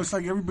now, saying? bro. It's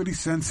like everybody's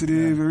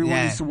sensitive. Everyone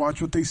Yeah. needs to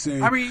watch what they say.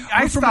 I mean,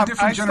 We're from a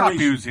different I stopped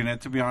generation. using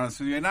it, to be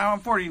honest with you. Now I'm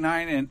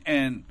 49,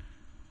 and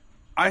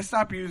I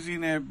stopped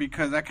using it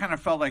because I kind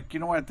of felt like, you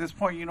know what, at this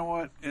point, you know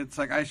what, it's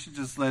like I should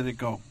just let it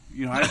go.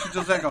 You know, I should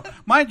just let it go.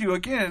 Mind you,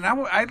 again,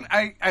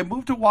 I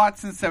moved to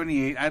Watts in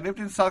 '78. I lived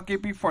in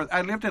Southgate before.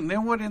 I lived in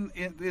Linwood in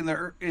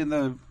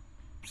the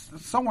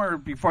somewhere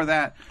before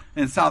that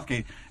in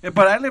Southgate.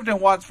 But I lived in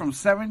Watts from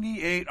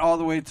 '78 all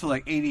the way to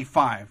like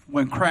 '85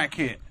 when crack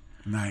hit.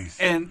 Nice.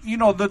 And you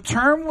know, the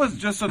term was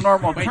just a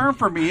normal term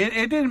for me.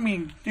 It didn't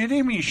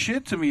mean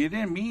shit to me. It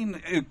didn't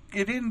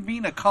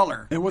mean a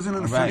color. It wasn't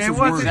an Right. offensive It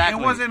wasn't. word. It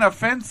wasn't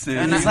offensive.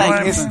 And You It's know what like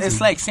I mean?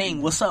 it's like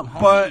saying "What's up,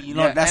 homie?" But- you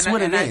know, Yeah, that's and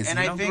what I- it and is. And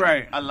you I know? think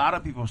Right. a lot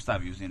of people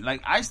stop using it.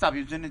 Like I stopped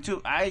using it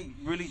too. I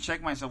really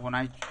check myself when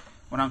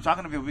I'm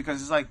talking to people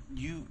because it's like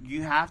you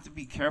have to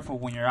be careful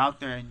when you're out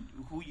there and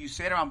who you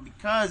say it around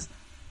because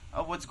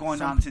of what's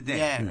going on today.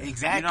 Yeah,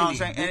 exactly. You know what I'm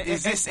saying? And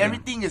It's just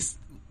everything is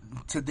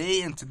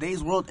today in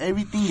today's world.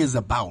 Everything is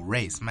about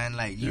race, man.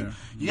 Like you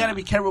gotta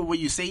be careful what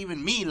you say.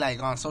 Even me,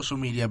 like on social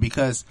media,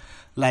 because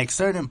like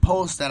certain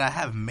posts that I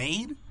have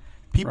made.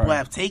 People Right.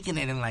 have taken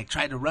it and like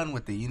tried to run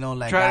with it, you know,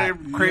 like Try to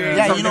create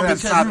yeah, you something know,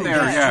 that's because not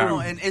there. you Yeah. know,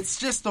 and it's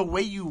just the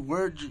way you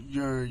word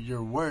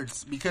your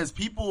words because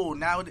people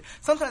now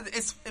sometimes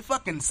it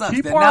fucking sucks.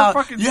 People that are now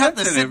fucking you have to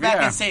sit sensitive, back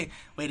yeah. and say,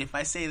 wait, if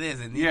I say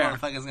this, and these Yeah.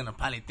 motherfuckers gonna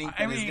probably think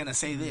I that it's mean- gonna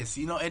say this,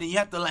 you know, and then you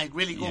have to like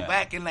really go Yeah.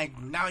 back and like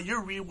now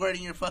you're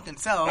rewording your fucking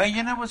self. And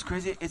you know what's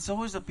crazy? It's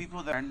always the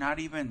people that are not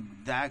even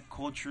that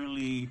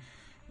culturally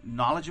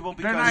knowledgeable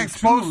because They're not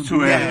exposed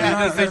to it.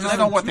 Yeah. They just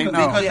know what they know.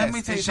 Because Yes, let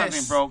me tell you it's something,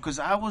 just- bro. Because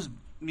I was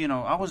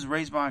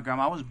raised by my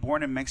grandma. I was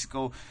born in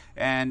Mexico,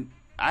 and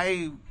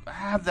I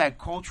have that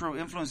cultural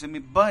influence in me.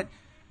 But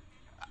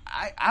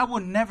I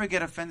would never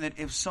get offended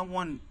if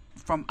someone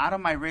from out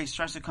of my race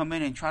tries to come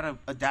in and try to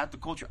adapt the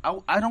culture.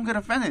 I don't get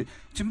offended.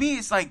 To me,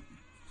 it's like,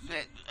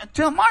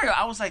 till Mario,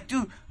 I was like,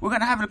 dude, we're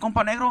gonna have el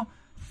compa negro.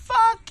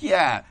 Fuck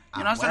yeah!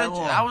 You know,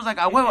 I was like,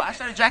 I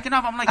started jacking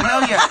off. I'm like,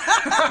 hell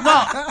yeah!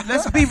 No,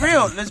 let's be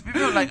real.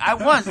 Like I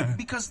was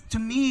because to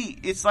me,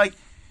 it's like.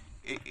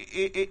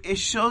 It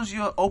shows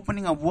you an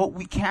opening of what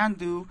we can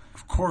do,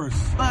 Of course.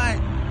 but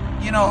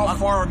you know How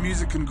far our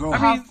music can go.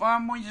 how far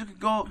more you could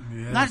go.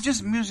 Yes. Not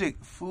just music,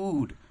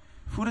 food.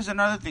 Food is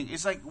another thing.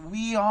 It's like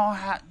we all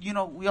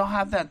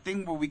have that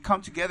thing where we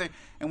come together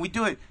and we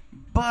do it.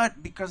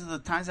 But because of the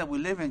times that we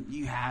live in,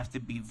 you have to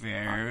be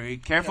very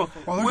careful.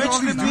 Well, look at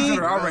all these dudes that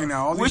are out right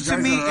now. All these Which to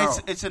guys me, that are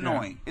out. it's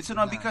annoying. It's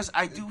annoying because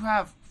I do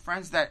have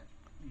friends that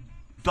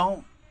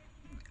don't.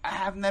 I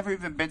have never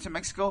even been to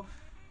Mexico.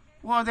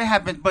 Well, they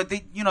have been, but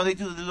they do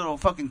the little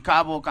fucking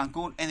Cabo,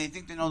 Cancun, and they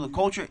think they know the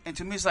culture. And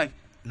to me, it's like,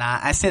 Nah,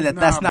 I said that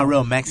Nah, that's not bro.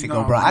 real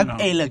Mexico, No, bro. no.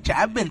 Hey, look,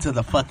 I've been to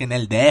the fucking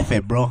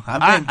LDF, bro.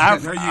 I've been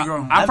There you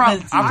go. I'm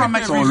from I've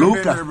Mexico. never been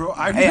Toluca. there, bro.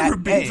 I've never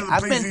been to the I've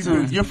place been he's to.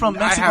 been. You're from I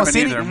Mexico haven't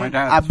City. either. My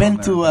dad's I've been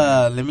from to.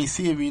 there. Let me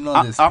see if you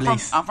know this I'm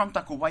place. from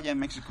Tacubaya,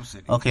 Mexico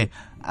City. Okay,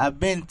 I've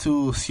been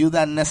to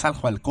Ciudad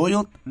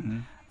Nezahualcóyotl,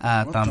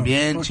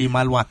 también I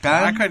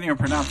Chimalhuacán, couldn't even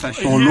pronounce that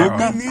shit. Toluca.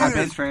 bro. me I've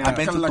neither. been, I've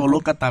been to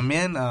Toluca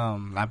también.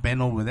 I've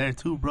been over there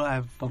too,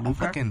 bro.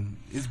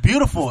 It's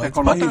beautiful. It's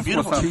Toluca fucking is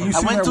beautiful. what's up. Can you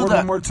I say went that to word the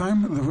one more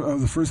time?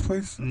 The first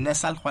place?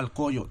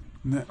 Nezahualcóyotl.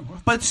 What?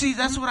 But see,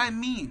 that's what I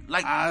mean.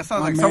 Like, It sounds Oh,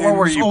 like man. somewhere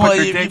where you So put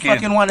your if you dick in.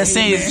 fucking want to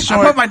say it's I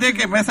short, put my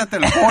dick in Mesate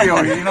el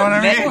Pollo, you know what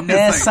I mean?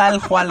 It's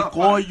like-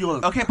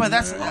 Nezahualcóyotl. okay, but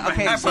that's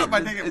okay. I So put my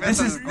dick in this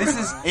is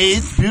Mesate. Hey,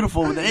 it's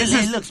beautiful.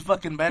 It looks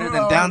fucking better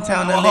than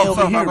downtown LA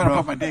over I'm here, gonna bro.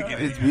 put my dick in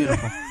it. It's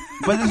beautiful.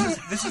 But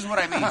this is what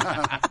I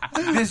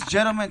mean. This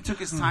gentleman took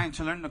his time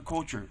to learn the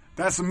culture.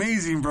 That's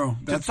amazing, bro.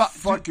 That's to,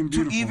 fucking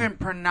to beautiful. even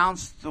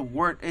pronounce the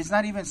word. It's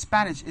not even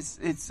Spanish. It's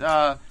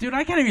Dude,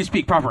 I can't even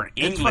speak proper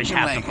English fucking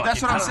half like- the fucking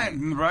that's what I'm time.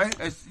 saying. Right?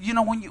 It's,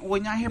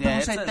 when I hear Yeah,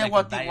 people say it's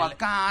like a dialect.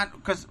 Teotihuacan,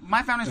 because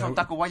my family's from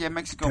Tacubaya,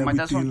 Mexico. My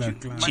dad's from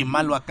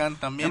Chimalhuacán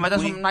también. and my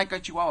dad's güey. from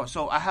Naica, Chihuahua.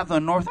 So I have the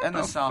north and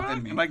the south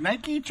in me. Like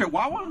Nike,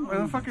 Chihuahua? What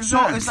the fuck is So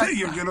that? it's like,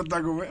 Yo quiero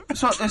Taco Bell.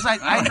 so it's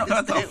like I know.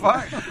 What the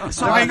fuck?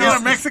 So Can I I know.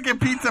 get a Mexican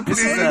pizza, please?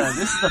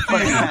 This is the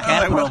fucking Like,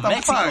 capital what of the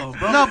Mexico, fuck?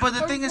 bro. No, but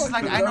the thing is,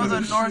 like, I know the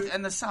north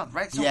and the south,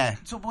 right? So, Yeah.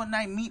 So when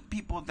I meet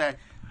people that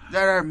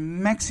are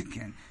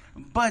Mexican,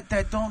 but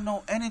that don't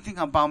know anything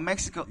about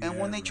Mexico, and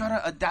when they try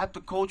to adapt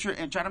the culture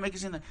and try to make it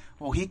seem like,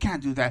 well, he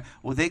can't do that,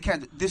 well, they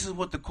can't. This is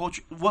what the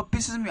culture. What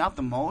pisses me off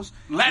the most.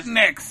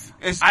 Latinx.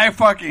 Is- I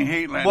fucking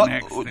hate What,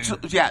 Latinx. so,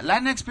 dude. yeah,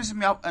 Latinx pisses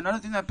me off. Another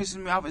thing that pisses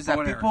me off is that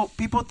Whatever.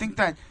 people think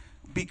that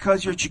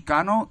because you're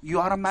Chicano, you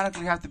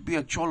automatically have to be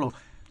a cholo.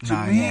 To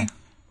Nah, me, yeah.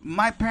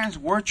 my parents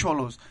were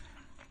cholos.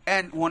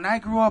 And when I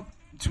grew up,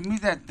 to me,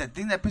 that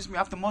thing that pissed me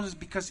off the most is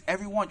because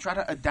everyone tried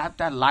to adapt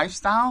that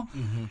lifestyle.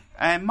 Mm-hmm.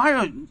 And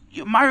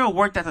Mario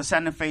worked at the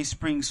Santa Fe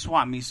Springs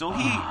swap meet, so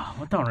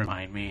don't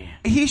remind me.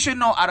 He should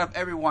know out of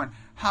everyone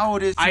how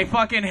it is. I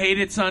fucking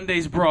hated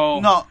Sundays, bro.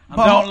 No,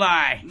 don't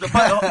lie.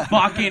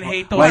 Fucking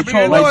hate those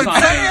Chole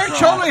Sundays.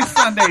 Chole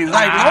Sundays,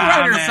 like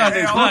Lowrider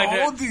Sundays.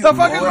 The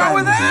fuck is wrong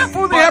with that?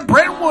 Fool, they have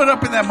Brentwood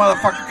up in that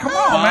motherfucker. Come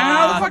on, man.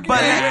 How the fuck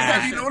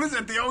have you noticed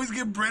that they always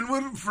get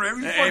Brentwood for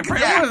every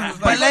fucking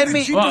But let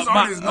me.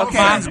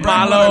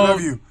 Malo,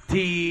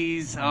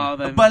 tease, all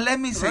that. But let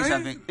me say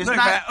something. It's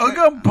not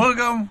Oogum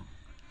Boogum.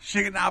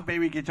 Shake out,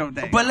 baby, get your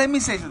day. But let me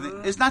say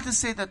something. It's not to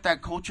say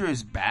that culture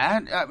is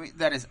bad. I mean,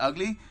 that is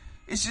ugly.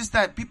 It's just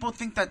that people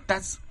think that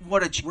that's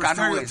what a Chicano We're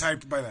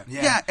stereotyped by that.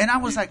 Yeah, and I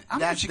was like,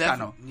 I'm a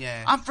Chicano.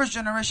 Yeah. I'm first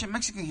generation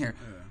Mexican here.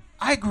 Yeah.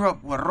 I grew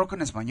up with rock en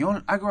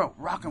español. I grew up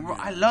rock and roll.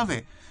 I love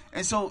it.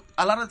 And so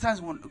a lot of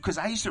times, because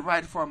I used to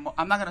ride for,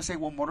 I'm not going to say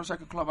what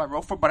motorcycle club I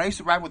rode for, but I used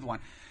to ride with one.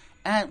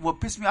 And what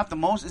pissed me off the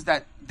most is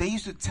that they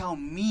used to tell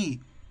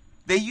me,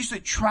 they used to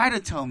try to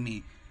tell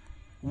me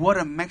what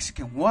a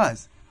Mexican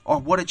was or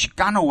what a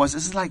Chicano was.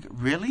 It's like,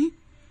 really?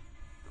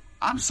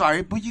 I'm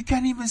sorry, but you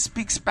can't even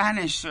speak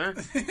Spanish, sir.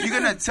 You're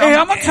gonna tell me.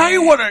 I'm gonna tell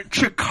you what a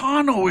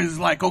Chicano is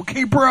like,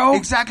 okay, bro?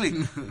 Exactly.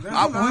 we would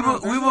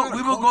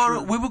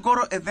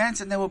go to events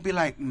and they would be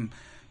like,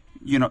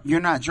 you know, you're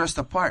not dressed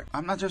apart.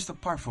 I'm not dressed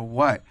apart for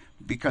what?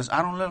 Because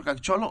I don't look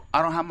like Cholo.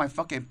 I don't have my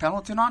fucking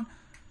Peloton on.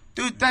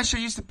 Dude, that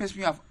shit used to piss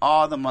me off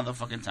all the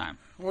motherfucking time.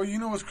 Well, you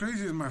know what's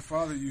crazy is my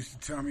father used to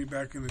tell me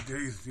back in the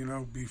days, you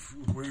know,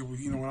 before,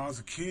 you know, when I was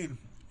a kid,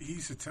 he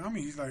used to tell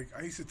me, he's like,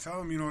 I used to tell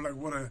him, you know,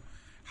 like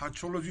how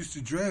Cholos used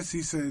to dress.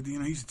 He said, you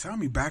know, he used to tell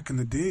me back in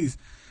the days,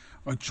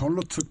 a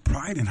Cholo took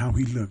pride in how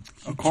he looked.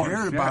 He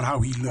cared about how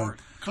he looked.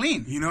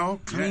 Clean. You know,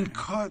 clean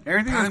cut.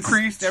 Everything was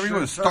creased. Everything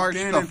was starched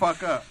the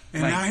fuck up.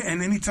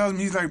 And then he tells me,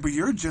 he's like, but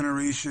your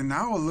generation,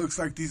 now it looks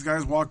like these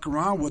guys walk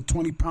around with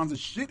 20 pounds of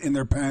shit in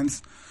their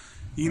pants.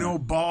 You know,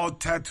 bald,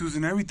 tattoos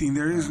and everything.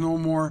 There is no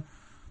more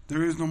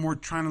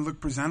trying to look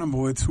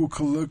presentable. It's who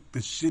can look the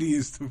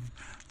shittiest of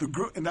the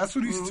group. And that's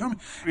what he used to tell me.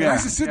 And I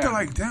used to sit there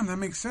like, damn, that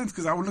makes sense.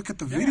 Because I would look at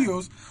the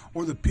videos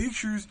or the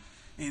pictures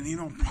and, you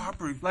know,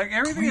 proper. Like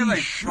everything is like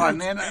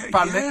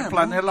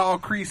flanela all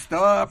creased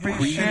up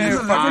and shit.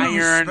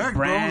 Iron,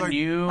 brand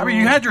new. I mean,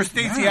 you had your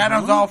Stacey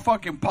Adams all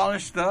fucking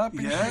polished up.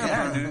 And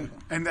shit.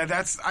 And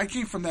that's, I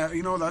came from that,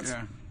 you know, that's.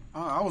 Yeah.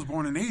 I was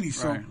born in '80s,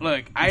 so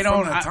look,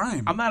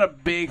 I'm not a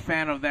big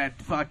fan of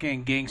that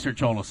fucking gangster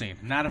Cholo scene.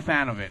 Not a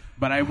fan of it,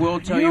 but I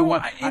will tell you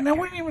what. I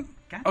wouldn't even.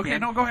 Okay,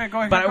 no, go ahead.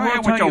 But I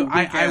will tell you,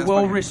 I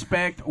will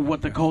respect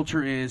what the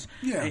culture is.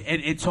 Yeah,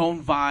 its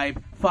own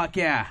vibe. Fuck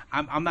yeah,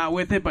 I'm not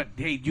with it, but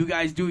hey, you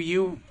guys do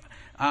you.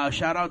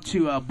 Shout out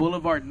to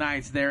Boulevard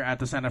Nights there at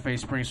the Santa Fe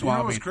Springs Swap. You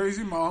know what's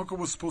crazy? My uncle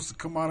was supposed to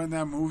come out in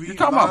that movie. You're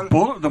talking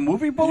about the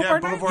movie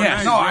Boulevard Nights?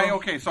 Nights?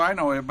 No, so I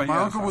know it. But my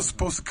uncle was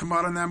supposed to come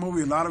out in that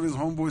movie. A lot of his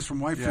homeboys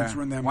from White Fence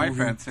were in that movie. White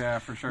Fence, yeah,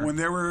 for sure. When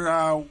they were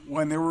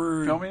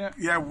filming it?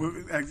 Yeah,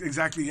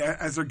 exactly.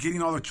 As they're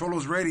getting all the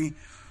cholos ready,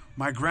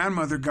 my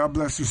grandmother, God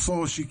bless her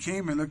soul, she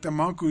came and looked at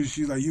my uncle and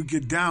she's like, you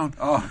get down.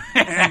 Oh.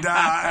 And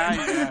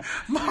my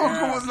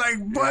uncle was like,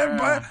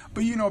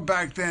 but you know,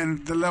 back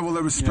then, the level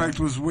of respect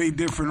was way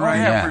different, right?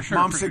 Yeah, for sure.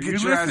 Mom said,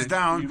 get your ass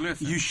down.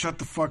 You shut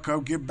the fuck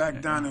up, get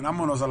back down, and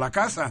vámonos a la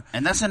casa.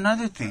 And that's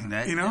another thing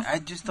that, you know? I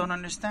just don't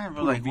understand,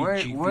 bro. Like,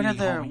 what are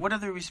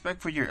the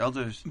respect for your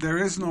elders? There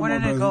is no more, Where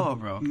did it go,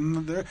 bro?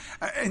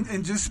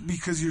 And just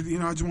because you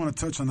know, I just want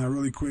to touch on that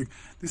really quick.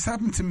 This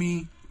happened to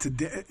me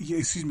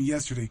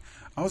yesterday.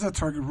 I was at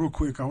Target real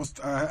quick. I was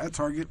at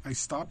Target. I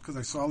stopped because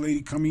I saw a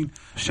lady coming.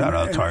 Shout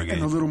out Target.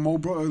 In a little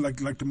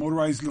like the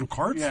motorized little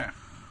carts. Yeah.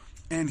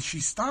 And she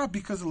stopped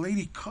because the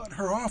lady cut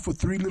her off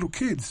with 3 little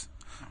kids.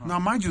 Uh-huh. Now,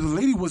 mind you, the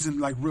lady wasn't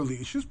like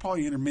really. She was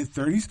probably in her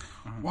mid-30s.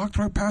 Uh-huh. Walked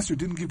right past her,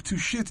 didn't give 2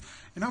 shits.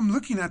 And I'm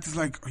looking at this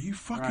like, are you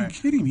fucking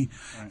kidding me?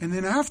 Right. And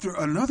then after,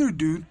 another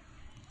dude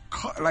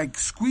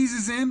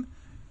squeezes in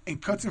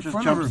and cuts in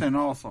front of her. Jumps in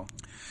also.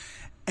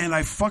 And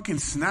I fucking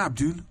snapped,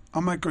 dude.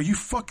 I'm like, are you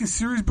fucking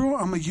serious, bro?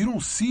 I'm like, you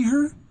don't see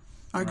her?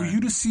 I go, you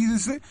just see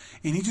this? And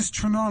he just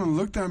turned on and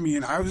looked at me,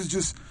 and I was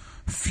just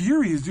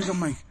furious, dude. I'm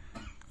like,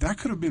 that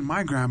could have been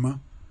my grandma,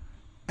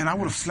 and I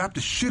would have slapped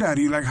the shit out of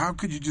you. Like, how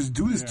could you just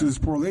do this to this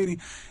poor lady?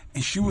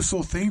 And she was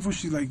so thankful.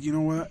 She's like, you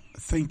know what?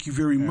 Thank you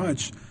very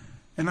much.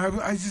 And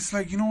I just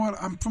like, you know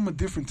what? I'm from a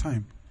different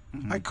time.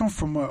 Mm-hmm. I come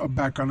from a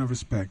background of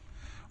respect,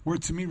 where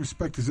to me,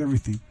 respect is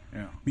everything.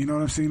 Yeah. You know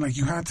what I'm saying? Like,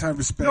 you have to have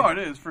respect. No, it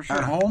is, for sure.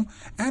 At home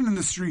and in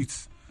the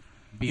streets.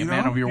 Be a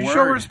man of your word. You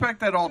show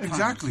respect at all times.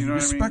 Exactly. You know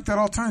respect at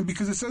all times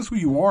because it says who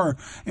you are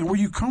and where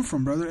you come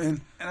from, brother.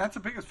 And that's the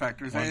biggest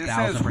factor. It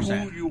says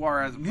who you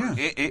are as a person.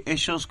 Yeah. It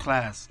shows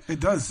class. It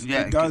does.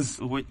 Yeah, it does.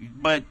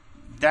 But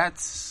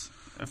that's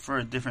for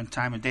a different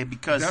time of day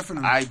because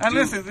definitely.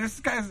 Listen, this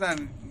guy's not.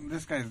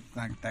 This guy's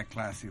not that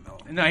classy though.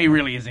 No, he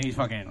really isn't. He's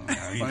fucking.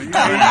 He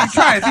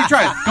tries.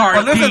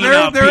 But listen,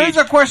 there is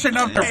a question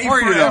up there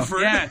for you.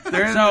 Yeah.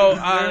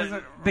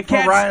 The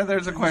cats. Mariah,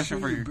 there's a question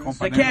for you.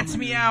 The Cat's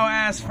Meow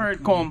asked for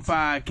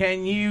compa.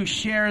 Can you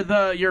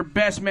share your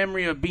best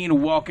memory of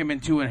being welcomed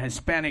into a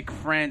Hispanic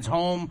friend's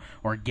home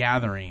or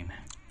gathering?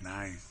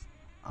 Nice.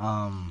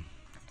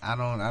 I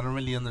don't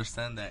really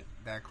understand that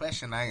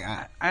question.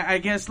 I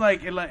guess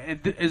like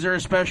is there a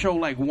special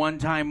like one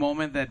time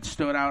moment that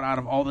stood out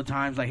of all the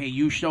times? Like, hey,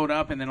 you showed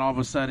up and then all of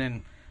a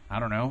sudden, I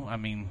don't know. I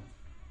mean,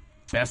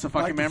 best of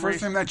fucking like memories. The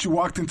first time that you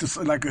walked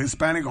into like a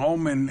Hispanic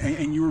home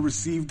and you were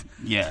received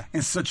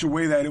in such a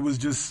way that it was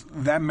just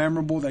that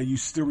memorable that you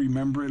still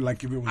remember it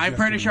like if it was. I'm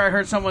pretty sure I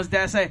heard someone's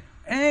dad say,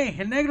 "Hey,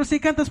 el negro sí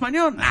canta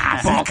español."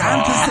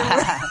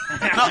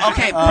 No,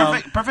 okay,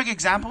 perfect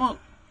example.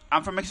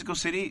 I'm from Mexico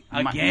City.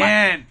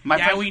 Again. My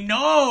yeah, friends, we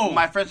know.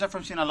 My friends are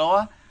from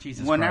Sinaloa.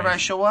 Jesus Whenever Christ. I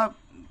show up,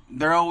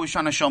 they're always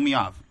trying to show me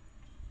off.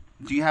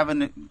 Do you have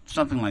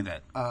something like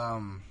that? I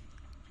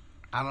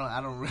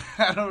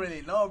don't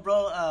really know,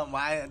 bro.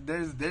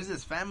 There's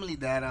this family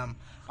that I'm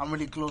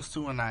really close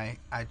to, and I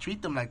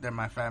treat them like they're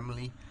my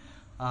family.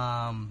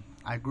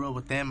 I grew up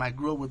with them. I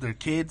grew up with their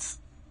kids,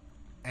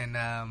 and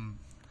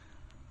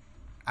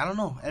I don't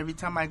know. Every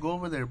time I go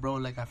over there, bro,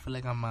 like I feel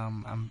like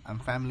I'm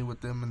family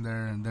with them, and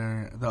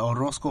they're the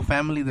Orozco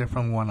family. They're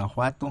from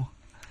Guanajuato.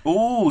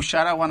 Ooh,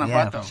 shout out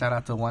Guanajuato. Yeah, shout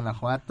out to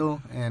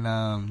Guanajuato.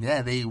 And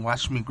they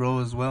watched me grow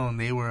as well, and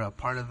they were a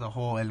part of the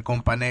whole El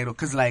Companero.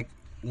 Because like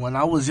when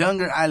I was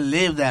younger, I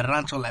lived that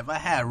rancho life. I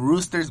had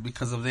roosters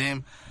because of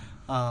them.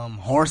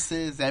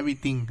 Horses,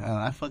 everything.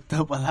 I fucked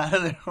up a lot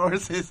of their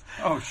horses.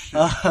 Oh shit!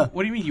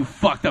 What do you mean you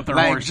fucked up their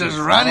like horses? Just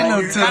running them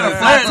to the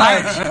flat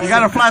tire. You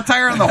got a flat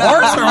tire on the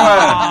horse or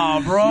what?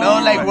 Oh, bro.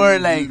 No, like we're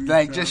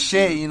like just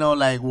shit. You know,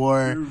 like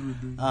we're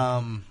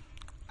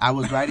I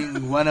was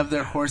riding one of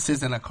their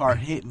horses and a car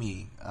hit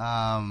me.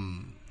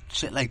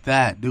 Shit like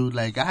that, dude.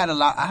 Like I have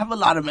a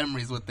lot of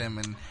memories with them,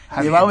 and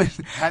it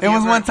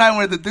was one time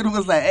where the dude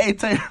was like, "Hey,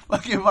 tell your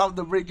fucking mom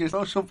to bring your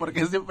social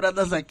porque siempre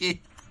andas aquí."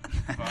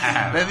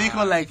 Le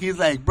dijo, like, he's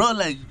like, bro,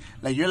 like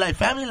you're like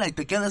family, like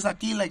te quedas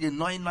aquí, like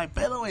no hay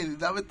pedo, güey,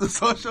 dame tu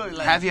social.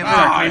 Like, have you ever?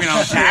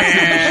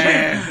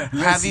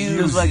 Have you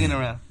just fucking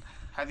around?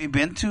 Have you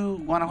been to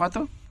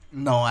Guanajuato?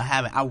 No, I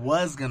haven't. I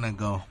was gonna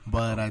go,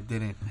 but I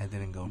didn't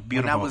go.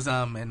 Beautiful. When I was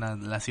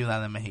in La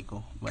Ciudad de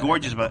Mexico.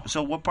 Gorgeous, but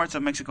so what parts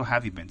of Mexico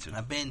have you been to?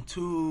 I've been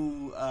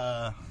to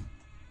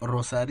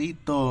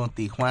Rosarito,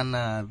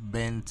 Tijuana. I've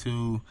been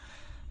to,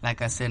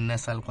 like I said,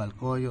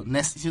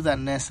 Nezahualcóyotl, Ciudad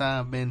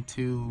Neza. I've been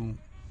to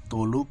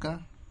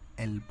Toluca,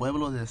 el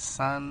pueblo de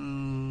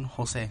San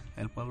Jose.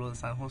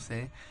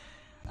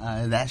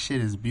 That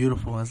shit is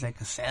beautiful. It's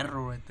like a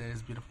cerro right there.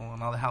 It's beautiful,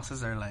 and all the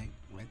houses are like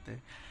right there.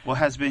 What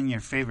has been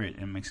your favorite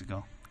in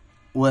Mexico?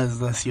 Was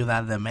the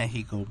Ciudad de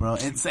Mexico, bro.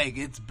 It's like,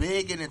 it's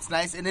big and it's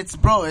nice, and it's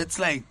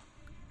like,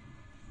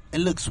 it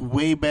looks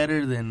way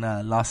better than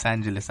Los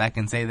Angeles. I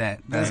can say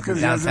that. That's because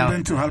he hasn't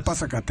been to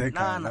Jalpa,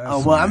 Zacatecas. No.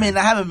 Oh, well, I mean,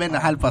 I haven't been to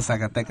Jalpa,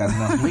 Zacatecas,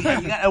 no.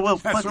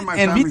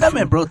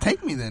 Invítame, bro.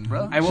 Take me then,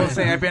 bro. I will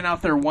say I've been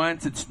out there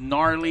once. It's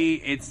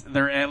gnarly. It's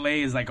their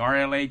LA is like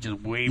our LA,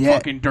 just way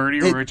fucking dirty,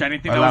 rich. I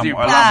didn't think that was even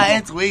possible.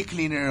 It's way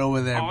cleaner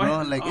over there,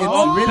 bro. Like, it's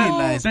really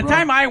nice, The bro.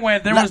 time I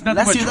went, there was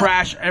nothing but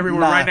trash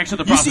everywhere right next to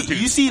the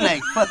prostitutes. You see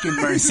like fucking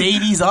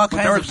Mercedes, all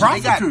kinds of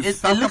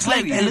shit. It looks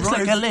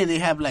like LA. They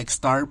have like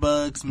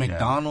Starbucks,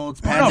 McDonald's,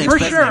 Panda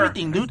Express,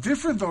 everything, dude. It's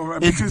different though.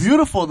 It's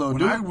beautiful though,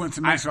 dude. When I went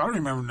to Mexico, I don't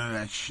remember none of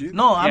that shit.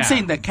 No, I'm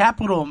saying the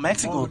capital of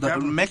Mexico,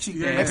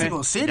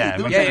 Mexico City,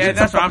 dude. Yeah,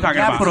 that's what I'm talking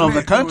about. Capital of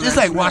the country. It's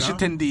like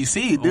Washington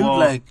D.C., dude. Well,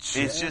 like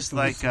it's just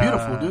like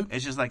beautiful, dude.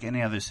 It's just like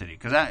any other city.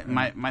 Because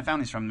my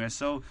family's from there,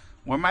 so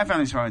where my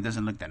family's from, it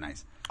doesn't look that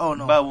nice. Oh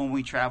no! But when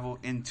we travel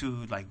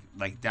into like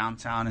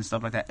downtown and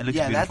stuff like that, it looks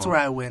beautiful. That's where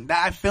I went.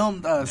 I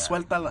filmed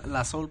Suelta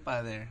la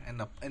Solpa there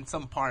in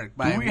some park.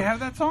 Do we have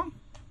that song,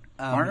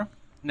 Mario?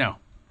 No,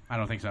 I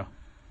don't think so.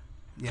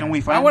 Yeah. Can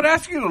we find? I would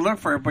ask you to look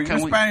for it, but your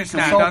Spanish is so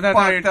fucked up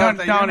that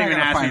don't you're even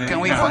not ask gonna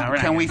me. find it.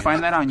 Can we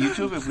find that on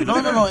YouTube? If we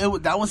No.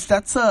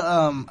 That's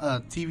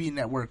a TV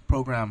network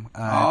program. It's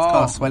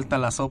called Suelta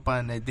la Sopa,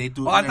 and they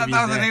do. Well, I thought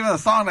that was the name of the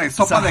song, like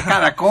Sopa de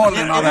Caracol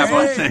and all that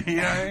bullshit. You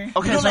know what I mean?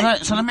 Okay,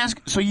 so let me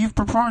ask. So you've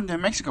performed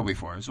in Mexico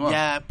before as well?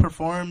 Yeah, I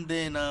performed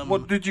in. Well,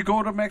 did you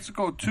go to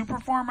Mexico to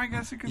perform? I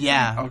guess you could.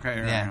 Yeah. Say? Okay.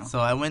 Yeah. So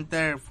I went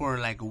there for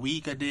like a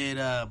week. I did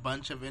a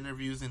bunch of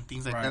interviews and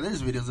things like that.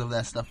 There's videos of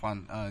that stuff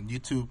on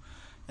YouTube.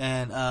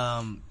 And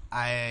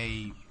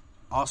I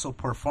also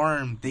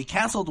performed. They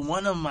canceled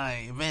one of my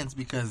events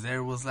because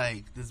there was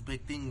like this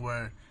big thing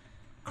where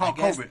called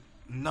COVID.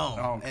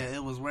 No,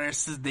 it was where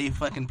they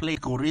fucking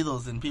played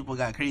corridos and people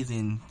got crazy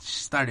and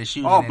started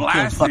shooting. Oh, and killed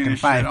blasting fucking and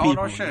 5 shit. people. Oh,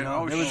 no shit. You know?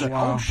 Oh, There was shit.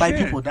 five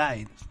people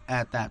died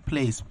at that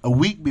place a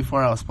week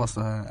before I was supposed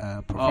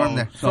to perform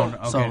there.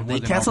 So they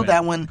canceled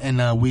that one,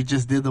 and we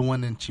just did the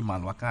one in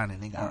Chimalhuacan,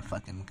 and they got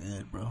fucking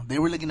good, bro. They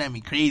were looking at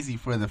me crazy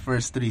for the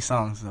first 3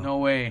 songs. Though. No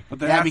way.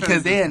 But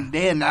because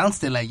they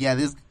announced it like, yeah,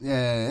 this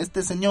este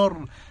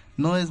señor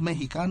no es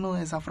mexicano,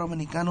 es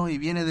afroamericano y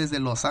viene desde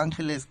Los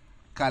Ángeles,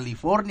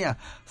 California.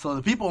 So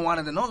the people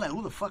wanted to know, like,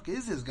 who the fuck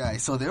is this guy?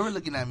 So they were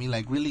looking at me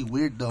like really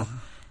weird, though.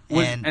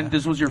 And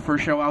this was your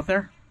first show out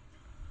there?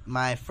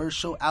 My first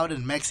show out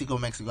in Mexico.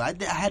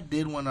 I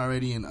did one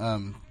already in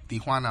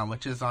Tijuana,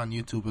 which is on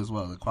YouTube as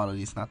well. The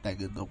quality is not that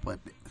good though, but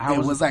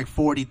it was like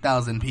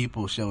 40,000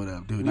 people showed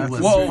up, dude. It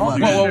was whoa!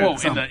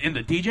 In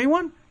the DJ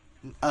one?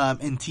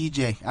 In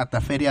TJ at the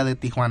Feria de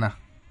Tijuana.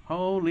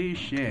 Holy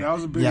shit! That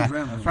was a big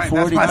event. That's right.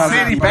 That's my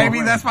city,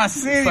 baby. That's my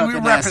city. We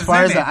represent as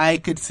far as the eye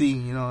could see,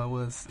 you know, it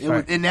was,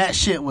 and that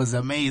shit was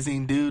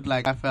amazing, dude.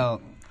 Like I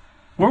felt.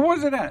 Where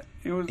was it at?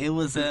 It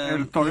was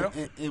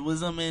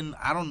in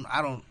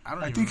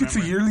I think it's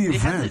a yearly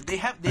event.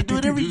 They do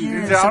it every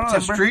year. Is it out on the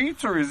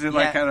streets or is it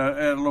like at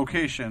a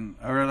location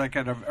or like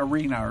at an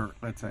arena or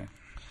let's say?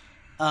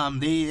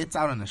 It's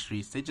out on the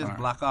streets. They just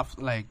block off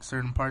like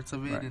certain parts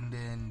of it, and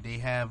then they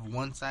have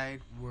one side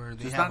where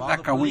they have all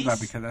the police.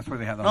 Because that's where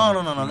they have the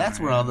no. That's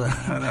where all the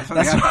that's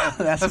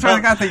where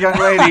they got the young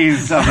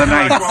ladies of the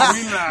night.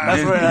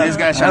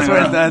 That's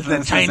where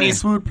the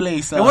Chinese food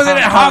place. It wasn't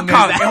in Hong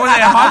Kong. It wasn't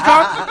in Hong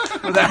Kong.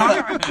 Was that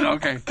Hong Kong?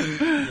 Okay.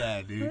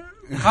 Yeah, dude.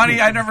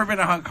 Honey, I've never been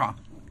to Hong Kong.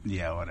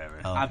 Yeah, whatever.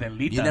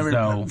 Adelitas,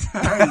 though.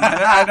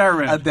 I never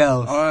been.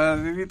 Adele's.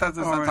 Adelitas, let's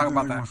not talk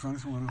about that.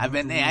 I've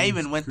been. I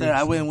even went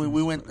there.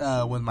 We went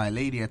with my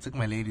lady. I took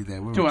my lady there.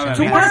 To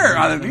where?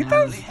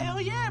 Adelitas? Hell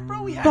yeah,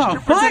 bro. We had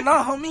 100%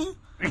 off, homie.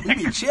 We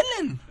be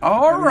chilling.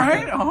 All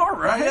right.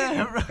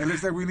 It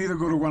looks like we need to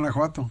go to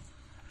Guanajuato.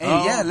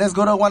 Hey, yeah, let's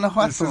go to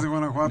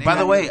Guanajuato. By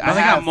the way, I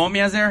got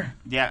momias there.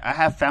 Yeah, I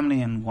have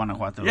family in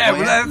Guanajuato.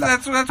 Yeah,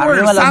 that's where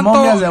Arriba las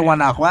momias de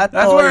Guanajuato.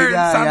 That's where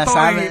Santo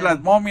y las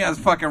momias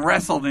fucking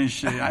wrestled and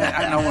shit.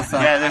 I know what's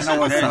up. Yeah, there's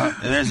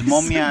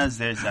momias.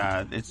 There's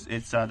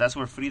that's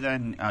where Frida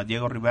and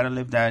Diego Rivera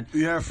lived at.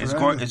 Yeah,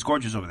 it's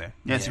gorgeous over there.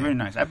 Yeah, it's really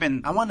nice. I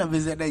want to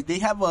visit. They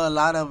have a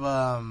lot of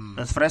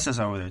there's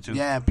fresas over there too.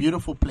 Yeah,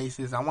 beautiful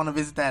places. I want to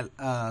visit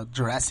that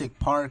Jurassic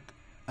Park.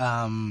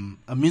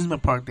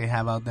 Amusement park they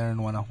have out there in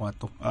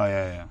Guanajuato. Oh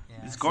yeah.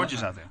 It's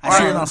gorgeous out there. I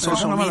see it on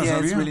social media.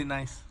 It's really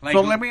nice.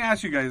 So let me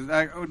ask you guys.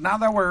 Now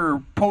that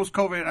we're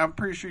post-COVID, I'm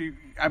pretty sure.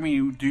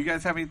 Do you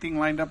guys have anything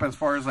lined up as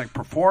far as like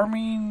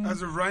performing?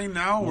 As of right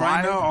now,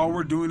 all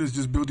we're doing is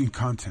just building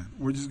content.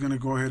 We're just gonna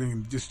go ahead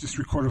and just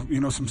record,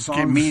 some songs,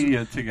 get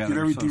media together, get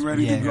everything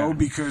ready to go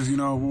because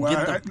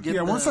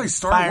once I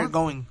start fire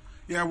going.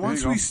 Yeah,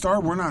 once we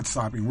start, we're not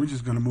stopping. We're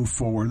just going to move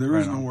forward. There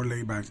is no more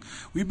laybacks.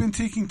 We've been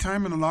taking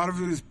time, and a lot of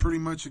it is pretty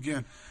much,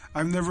 again,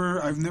 I've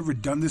never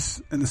done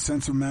this in the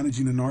sense of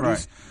managing an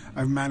artist.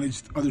 Right. I've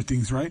managed other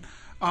things, right?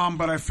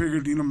 But I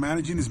figured,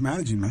 managing is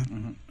managing, man.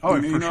 Mm-hmm. Oh,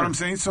 you know what I'm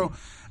saying? So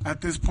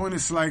at this point,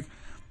 it's like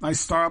I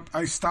stopped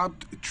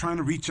trying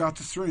to reach out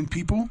to certain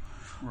people.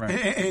 Right.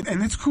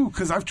 And it's cool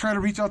because I've tried to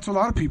reach out to a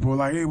lot of people.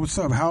 Like, hey, what's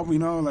up? Help,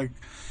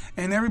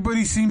 and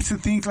everybody seems to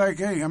think like,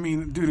 hey, I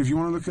mean, dude, if you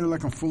want to look at it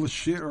like I'm full of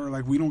shit or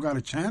like we don't got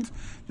a chance,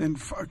 then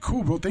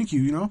cool, bro. Thank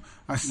you.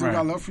 I still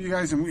got love for you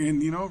guys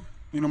and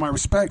my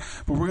respect.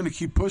 But we're gonna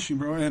keep pushing,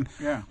 bro. And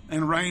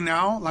right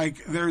now,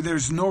 like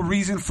there's no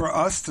reason for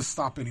us to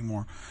stop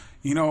anymore.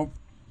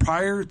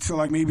 Prior to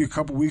like maybe a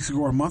couple weeks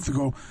ago or a month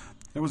ago,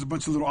 there was a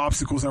bunch of little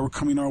obstacles that were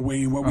coming our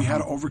way and what we had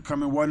to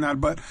overcome and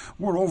whatnot. But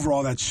we're over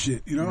all that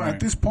shit.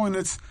 At this point,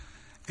 it's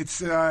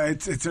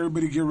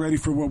everybody get ready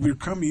for what we're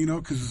coming,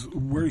 because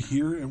we're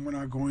here and we're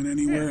not going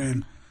anywhere.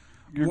 And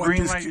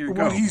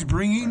what he's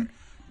bringing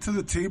to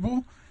the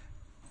table,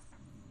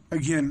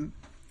 again,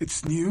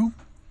 it's new.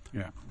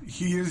 Yeah,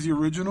 he is the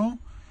original,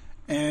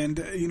 and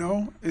he's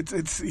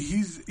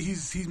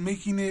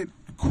making it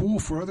cool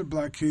for other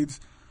black kids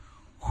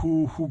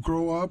who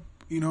grow up,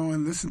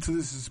 and listen to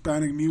this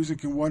Hispanic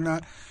music and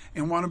whatnot,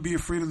 and want to be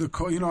afraid of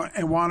the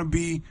and want to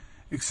be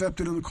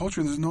accepted in the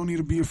culture. There's no need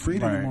to be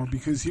afraid anymore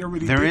because he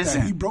already did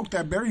that. He broke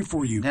that barrier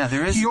for you. Yeah,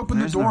 there is. He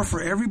opened the door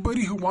for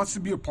everybody who wants to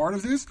be a part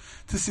of this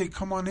to say,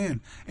 "Come on in."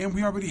 And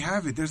we already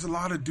have it. There's a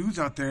lot of dudes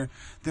out there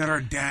that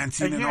are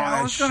dancing and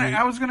all that shit.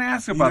 I was gonna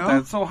ask about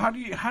that. So how do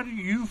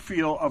you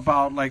feel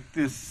about like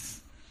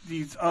these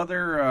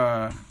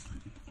other?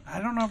 I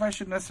don't know if I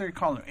should necessarily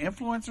call them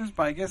influencers,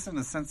 but I guess in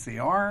a sense they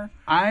are.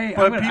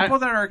 People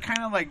that are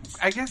kind of like,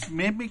 I guess,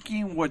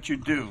 mimicking what you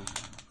do.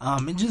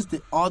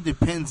 It all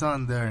depends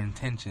on their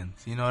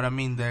intentions. You know what I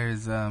mean?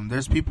 There's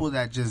people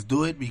that just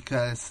do it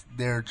because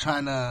they're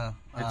trying to.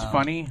 It's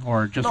funny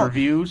or just for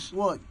views.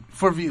 Well,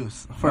 for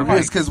views,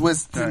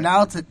 because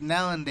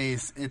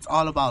nowadays it's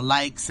all about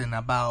likes and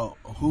about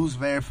who's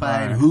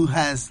verified, who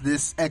has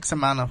this X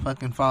amount of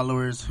fucking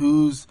followers,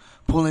 who's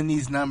pulling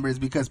these numbers.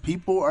 Because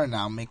people are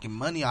now making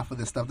money off of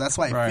this stuff. That's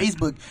why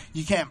Facebook,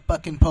 you can't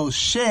fucking post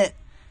shit.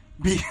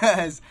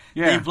 Because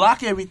they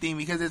block everything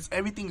because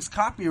everything's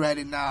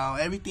copyrighted now.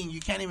 Everything, you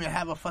can't even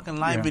have a fucking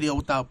live video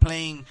without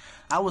playing.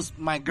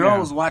 My girl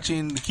was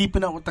watching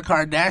Keeping Up with the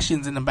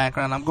Kardashians in the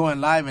background. I'm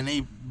going live and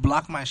they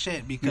block my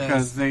shit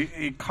because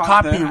they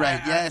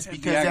copyright.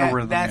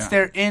 Because that's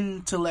their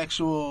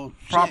intellectual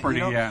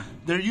property.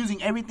 They're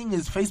using everything.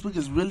 Facebook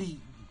is really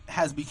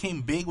has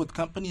become big with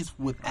companies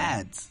with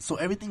ads. So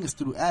everything is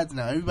through ads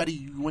now.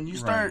 Everybody, when you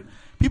start,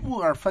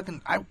 people are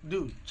fucking.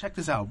 Dude, check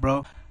this out,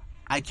 bro.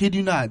 I kid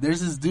you not. There's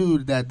this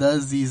dude that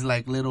does these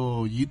like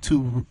little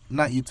Instagram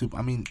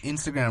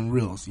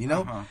reels, you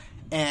know?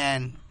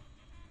 And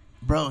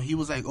bro, he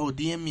was like, "Oh,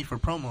 DM me for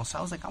promo." So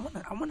I was like, I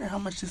wonder how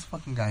much this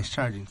fucking guy's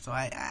charging. So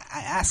I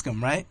asked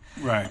him, right?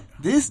 Right.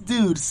 This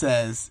dude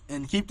says,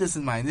 and keep this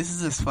in mind, this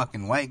is this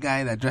fucking white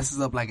guy that dresses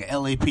up like an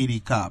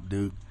LAPD cop,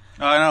 dude.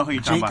 Oh, I know who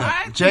you're talking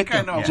about.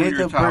 Jacob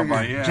Berger.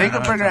 Berger. Yeah,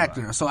 Jacob Berger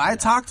actor. So I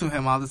talk to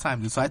him all the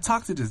time, dude. So I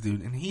talk to this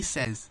dude, and he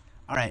says,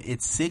 "All right,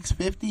 it's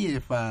 $650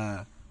 if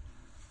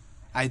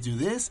I do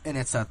this, and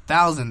it's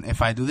 $1,000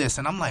 if I do this."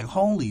 And I'm like,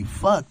 holy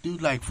fuck,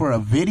 dude! Like for a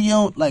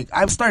video, like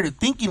I've started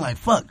thinking, like,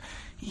 fuck,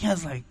 he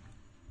has like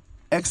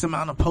X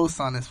amount of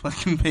posts on his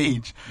fucking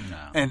page,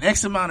 and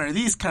X amount of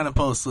these kind of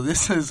posts. So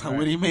this is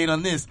what he made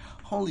on this.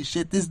 Holy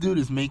shit, this dude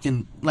is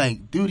making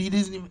like, dude, he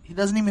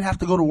doesn't even have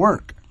to go to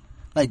work.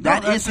 Like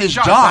that is his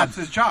job. That's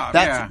his job.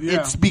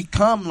 It's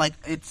become like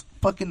it's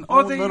fucking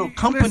own little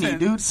company,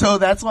 dude. So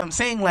that's what I'm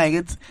saying. Like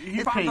it's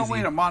found crazy. a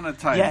way to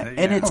monetize it.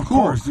 And it's Of cool.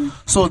 course, dude.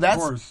 So Of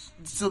that's course.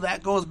 so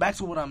that goes back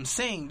to what I'm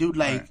saying, dude.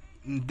 Like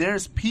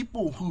there's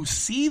people who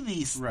see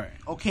these. Right.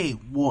 Okay,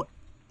 well,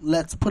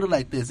 let's put it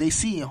like this. They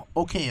see,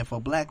 okay, if a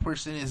black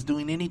person is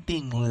doing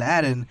anything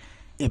Latin,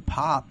 it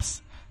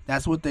pops.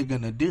 That's what they're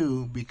gonna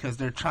do because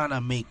they're trying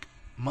to make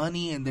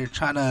money and they're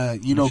trying to,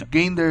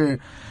 gain their.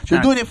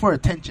 They're doing it for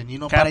attention,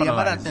 para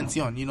llamar la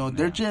atención.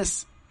 They're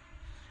just.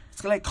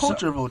 It's like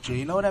culture vulture,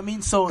 you know what I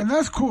mean? So, and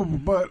that's cool,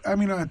 but I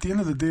mean, at the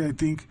end of the day, I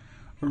think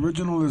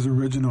original is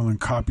original and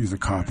copy is a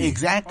copy.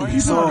 Exactly.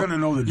 People are gonna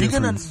know the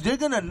difference. They're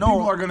gonna know.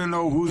 People are gonna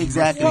know who's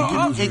exactly.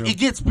 who's real. It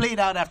gets played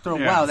out after a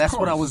while. That's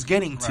what I was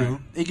getting to. Right.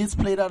 It gets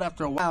played out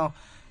after a while,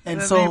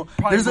 and so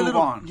there's a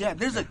little. Yeah,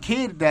 there's a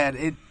kid that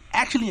it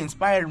actually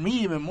inspired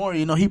me even more.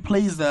 He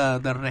plays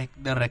the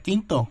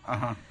requinto.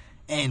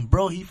 And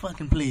bro, he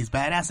fucking plays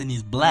badass, and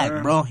he's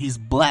black, bro. He's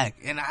black,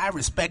 and I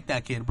respect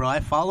that kid, bro. I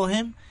follow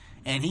him,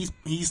 and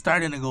he's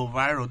starting to go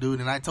viral,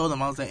 dude. And I told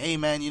him, I was like, "Hey,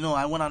 man,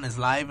 I went on his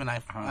live, and I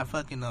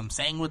fucking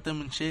sang with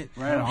him and shit."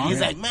 Right. And he's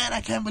like, "Man,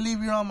 I can't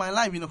believe you're on my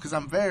live, because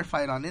I'm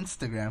verified on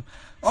Instagram."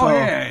 So,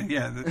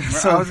 yeah.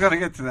 So I was gonna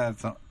get to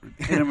that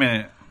in a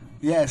minute.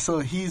 Yeah, so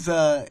he's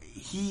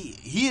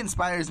he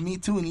inspires me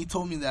too, and he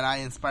told me that I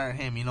inspire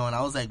him, and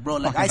I was like, bro,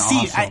 like I see.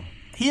 Awesome.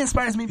 He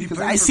inspires me because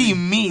I see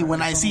me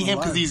when I see him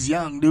because he's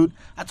young, dude.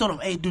 I told him,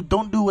 hey, dude,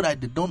 don't do what I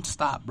did. Don't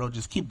stop, bro.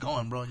 Just keep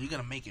going, bro. You're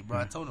going to make it, bro.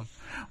 I told him.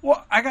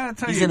 Well, I got to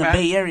tell you, he's in the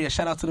Bay Area.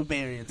 Shout out to the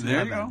Bay Area.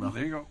 There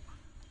you go.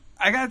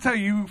 I got to tell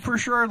you, for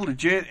sure,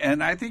 legit.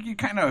 And I think you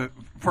kind of,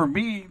 for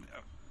me,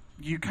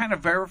 you kind of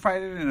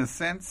verified it in a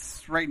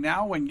sense right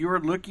now when you were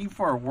looking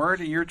for a word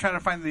and you're trying to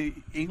find the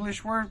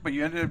English word, but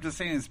you ended up just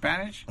saying in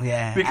Spanish.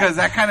 Yeah. Because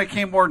that kind of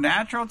came more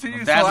natural to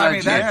you.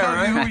 That's that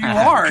tells you who you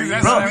are.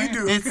 That's bro, what we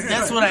do.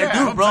 That's what I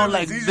do, bro.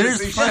 Like,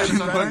 there's fucking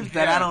words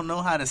that I don't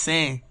know how to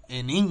say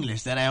in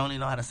English that I only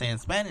know how to say in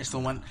Spanish. So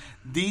when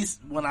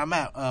I'm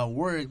at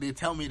work, they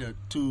tell me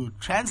to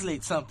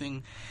translate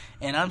something,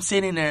 and I'm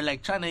sitting there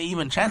like trying to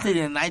even translate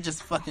it, and I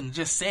just fucking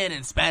just say it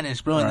in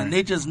Spanish, bro. And then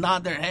they just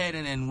nod their head,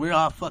 and then we're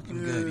all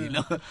fucking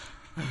good,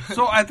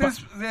 So at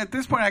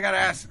this point, I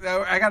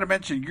gotta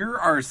mention, you're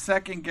our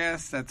second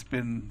guest that's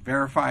been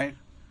verified.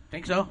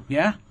 Think so?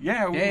 Yeah.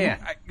 Yeah.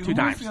 2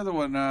 times. The other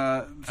one?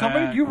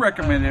 Somebody you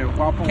recommended,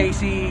 Wapo.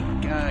 Casey.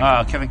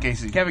 Kevin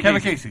Casey. Kevin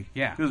Casey.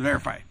 Yeah. He was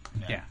verified.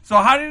 Yeah. So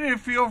how did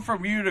it feel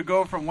from you to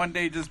go from one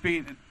day just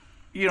being,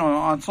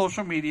 on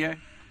social media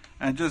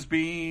and just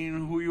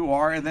being who you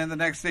are, and then the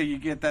next day you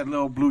get that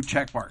little blue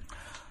check mark?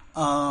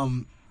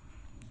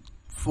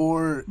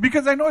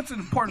 Because I know it's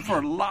important for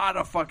a lot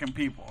of fucking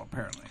people,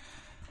 apparently.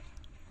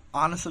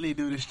 Honestly,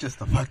 dude, it's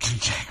just a fucking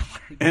check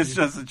mark. It's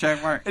just a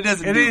check mark. It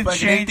doesn't. It didn't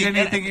change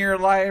anything in your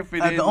life.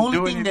 The only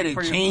thing that it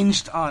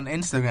changed on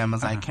Instagram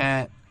is I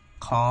can't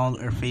call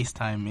or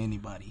FaceTime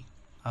anybody.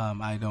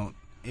 I don't.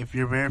 If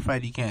you're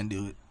verified, you can't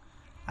do it.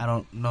 I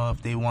don't know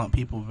if they want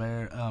people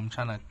trying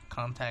to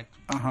contact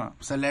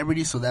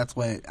celebrities, so that's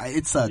why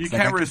it sucks. You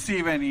can't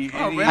receive any.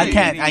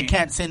 I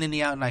can't send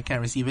any out, and I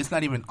can't receive. It's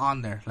not even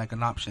on there like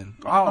an option.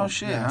 Oh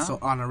shit! Yeah, so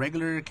on a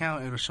regular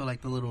account, it'll show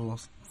like the little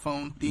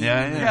phone thing.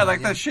 Yeah,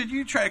 like that shit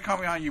you try to call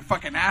me on, you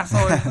fucking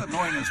asshole. It's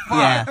annoying as fuck.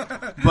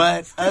 Yeah,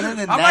 but other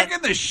than that, I'm like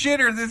in the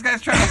shitter. This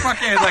guy's trying to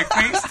fucking like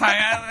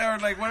FaceTime or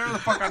like whatever the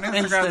fuck on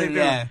Instagram they do.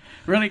 Yeah.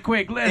 Really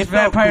quick, Les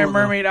Vampire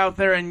Mermaid out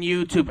there on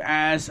YouTube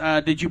asks,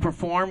 did you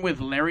perform with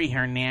Larry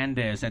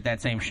Hernandez at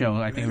that same show?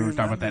 I think we were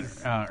talking about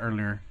that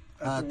earlier.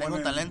 Tengo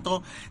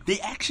Talento. They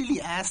actually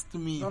asked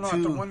me to.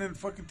 The one in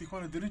fucking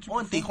Tijuana, didn't you? Oh,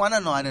 in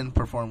Tijuana, no, I didn't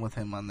perform with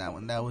him on that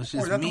one. That was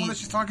just is that me. the one that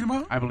she's talking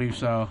about? I believe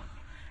so.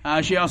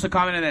 She also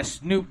commented that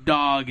Snoop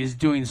Dogg is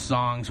doing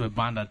songs with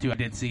Banda too. I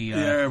did see.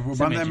 With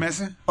Banda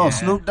MS. Oh, yeah.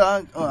 Snoop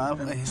Dogg.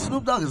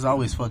 Snoop Dogg has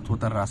always fucked with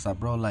the raza,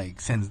 bro. Like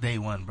since day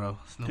one, bro.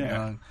 Snoop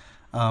Dogg.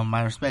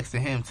 My respects to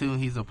him too.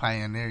 He's a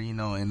pioneer,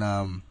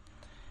 and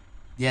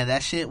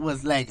that shit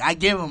was like I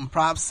give him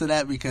props to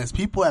that because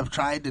people have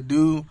tried to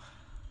do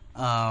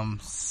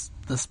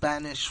the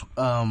Spanish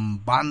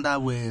banda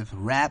with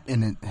rap,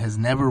 and it has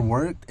never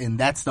worked. And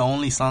that's the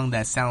only song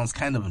that sounds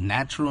kind of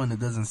natural, and it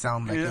doesn't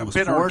sound like it was a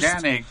bit forced.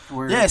 Organic.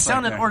 Yeah, it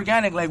sounded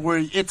organic, like where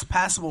it's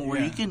passable,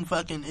 where you can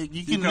fucking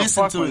you can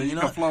listen to it, you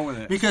know, flow with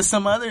it. because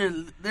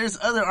there's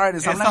other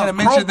artists. I'm not gonna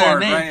mention their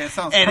name, right? It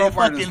sounds and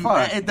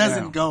it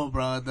doesn't go,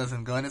 bro. It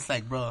doesn't go, and it's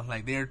like, bro,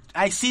 like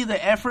I see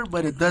the effort,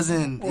 but it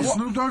doesn't. Well,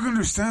 Snoop Dogg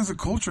understands the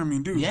culture. I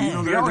mean, dude, Yeah.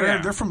 you know,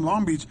 they're from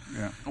Long Beach.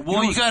 Yeah.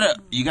 Well,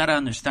 you gotta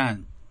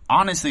understand.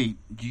 Honestly,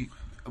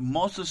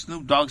 most of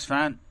Snoop Dogg's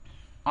fans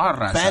are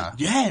raza.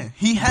 Yeah,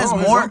 he has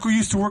Bro, more. His uncle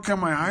used to work at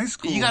my high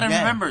school. You gotta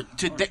remember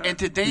in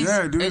today's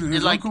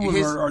his uncle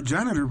was our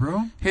janitor,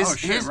 bro.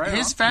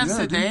 His fans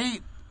today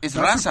is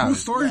That's raza. a cool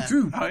story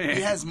too. Oh, yeah.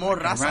 He has more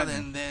raza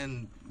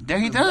than. Yeah,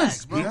 he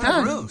does.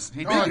 Blacks,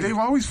 He does. They've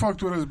always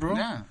fucked with us, bro.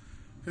 Yeah.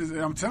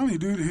 I'm telling you,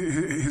 dude.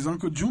 His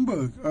uncle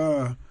Junebug.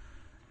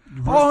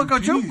 Uncle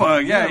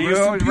Junebug. Yeah, you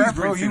rest in always peace,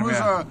 bro.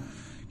 reference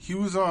He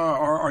was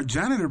our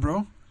janitor,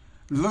 bro.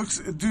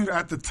 Dude,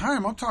 at the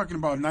time, I'm talking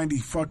about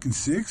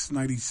 96,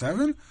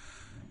 97.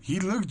 He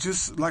looked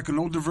just like an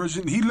older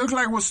version. He looked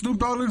like what Snoop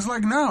Dogg looks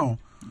like now,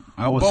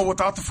 but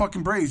without the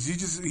fucking braids. He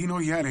just, he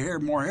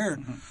had more hair,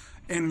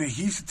 and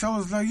he used to tell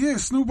us like, "Yeah,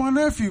 Snoop, my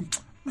nephew."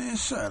 Man,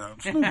 shut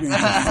up. Snoop ain't he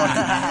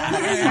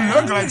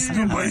look like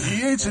Snoop, but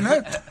he ain't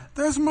that.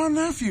 That's my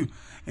nephew.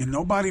 And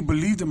nobody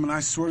believed him, and I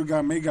swear to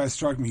God, may God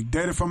strike me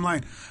dead if I'm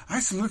lying. I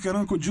used to look at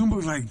Uncle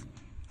Junebug like,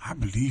 I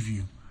believe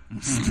you.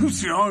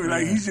 Snoop's your uncle,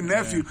 like he's your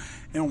nephew.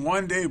 And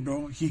one day,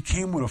 bro, he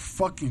came with a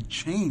fucking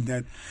chain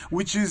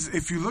which is,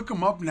 if you look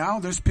him up now,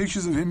 there's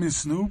pictures of him and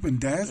Snoop and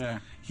Daz. Yeah.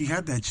 He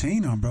had that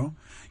chain on, bro.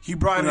 He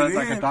brought it in.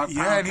 Like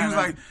and he was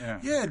like,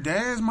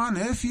 Daz, my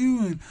nephew,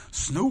 and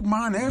Snoop,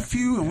 my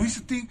nephew. And we used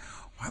to think,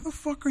 why the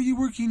fuck are you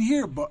working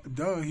here? But,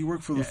 he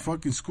worked for the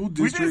fucking school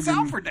district. We did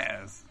sound for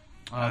Daz.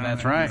 Oh,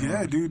 that's right.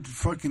 Yeah, dude,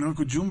 fucking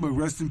Uncle Junebug,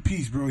 rest in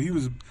peace, bro. He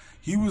was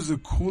the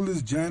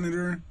coolest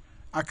janitor.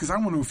 Because I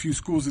went to a few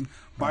schools, and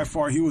by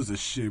far, he was a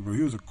shit, bro.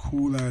 He was a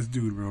cool-ass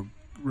dude, bro.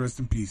 Rest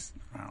in peace.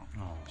 Wow.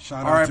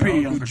 Shout out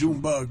to Uncle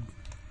Junebug.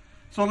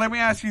 So let me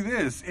ask you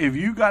this. If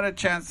you got a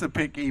chance to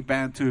pick a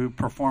band to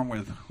perform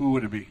with, who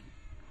would it be?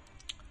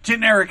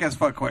 Generic as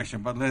fuck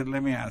question, but let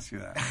me ask you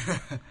that.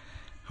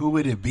 Who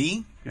would it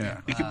be? Yeah.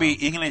 It could be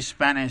English,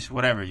 Spanish,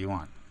 whatever you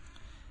want.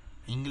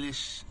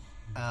 English.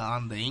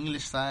 On the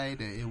English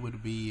side, it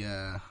would be...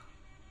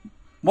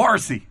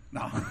 Morrissey.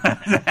 No. Hey,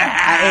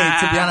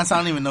 to be honest, I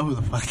don't even know who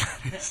the fuck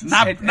that is.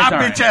 Not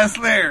bitch ass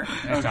Slayer.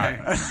 Okay.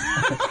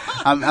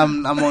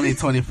 I'm only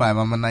 25.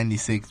 I'm a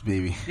 96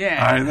 baby.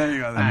 Yeah. All right, there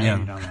you go. I'm young.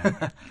 You know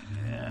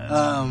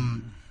that.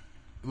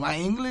 My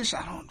English,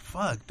 I don't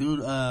fuck,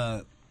 dude.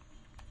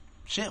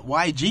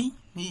 YG.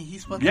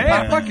 He's fucking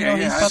popping. Fuck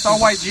yeah. I saw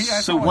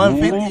YG. So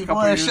 150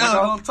 boy, shut up.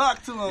 Don't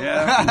talk to him.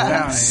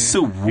 Yeah.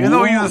 You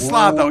know he's a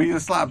slob though. He's a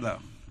slob though.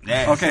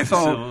 Yeah. Okay,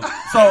 so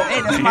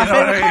hey, that's my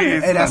favorite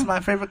color. Hey, that's my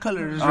favorite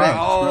color. Is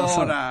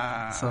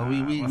red. So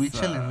we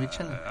chilling. We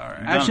chilling.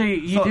 Right. Actually,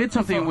 you did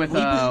something with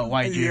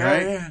YG,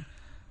 right?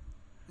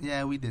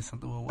 Yeah, we did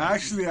something with YG.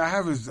 Actually,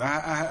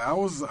 I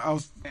was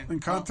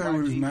in contact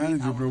with his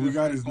manager, bro. We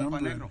got his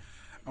number.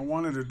 I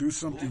wanted to do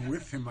something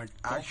with him, like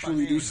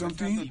actually do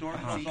something,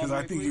 because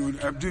I think he would.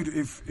 Dude,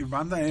 if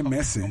Banda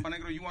MS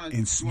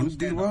and Snoop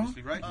did well,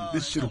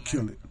 this shit'll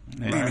kill it.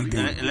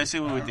 Let's see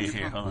what we did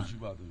here. Hold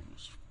on.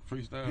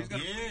 Freestyle. He's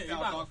gonna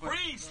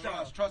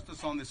freestyle. Trust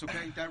us on this,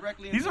 okay?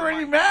 Directly. He's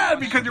already mad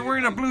because you're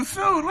wearing a blue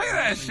suit. Look at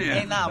that shit.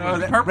 Hey, nah,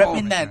 bro. Purple.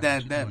 Repping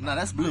that. No,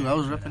 that's blue. I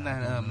was repping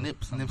that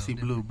Nipsey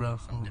blue, bro.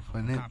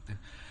 For Nip.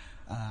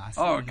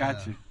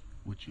 Got you.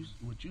 What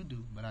you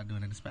do, but I do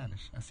it in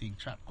Spanish. I sing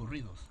trap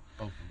corridos.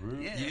 Oh, for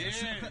real?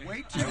 Yeah.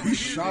 Wait till He's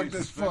shocked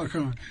as fuck,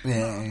 huh?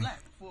 Yeah.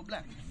 Full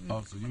black.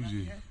 Oh, so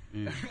usually.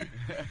 Yeah.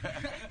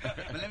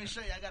 But let me show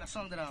you. I got a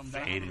song that I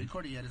haven't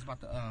recorded yet. It's about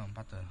to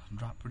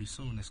drop pretty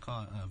soon. It's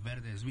called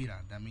Verde es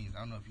Vida. That means, I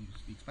don't know if you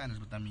speak Spanish,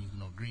 but that means,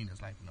 green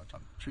is like,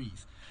 talking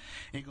trees.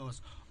 It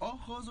goes,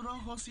 ojos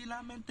rojos y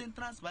la mente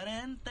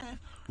transparente,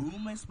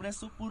 humo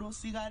expreso, puro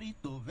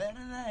cigarrito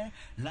verde,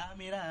 la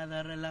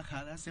mirada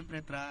relajada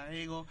siempre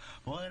traigo,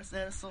 poder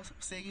ser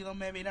seguido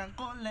me miran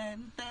con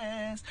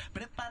lentes,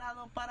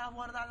 preparado para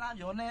abordar la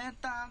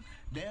avioneta,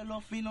 de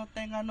lo fino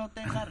no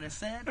tenga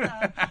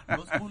receta,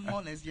 los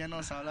pulmones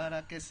llenos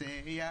hablará que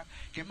sea,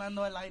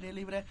 quemando el aire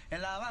libre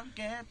en la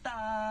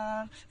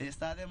banqueta,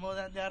 está de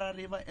moda andar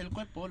arriba el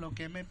cuerpo, lo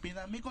que me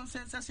pida, mi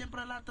conciencia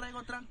siempre la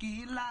traigo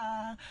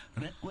tranquila.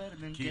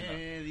 Recuerden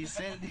que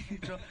dice el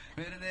dicho,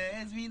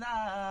 verde es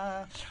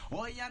vida.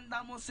 Hoy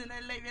andamos en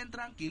el ley bien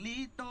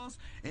tranquilitos,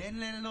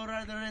 en el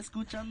horario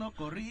escuchando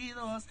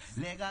corridos,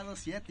 legado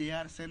 7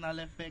 arsenal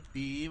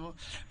efectivo.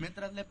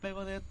 Mientras le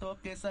pego de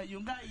toques hay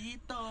un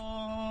gallito.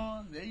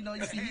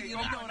 You see,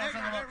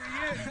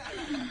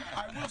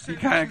 You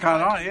kind of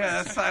caught on.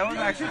 Yeah, that was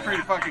actually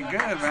pretty fucking good,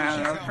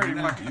 man. That was pretty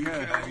fucking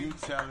good. You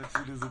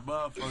talented as a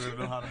motherfucker to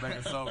know how to make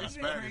a song in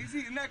Spanish.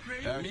 Isn't that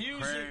crazy? That's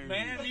Music, crazy.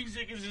 man.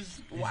 Music is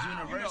just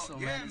universal,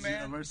 you know, man. It's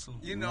universal.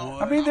 You know,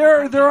 I mean,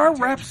 there are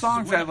rap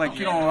songs that, like,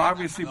 you know,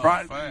 obviously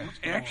brought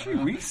actually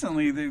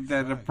recently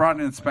that have brought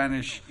in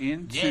Spanish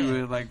into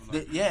it. Like,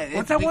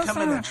 it's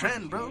becoming a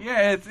trend, bro.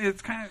 Yeah,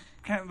 it's kind of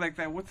like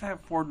that. What's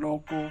that? For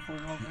Loco.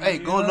 Hey,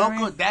 Go Loco. I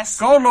mean? That's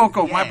Go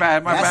Loco. Yeah, my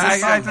bad.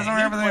 I just don't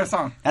remember the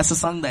song. That's a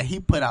song that he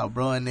put out,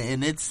 bro, and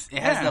it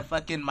has the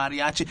fucking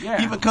mariachi. Yeah.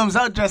 He even comes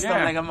out dressed up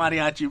like a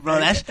mariachi, bro.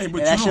 That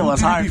but that shit was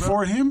hard,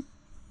 before bro. him?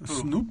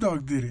 Snoop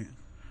Dogg did it.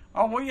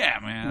 Oh well, yeah,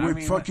 man.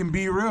 With fucking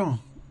Be Real,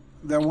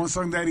 that one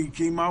song that he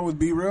came out with,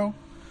 Be Real.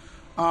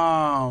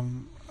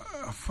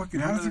 Fucking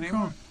how does it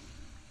call?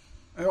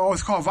 Oh,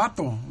 it's called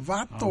Vato.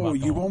 Vato.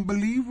 You won't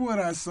believe what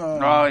I saw.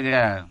 Oh,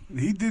 yeah.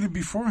 He did it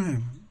before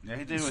him. Yeah,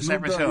 he did it with Snoop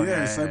Cypress Dogg, Hill.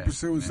 Yeah, Cypress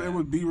Hill. It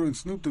was B-Real and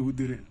Snoop Dogg who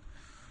did it.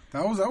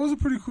 That was a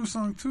pretty cool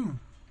song, too.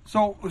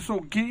 So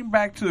getting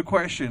back to the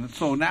question,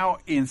 so now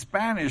in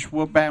Spanish,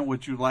 what band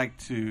would you like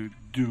to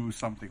do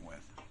something with?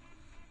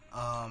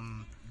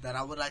 That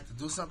I would like to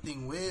do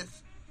something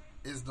with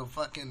is the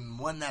fucking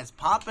one that's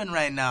popping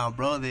right now,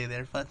 bro.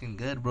 They're fucking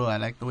good, bro. I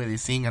like the way they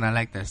sing and I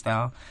like their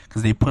style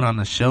because they put on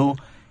the show.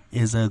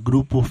 Is a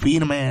Grupo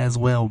Firme as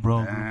well, bro.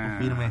 Grupo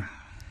Firme.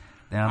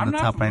 They're on the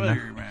top right now.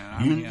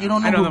 Man. You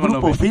don't know who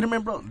Grupo Firme,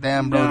 bro?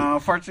 Damn, bro. No,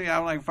 unfortunately,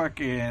 I'm like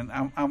fucking.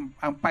 I'm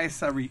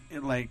paisa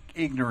like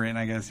ignorant,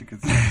 I guess you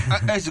could say.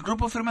 Is the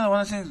Grupo Firme the one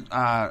that sings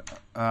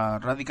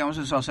Radicamos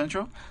in South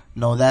Central?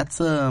 No, that's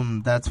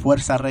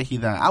Fuerza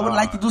Regida. I would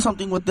like to do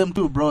something with them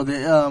too, bro.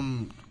 They,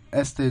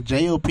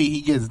 J.O.P.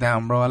 He gets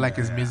down, bro. I like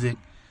his music.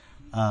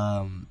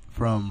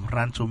 From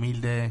Rancho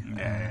Humilde.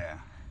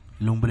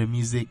 Lumbre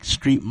Music,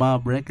 Street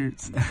Mob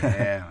Records.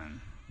 Yeah,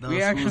 man.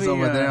 Those fools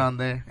over there on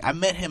there. I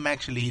met him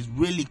actually. He's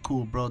really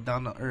cool, bro.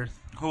 Down to earth.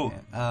 Who?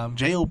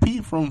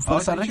 J.O.P. from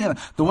Fuerza Regida.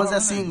 The ones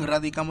that sing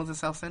Radicamos in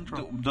South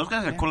Central. Those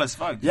guys are cool as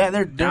fuck. Yeah,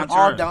 they're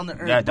all down to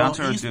earth. Yeah, down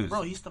to earth dudes.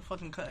 Bro, he used to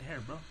fucking cut hair,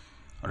 bro.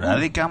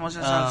 Radicamos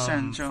en South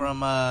Central.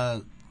 From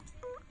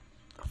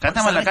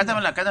Cántamela.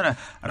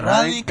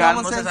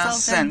 Radicamos en South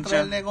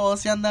Central. El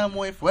negocio anda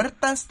muy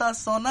fuerte. Esta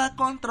zona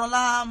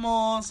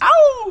controlamos.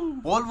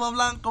 Polvo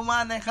blanco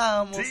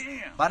manejamos.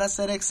 Para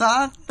ser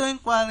exacto, en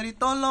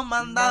cuadrito lo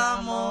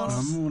mandamos.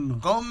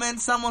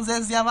 Comenzamos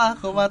desde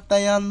abajo,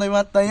 batallando y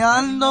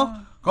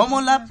batallando. Como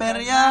la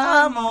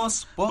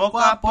perreamos, poco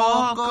a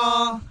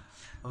poco.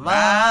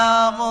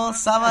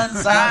 Vamos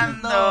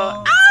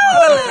avanzando.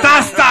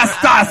 Tas.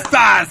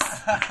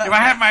 If I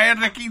had my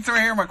Enriquez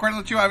right here, my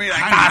Cuerno Chu, I'd be like,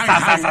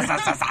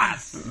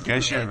 tas.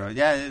 Good shit, bro.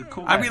 Yeah,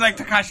 cool. I'd be like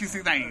Tekashi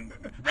 69.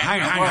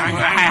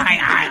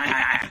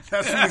 That's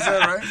what he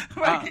said,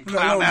 right?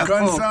 That little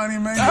gun sound he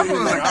made.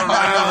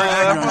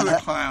 That was a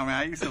clown, man.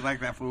 I used to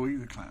like that fool.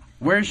 He's a clown.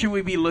 Where should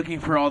we be looking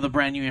for all the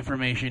brand new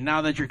information?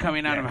 Now that you're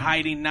coming out of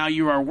hiding, now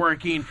you are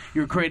working,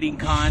 you're creating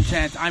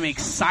content. I'm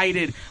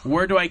excited.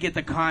 Where do I get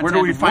the content? Where do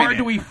we find Where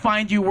do we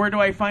find you? Where do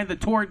I find the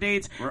tour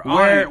dates?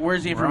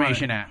 Where's the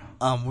information at?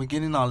 We're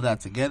getting all that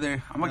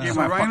together. I'm gonna get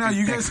So my right now,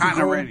 you guys can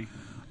go ready.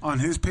 on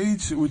his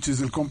page, which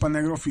is El Compa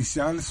Negro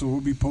Oficial, so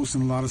we'll be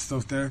posting a lot of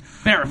stuff there.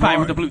 Verified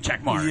with the blue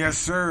check mark. Yes,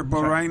 sir.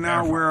 But right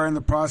now, we're in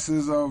the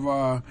process of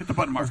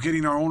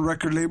getting our own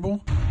record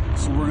label.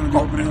 So we're going to be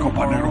opening up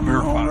our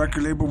own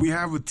record label. We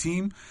have a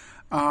team,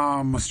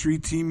 a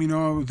street team, you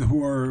know,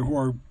 who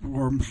are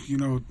you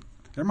know,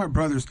 they're my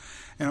brothers.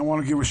 And I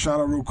want to give a shout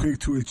out real quick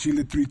to El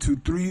Chile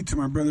 323, to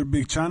my brother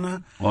Big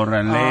Chana.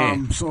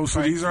 So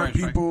these are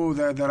people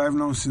that I've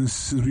known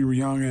since we were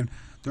young, and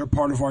they're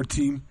part of our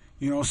team.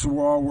 You know, so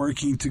we're all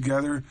working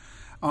together.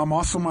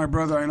 Also, my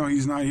brother, I know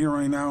he's not here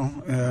right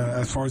now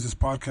as far as this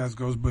podcast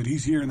goes, but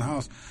he's here in the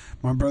house.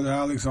 My brother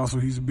Alex, also,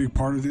 he's a big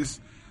part of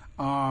this.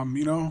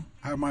 You know,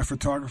 I have my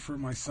photographer,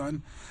 my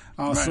son.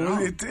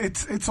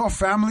 It's all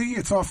family.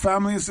 It's all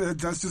family.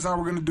 That's just how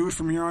we're going to do it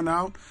from here on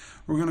out.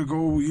 We're going to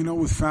go, you know,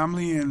 with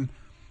family and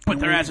put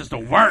their asses to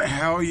work.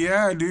 Hell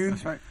yeah, dude.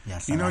 That's right.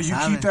 Yes, you know, you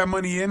keep that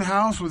money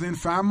in-house within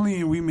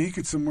family, and we make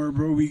it somewhere,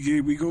 bro.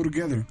 We go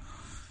together.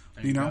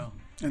 You know?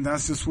 And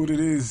that's just what it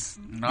is.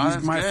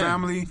 He's my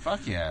family.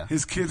 Fuck yeah.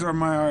 His kids are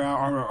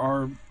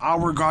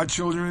our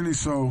godchildren.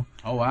 So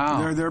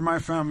they're my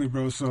family,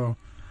 bro. So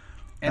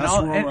that's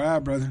where we're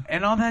at, brother.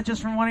 And all that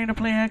just from wanting to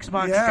play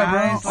Xbox, yeah,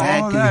 guys. Bro.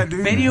 All of that,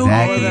 dude.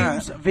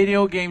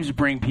 Video games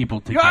bring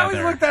people together. You always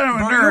looked at him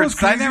as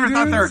nerds. I never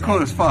thought they were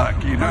cool as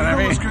fuck. You know what I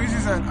mean? What's crazy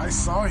is that I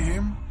saw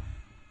him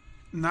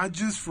not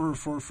just for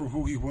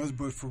who he was,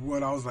 but for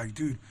what I was like,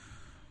 dude.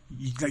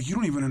 You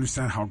don't even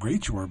understand how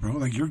great you are, bro.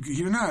 Like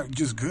you're not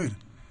just good.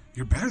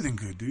 You're better than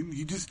good, dude.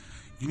 You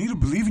need to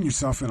believe in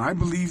yourself. And I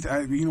believed,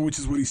 you know, which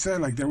is what he said.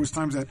 Like there was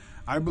times that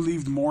I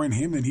believed more in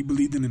him than he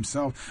believed in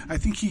himself. I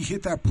think he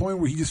hit that point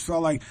where he just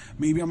felt like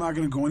maybe I'm not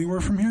going to go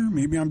anywhere from here.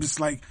 Maybe I'm just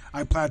like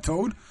I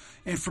plateaued.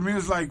 And for me, it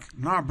was like,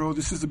 nah, bro,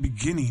 this is the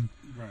beginning.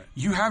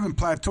 you haven't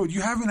plateaued.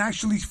 You haven't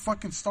actually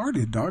fucking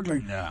started, dog.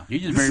 Like,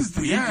 you're just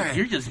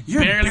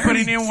barely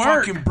putting in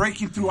work. Fucking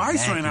breaking through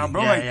ice right now,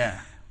 bro.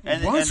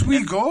 Once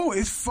we go,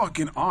 it's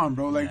fucking on,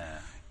 bro. Like,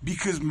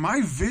 because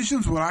my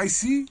visions, what I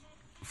see,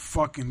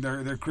 fucking,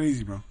 they're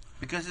crazy, bro.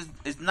 Because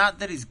it's not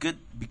that he's good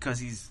because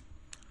he's,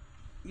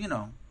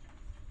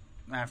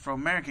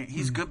 Afro-American.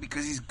 He's good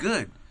because he's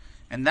good.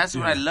 And that's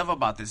what I love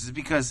about this, is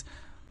because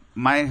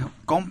my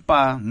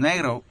compa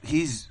Negro,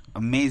 he's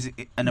amazing,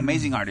 an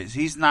amazing artist.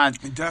 He's not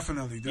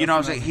definitely. You know what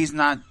I'm saying? He's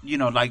not,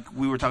 like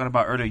we were talking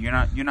about earlier.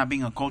 You're not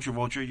being a culture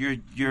vulture. You're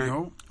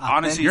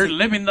honestly, you're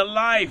living the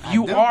life.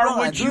 You are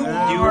what you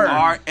are. You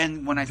are.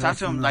 And when I talk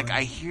to him, like,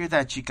 I hear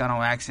that Chicano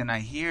accent. I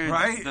hear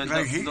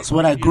it's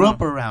what I grew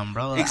up around,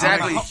 bro.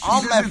 Exactly.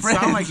 All my friends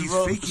sound like he's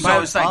faking.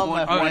 So it's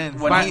like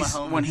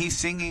when he's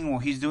singing,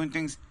 when he's doing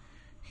things,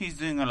 he's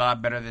doing a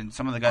lot better than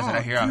some of the guys that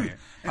I hear out here.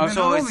 And then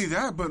not only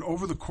that, but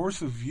over the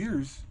course of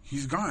years,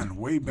 he's gotten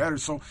way better.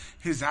 So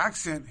his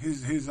accent,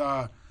 his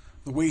the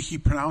way he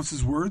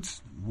pronounces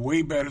words,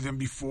 way better than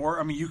before.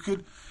 I mean, you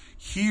could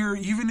hear,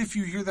 even if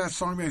you hear that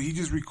song that he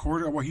just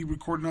recorded, or what he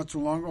recorded not too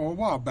long, or a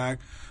while back,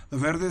 the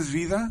Verde es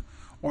Vida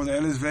or the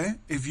LSV,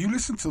 if you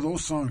listen to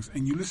those songs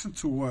and you listen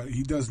to what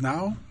he does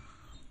now,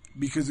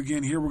 because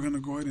again, here we're going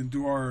to go ahead and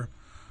do our,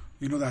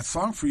 that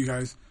song for you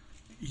guys,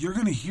 you're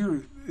going to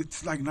hear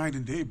it's like night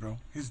and day, bro.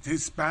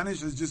 His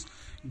Spanish has just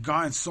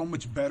gotten so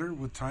much better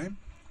with time,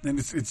 and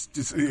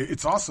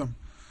it's awesome.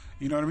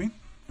 You know what I mean?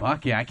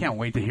 Fuck yeah, I can't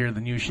wait to hear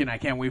the new shit. I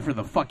can't wait for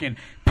the fucking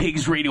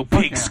Pigs Radio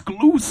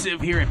exclusive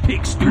here at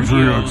Pig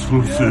Studios.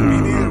 Yeah,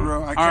 me neither,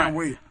 bro. I can't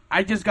wait.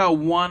 I just got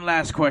one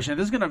last question.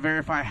 This is going to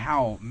verify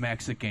how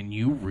Mexican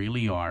you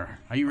really are.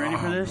 Are you ready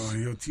for this? Bro,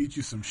 he'll teach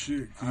you some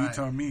shit. You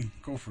tell me.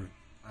 Go for it.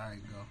 All right,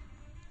 go.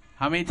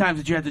 How many times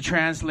did you have to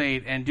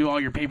translate and do all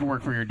your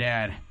paperwork for your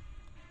dad?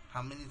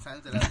 How many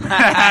times did I?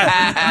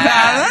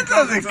 That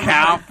doesn't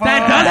count.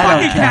 That does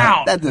fucking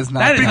count. That does not.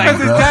 That is because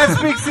his dad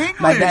speaks English.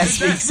 My dad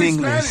speaks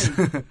English.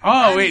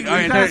 Oh wait,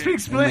 his dad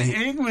speaks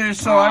English,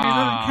 so I mean,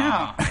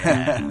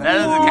 it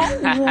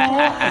doesn't count.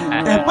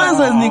 Te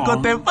pasas, Nico.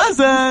 Te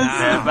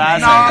pasas.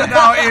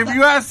 No. If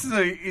you ask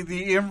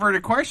the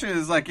inverted question,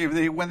 is like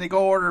when they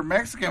go order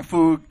Mexican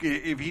food,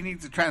 if he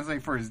needs to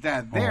translate for his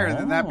dad there,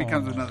 then that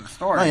becomes another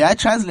story. No, I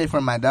translate for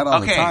my dad all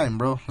the time,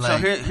 bro. So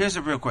here's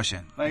a real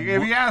question. Like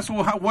if you ask,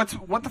 well,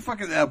 what the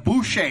fuck is a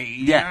boucher?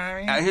 You know what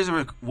I mean? Here's a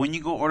real. When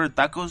you go order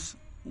tacos,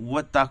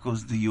 what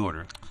tacos do you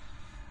order?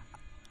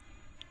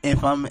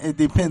 It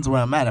depends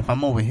where I'm at. If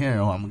I'm over here,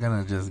 I'm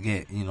gonna just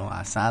get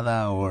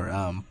asada or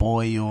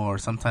pollo, or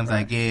sometimes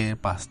I get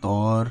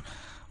pastor.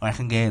 Or I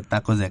can get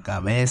tacos de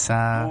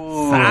cabeza,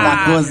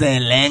 tacos de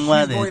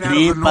lengua, de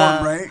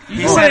tripa.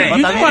 He said it.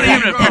 You don't want to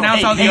even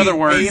pronounce all the other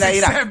words.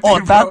 Mira. O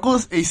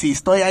tacos, y si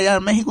estoy allá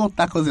en México,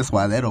 tacos de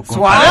suadero.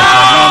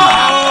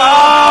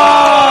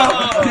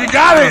 You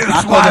got it.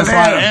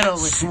 Suadero.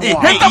 Hit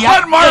the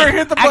button, Mario.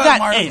 Hit the button,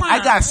 Mario.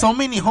 I got so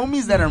many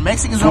homies that are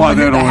Mexicans over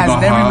here that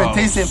has never even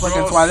tasted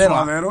fucking suadero.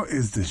 Suadero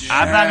is the shit.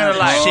 I'm not gonna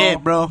lie.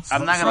 Shit, bro.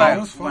 I'm not gonna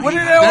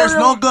lie. There's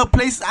no good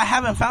place. I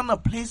haven't found a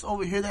place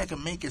over here that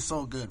can make it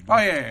so good, bro. Oh,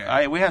 yeah.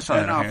 We have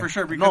some. No, for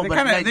sure. Because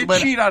they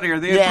cheat out here.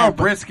 They throw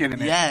brisket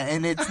in it. Yeah,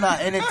 and it's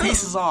not, and it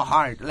tastes all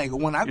hard. Like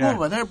when I go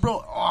over there,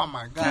 bro. Oh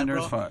my god, tender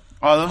bro. as fuck.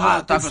 Oh, those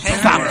are the tacos.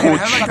 It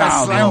has like a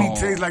slimy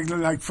taste,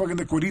 like fucking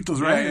the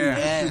cueritos, right?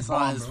 Yeah,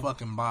 it's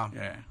fucking bomb.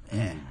 Yeah.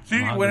 See,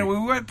 when we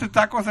went to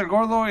Tacos El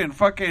Gordo in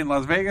fucking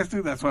Las Vegas,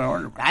 dude, that's what I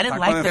ordered. I didn't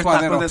like their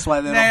taco de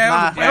suadero.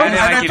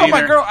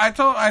 I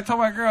told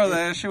my girl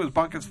that shit was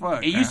bunk as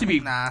fuck. It used to be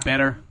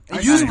better.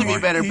 It used to be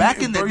better.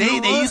 Back in the day,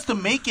 they used to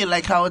make it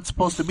like how it's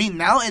supposed to be.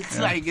 Now it's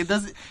like it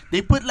doesn't.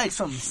 They put like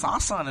some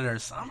sauce on it or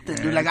something,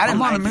 dude. Like I didn't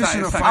like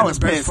it. I was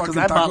pissed because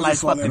I bought like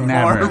fucking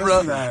 4,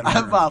 bro.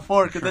 I bought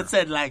 4 because it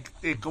said like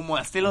como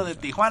estilo de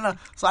Tijuana.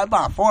 So I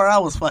bought 4. I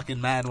was fucking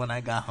mad when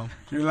I got home.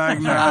 You're like,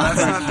 nah,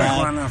 that's not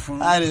Tijuana,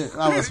 fool.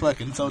 I was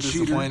fucking so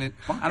disappointed.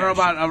 I don't know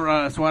about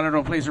a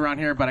suadero place around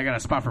here, but I got a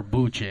spot for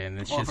buche, and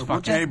it's just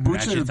fucking. Hey,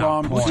 buche is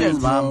bomb. Buche is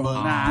bomb,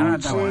 but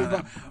not that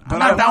one.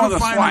 But I want to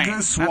find a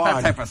good swag. Not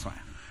that type of swag.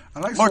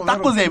 Or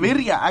tacos de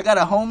birria. I got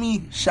a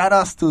homie. Shout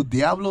outs to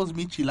Diablos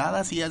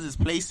Micheladas. He has his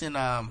place in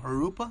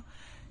Jurupa.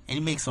 And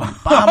he makes some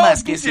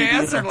bomb-ass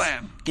quesadillas,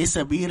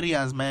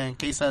 man.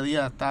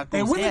 Quesadilla, tacos.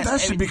 Hey, when did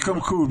that shit become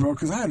cool, bro?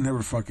 Because I had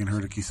never fucking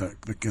heard of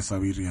the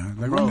quesadilla.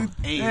 Like, bro,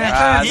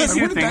 that's a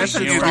new thing. That's a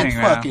new thing,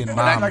 fucking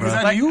bomb, like, is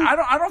that you?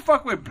 I don't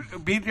fuck with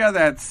birria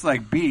that's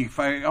like beef.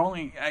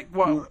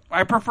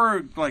 I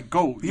prefer like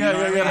goat. Yeah.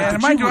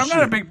 And mind you, I'm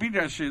not a big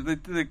birria shit.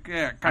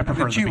 I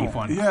prefer the beef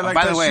one. Yeah, like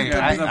by the way,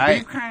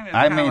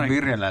 I made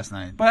birria birria last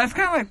night. But that's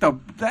kind of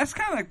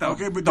like the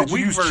okay, but the did you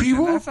wheat use version.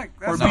 chivo?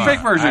 That's the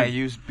fake version. I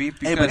use beef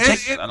because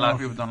a lot of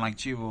people don't like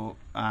chivo,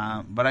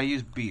 but I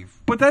use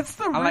beef. But that's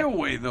the real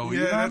way, though. You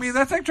know what I mean?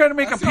 That's like trying to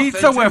make a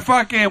pizza with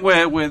fucking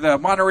with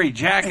Monterey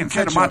Jack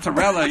instead of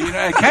mozzarella. You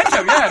know,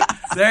 ketchup. Yeah,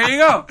 there you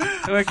go.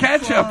 With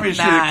ketchup and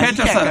shit.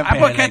 Ketchup. I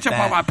put ketchup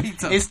on my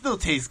pizza. It still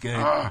tastes good.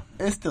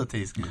 It still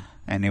tastes good.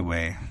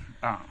 Anyway,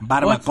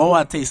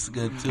 Barbacoa tastes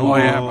good too. Oh,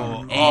 yeah.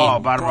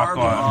 Barbacoa.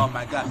 Oh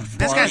my god.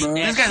 This guy's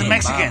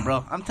Mexican,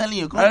 bro. I'm telling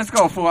you, go. Let's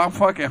go, fool. I'm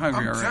fucking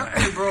hungry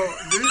already. Hey, bro.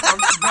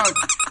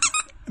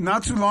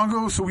 Not too long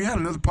ago, so we had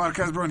another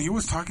podcast, bro, and he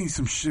was talking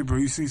some shit, bro.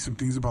 He was saying some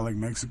things about, like,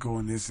 Mexico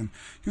and this, and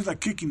he was, like,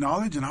 kicking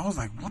knowledge, and I was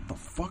like, what the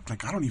fuck?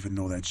 Like, I don't even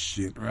know that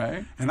shit.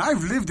 Right. And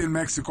I've lived in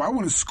Mexico. I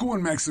went to school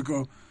in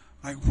Mexico.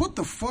 Like, what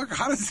the fuck?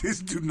 How does this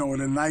dude know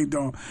it and I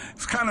don't?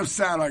 It's kind of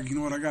sad. Like, you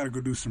know what? I got to go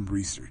do some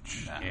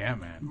research. Yeah,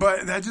 man.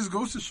 But that just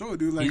goes to show,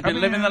 dude. Like, He's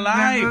been living the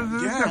life.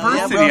 Yeah,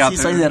 Diversity out there.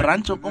 Soy de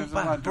rancho,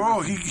 compa.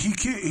 Bro,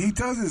 he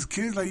tells his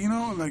kids, like, you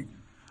know, like,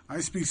 I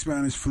speak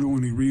Spanish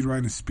fluently, read, write,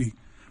 and speak.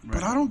 Right.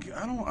 But I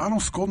don't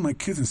scold my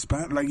kids in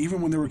Spanish. Like,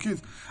 even when they were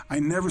kids, I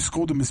never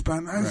scold them in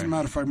Spanish. As a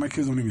matter of fact, my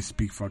kids don't even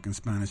speak fucking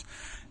Spanish.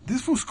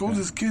 This fool scolds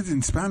his kids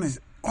in Spanish.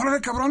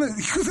 Órale, cabrones,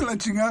 hijos de la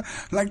chingada.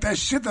 Like that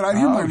shit that I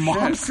hear my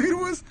mom say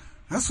to us.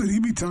 That's what he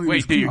be telling me.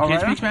 Wait, do your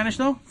kids speak Spanish,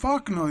 though?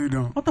 Fuck no, they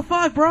don't. What the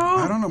fuck, bro?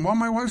 I don't know. Well,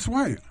 my wife's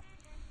white.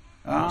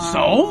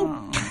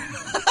 So?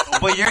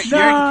 But your kids...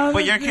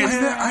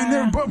 I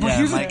never... But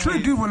here's the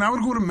trick, dude. When I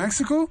would go to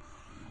Mexico,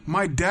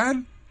 my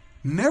dad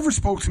never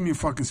spoke to me in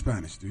fucking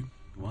Spanish, dude.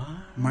 What?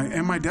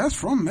 My dad's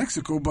from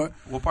Mexico, but...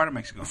 What part of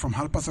Mexico? From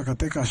Jalpa,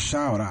 Zacatecas.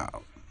 Shout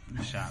out.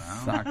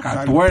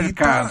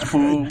 Zacatuercas,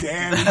 fool.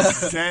 Damn, he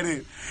said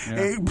it. Yeah.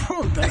 Hey,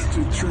 bro, that's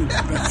the truth.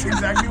 That's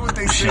exactly what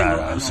they say.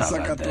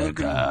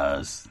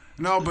 Zacatuercas.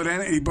 No, but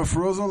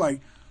for real, though, like,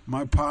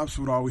 my pops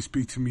would always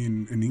speak to me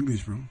in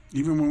English, bro.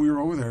 Even when we were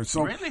over there.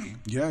 So, really?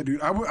 Yeah,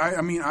 dude. I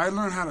mean, I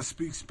learned how to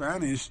speak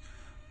Spanish,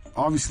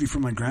 obviously,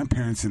 from my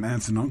grandparents and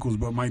aunts and uncles.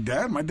 But my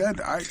dad,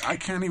 I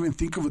can't even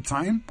think of a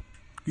time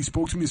he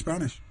spoke to me in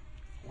Spanish.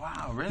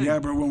 Wow, really? Yeah,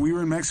 bro. When we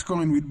were in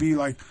Mexico and we'd be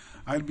like...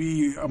 I'd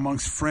be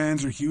amongst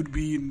friends, or he would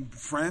be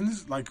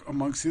friends, like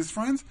amongst his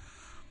friends,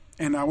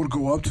 and I would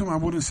go up to him. I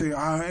wouldn't say,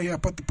 hey,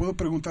 papá, te puedo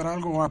preguntar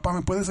algo, or papá,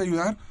 ¿me puedes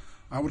ayudar?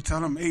 I would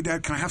tell him, hey,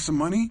 Dad, can I have some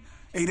money?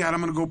 Hey, Dad,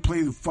 I'm going to go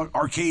play the fuck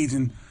arcades,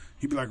 and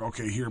he'd be like,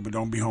 okay, here, but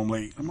don't be home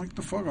late. I'm like,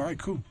 the fuck? All right,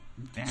 cool.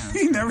 Damn.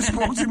 He never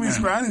spoke to me in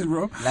Spanish,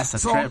 bro. That's a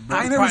so trip, bro.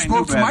 I never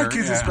spoke to my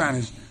kids in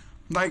Spanish.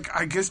 Like,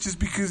 I guess just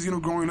because, you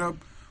know, growing up,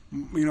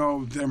 you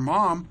know, their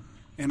mom,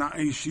 and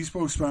she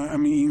spoke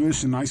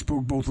English, and I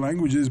spoke both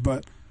languages,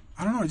 but...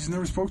 I don't know. I just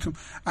never spoke to him.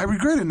 I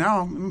regret it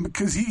now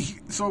because he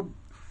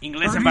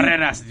Inglés en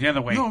barreras the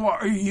other way. No,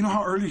 you know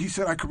how earlier he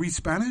said I could read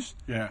Spanish?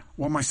 Yeah.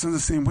 Well, my son's the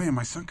same way, and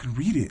my son can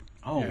read it.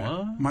 Oh,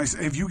 yeah. What?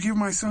 If you give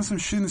my son some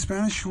shit in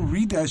Spanish, he'll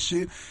read that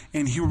shit,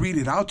 and he'll read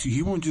it out to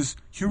you.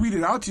 He'll read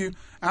it out to you.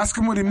 Ask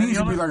him what it means.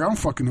 He'll be like, I don't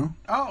fucking know.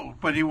 Oh,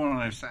 but he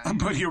won't understand.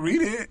 But he'll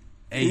read it.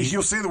 Hey,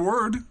 he'll say the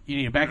word. You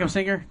need a backup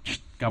singer?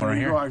 Got one right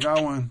here. I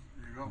got one.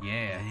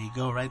 Yeah. There you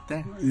go, right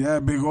there. Yeah,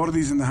 Big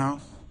Gordy's in the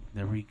house.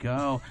 There we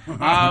go. We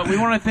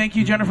want to thank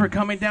you, Jennifer,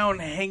 coming down,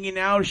 hanging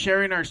out,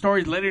 sharing our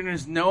stories, letting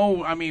us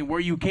know, I mean, where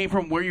you came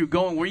from, where you're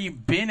going, where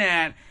you've been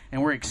at,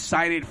 and we're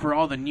excited for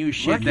all the new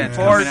shit that's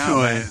coming out. Looking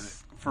forward to it.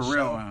 For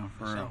real.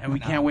 And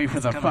we can't wait for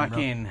the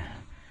fucking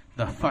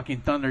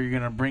thunder you're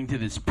going to bring to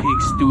this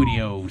Pig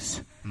Studios.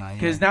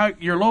 Because now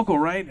you're local,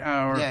 right?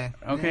 Yeah.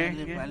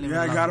 Okay.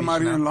 I got him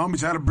out here in Long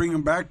Beach. I had to bring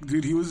him back.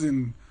 Dude, he was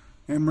in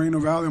Moreno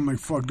Valley. I'm like,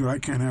 fuck, dude, I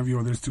can't have you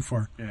over there. It's too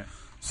far. Yeah.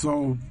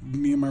 So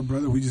me and my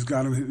brother, we just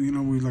got him. You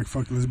know, we like,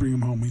 fuck it, let's bring him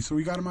home. So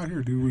we got him out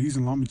here, dude. He's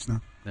in Long Beach now.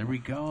 There we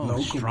go.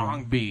 Local,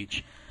 Strong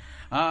Beach.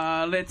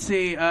 Let's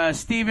see.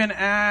 Steven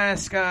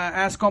asked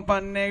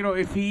Compa Negro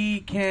if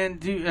he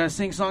can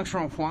sing songs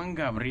from Juan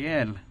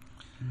Gabriel.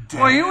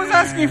 Well, he was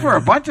asking for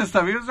a bunch of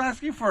stuff. He was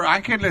asking for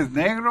Ángeles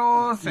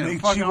Negros and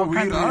fucking all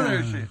kinds of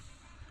other shit.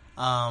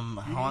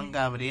 Juan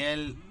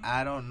Gabriel,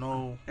 I don't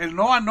know. El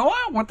Noah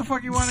Noah? What the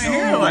fuck you want to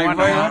hear? Like, what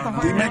the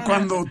fuck? Dime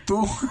cuando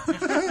tú.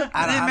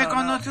 Dime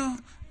cuando tú.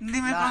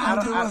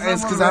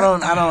 It's because I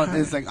don't.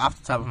 It's like off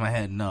the top of my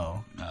head.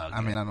 No. Okay.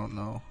 I mean, I don't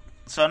know.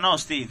 So no,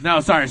 Steve.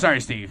 No, sorry,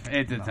 Steve.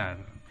 It's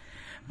time.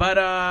 But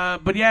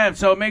yeah.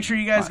 So make sure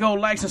you guys go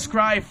like,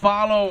 subscribe,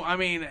 follow. I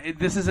mean,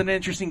 this is an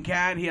interesting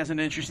cat. He has an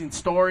interesting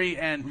story,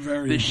 and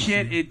the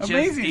shit. It just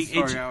amazing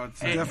story. I would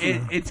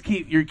say.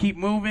 You keep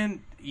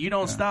moving. You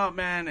don't stop,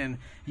 man, and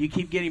you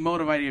keep getting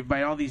motivated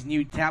by all these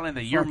new talent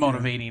that you're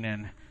motivating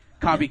and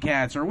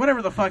copycats or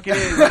whatever the fuck it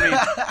is.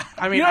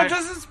 I mean, you know,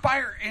 just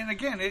inspire. And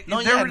again,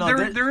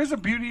 there is a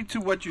beauty to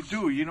what you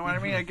do. You know what I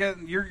mean?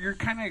 Again, you're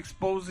kind of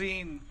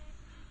exposing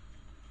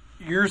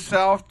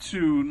yourself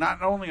to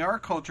not only our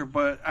culture,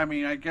 but I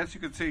mean, I guess you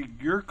could say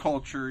your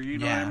culture. You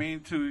know what I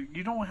mean?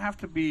 You don't have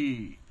to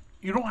be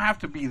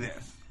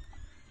this.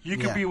 You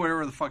can be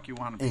whatever the fuck you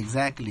want to be.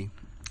 Exactly.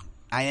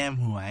 I am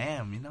who I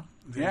am. You know.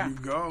 There you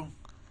go.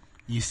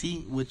 You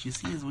see, what you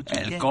see is what you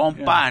get. El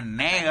compa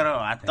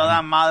negro, a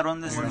toda madre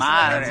un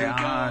desmadre.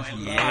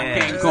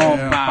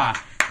 Compa.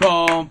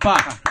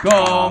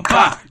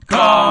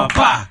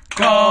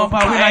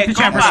 We like the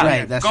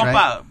champions. That's compa,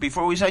 right.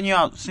 Before we send you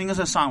out, sing us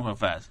a song real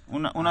fast.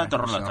 Una de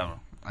rola,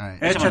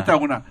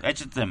 Échate una.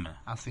 Échatela.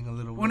 I'll sing a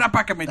little bit. Una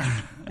pa'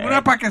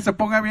 que se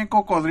ponga bien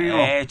cocodrilo.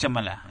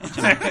 Échamela.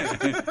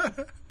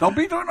 Don't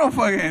be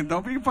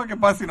fucking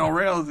busting no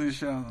rails and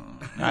shit.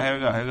 Here we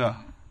go.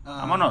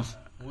 Vámonos.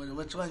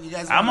 Which one? You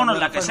guys? Vámonos,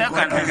 la que sea,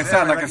 La carnal. que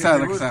sea, la que sea,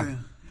 la que sea.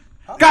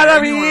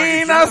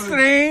 Carabinas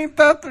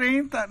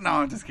 30. No,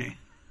 I'm just kidding.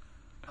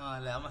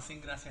 Le damos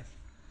sin gracias.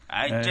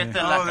 Ay,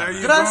 chétela.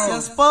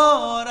 Gracias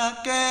por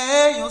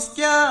aquellos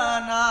que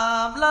han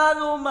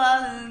hablado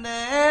mal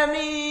de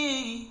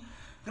mí.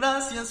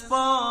 Gracias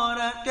por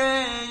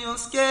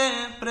aquellos que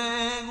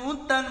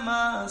preguntan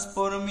más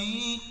por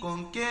mí.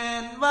 Con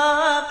quién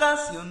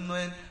vacaciono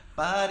en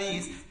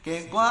París.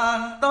 Que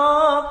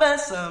cuánto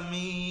pesa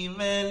mi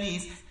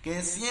feliz.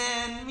 Que si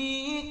en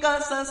mi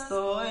casa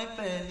estoy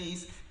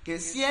feliz. Que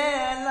si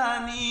el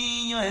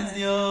anillo es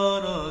de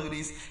oro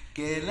gris.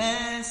 ¿Qué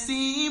les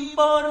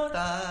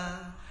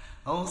importa?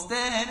 ¿A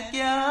usted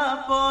qué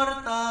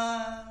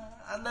aporta?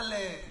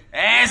 Ándale.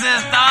 ¡Eso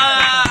es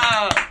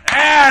todo!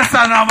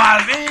 ¡Eso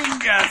nomás,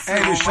 venga,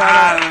 Hey, su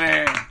shout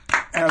madre!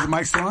 As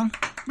Mike still on?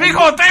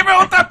 Mijo, tráeme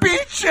otra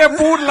pinche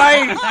Bud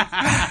Light.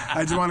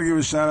 I just want to give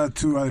a shout out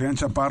to Adrian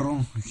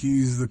Chaparro.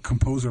 He's the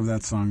composer of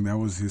that song. That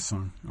was his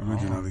song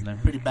originally.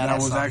 Pretty badass That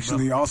was song,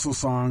 actually bro. also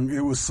sung.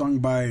 It was sung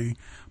by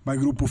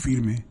Grupo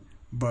Firme,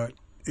 but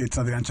it's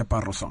Adrian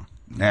Chaparro's song.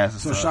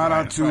 Yes, So shout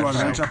out to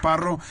Adrian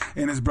Chaparro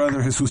and his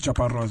brother Jesus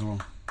Chaparro as well.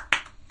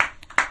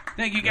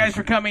 Thank you guys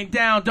for coming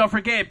down. Don't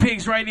forget,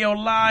 Pigs Radio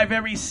Live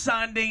every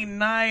Sunday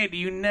night.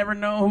 You never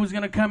know who's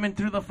going to come in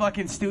through the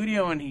fucking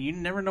studio, and you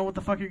never know what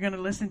the fuck you're going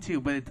to listen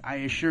to. But I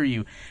assure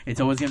you, it's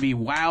always going to be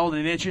wild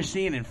and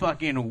interesting, and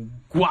fucking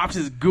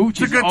Guaps' gooch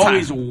is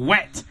always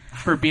wet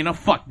for being a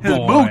fuck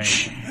boy.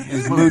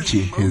 His mooch.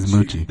 His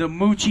moochie. The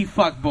moochy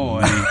fuck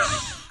boy.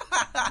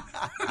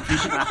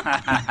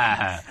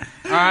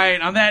 All right,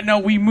 on that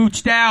note, we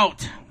mooched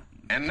out.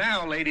 And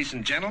now, ladies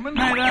and gentlemen.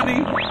 Hi,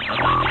 Daddy.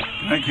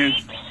 Hi,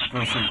 kids.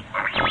 Go see.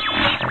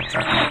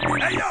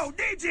 Hey, yo,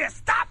 DJ,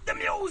 stop the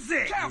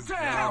music!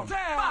 Countdown!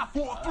 5,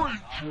 4,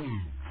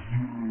 3.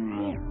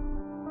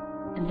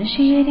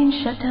 Initiating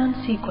shutdown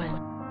sequence.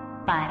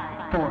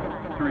 5,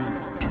 4, 3,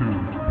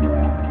 2.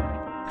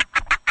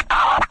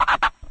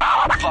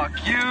 Fuck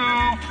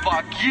you,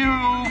 fuck you,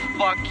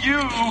 fuck you.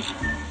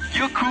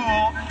 You're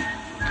cool.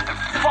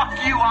 Fuck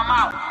you, I'm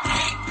out.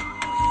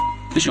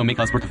 This show may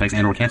cause birth defects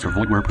and/or cancer.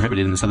 Void where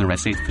prohibited in the Southern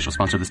United States. Official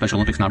sponsor of the Special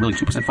Olympics. Not really.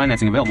 2%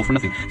 financing available for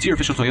nothing. See your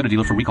official Toyota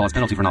dealer for recall as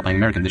penalty for not buying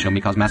American. This show may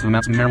cause massive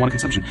amounts of marijuana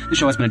consumption. This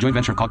show has been a joint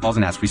venture of cockballs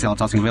and ass. Free sale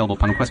tossing available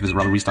upon request. Visit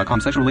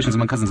RobertReese.com. Sexual relations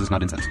among cousins is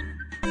not incest.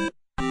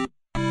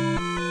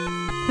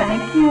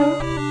 Thank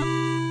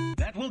you.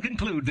 That will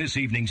conclude this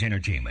evening's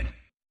entertainment.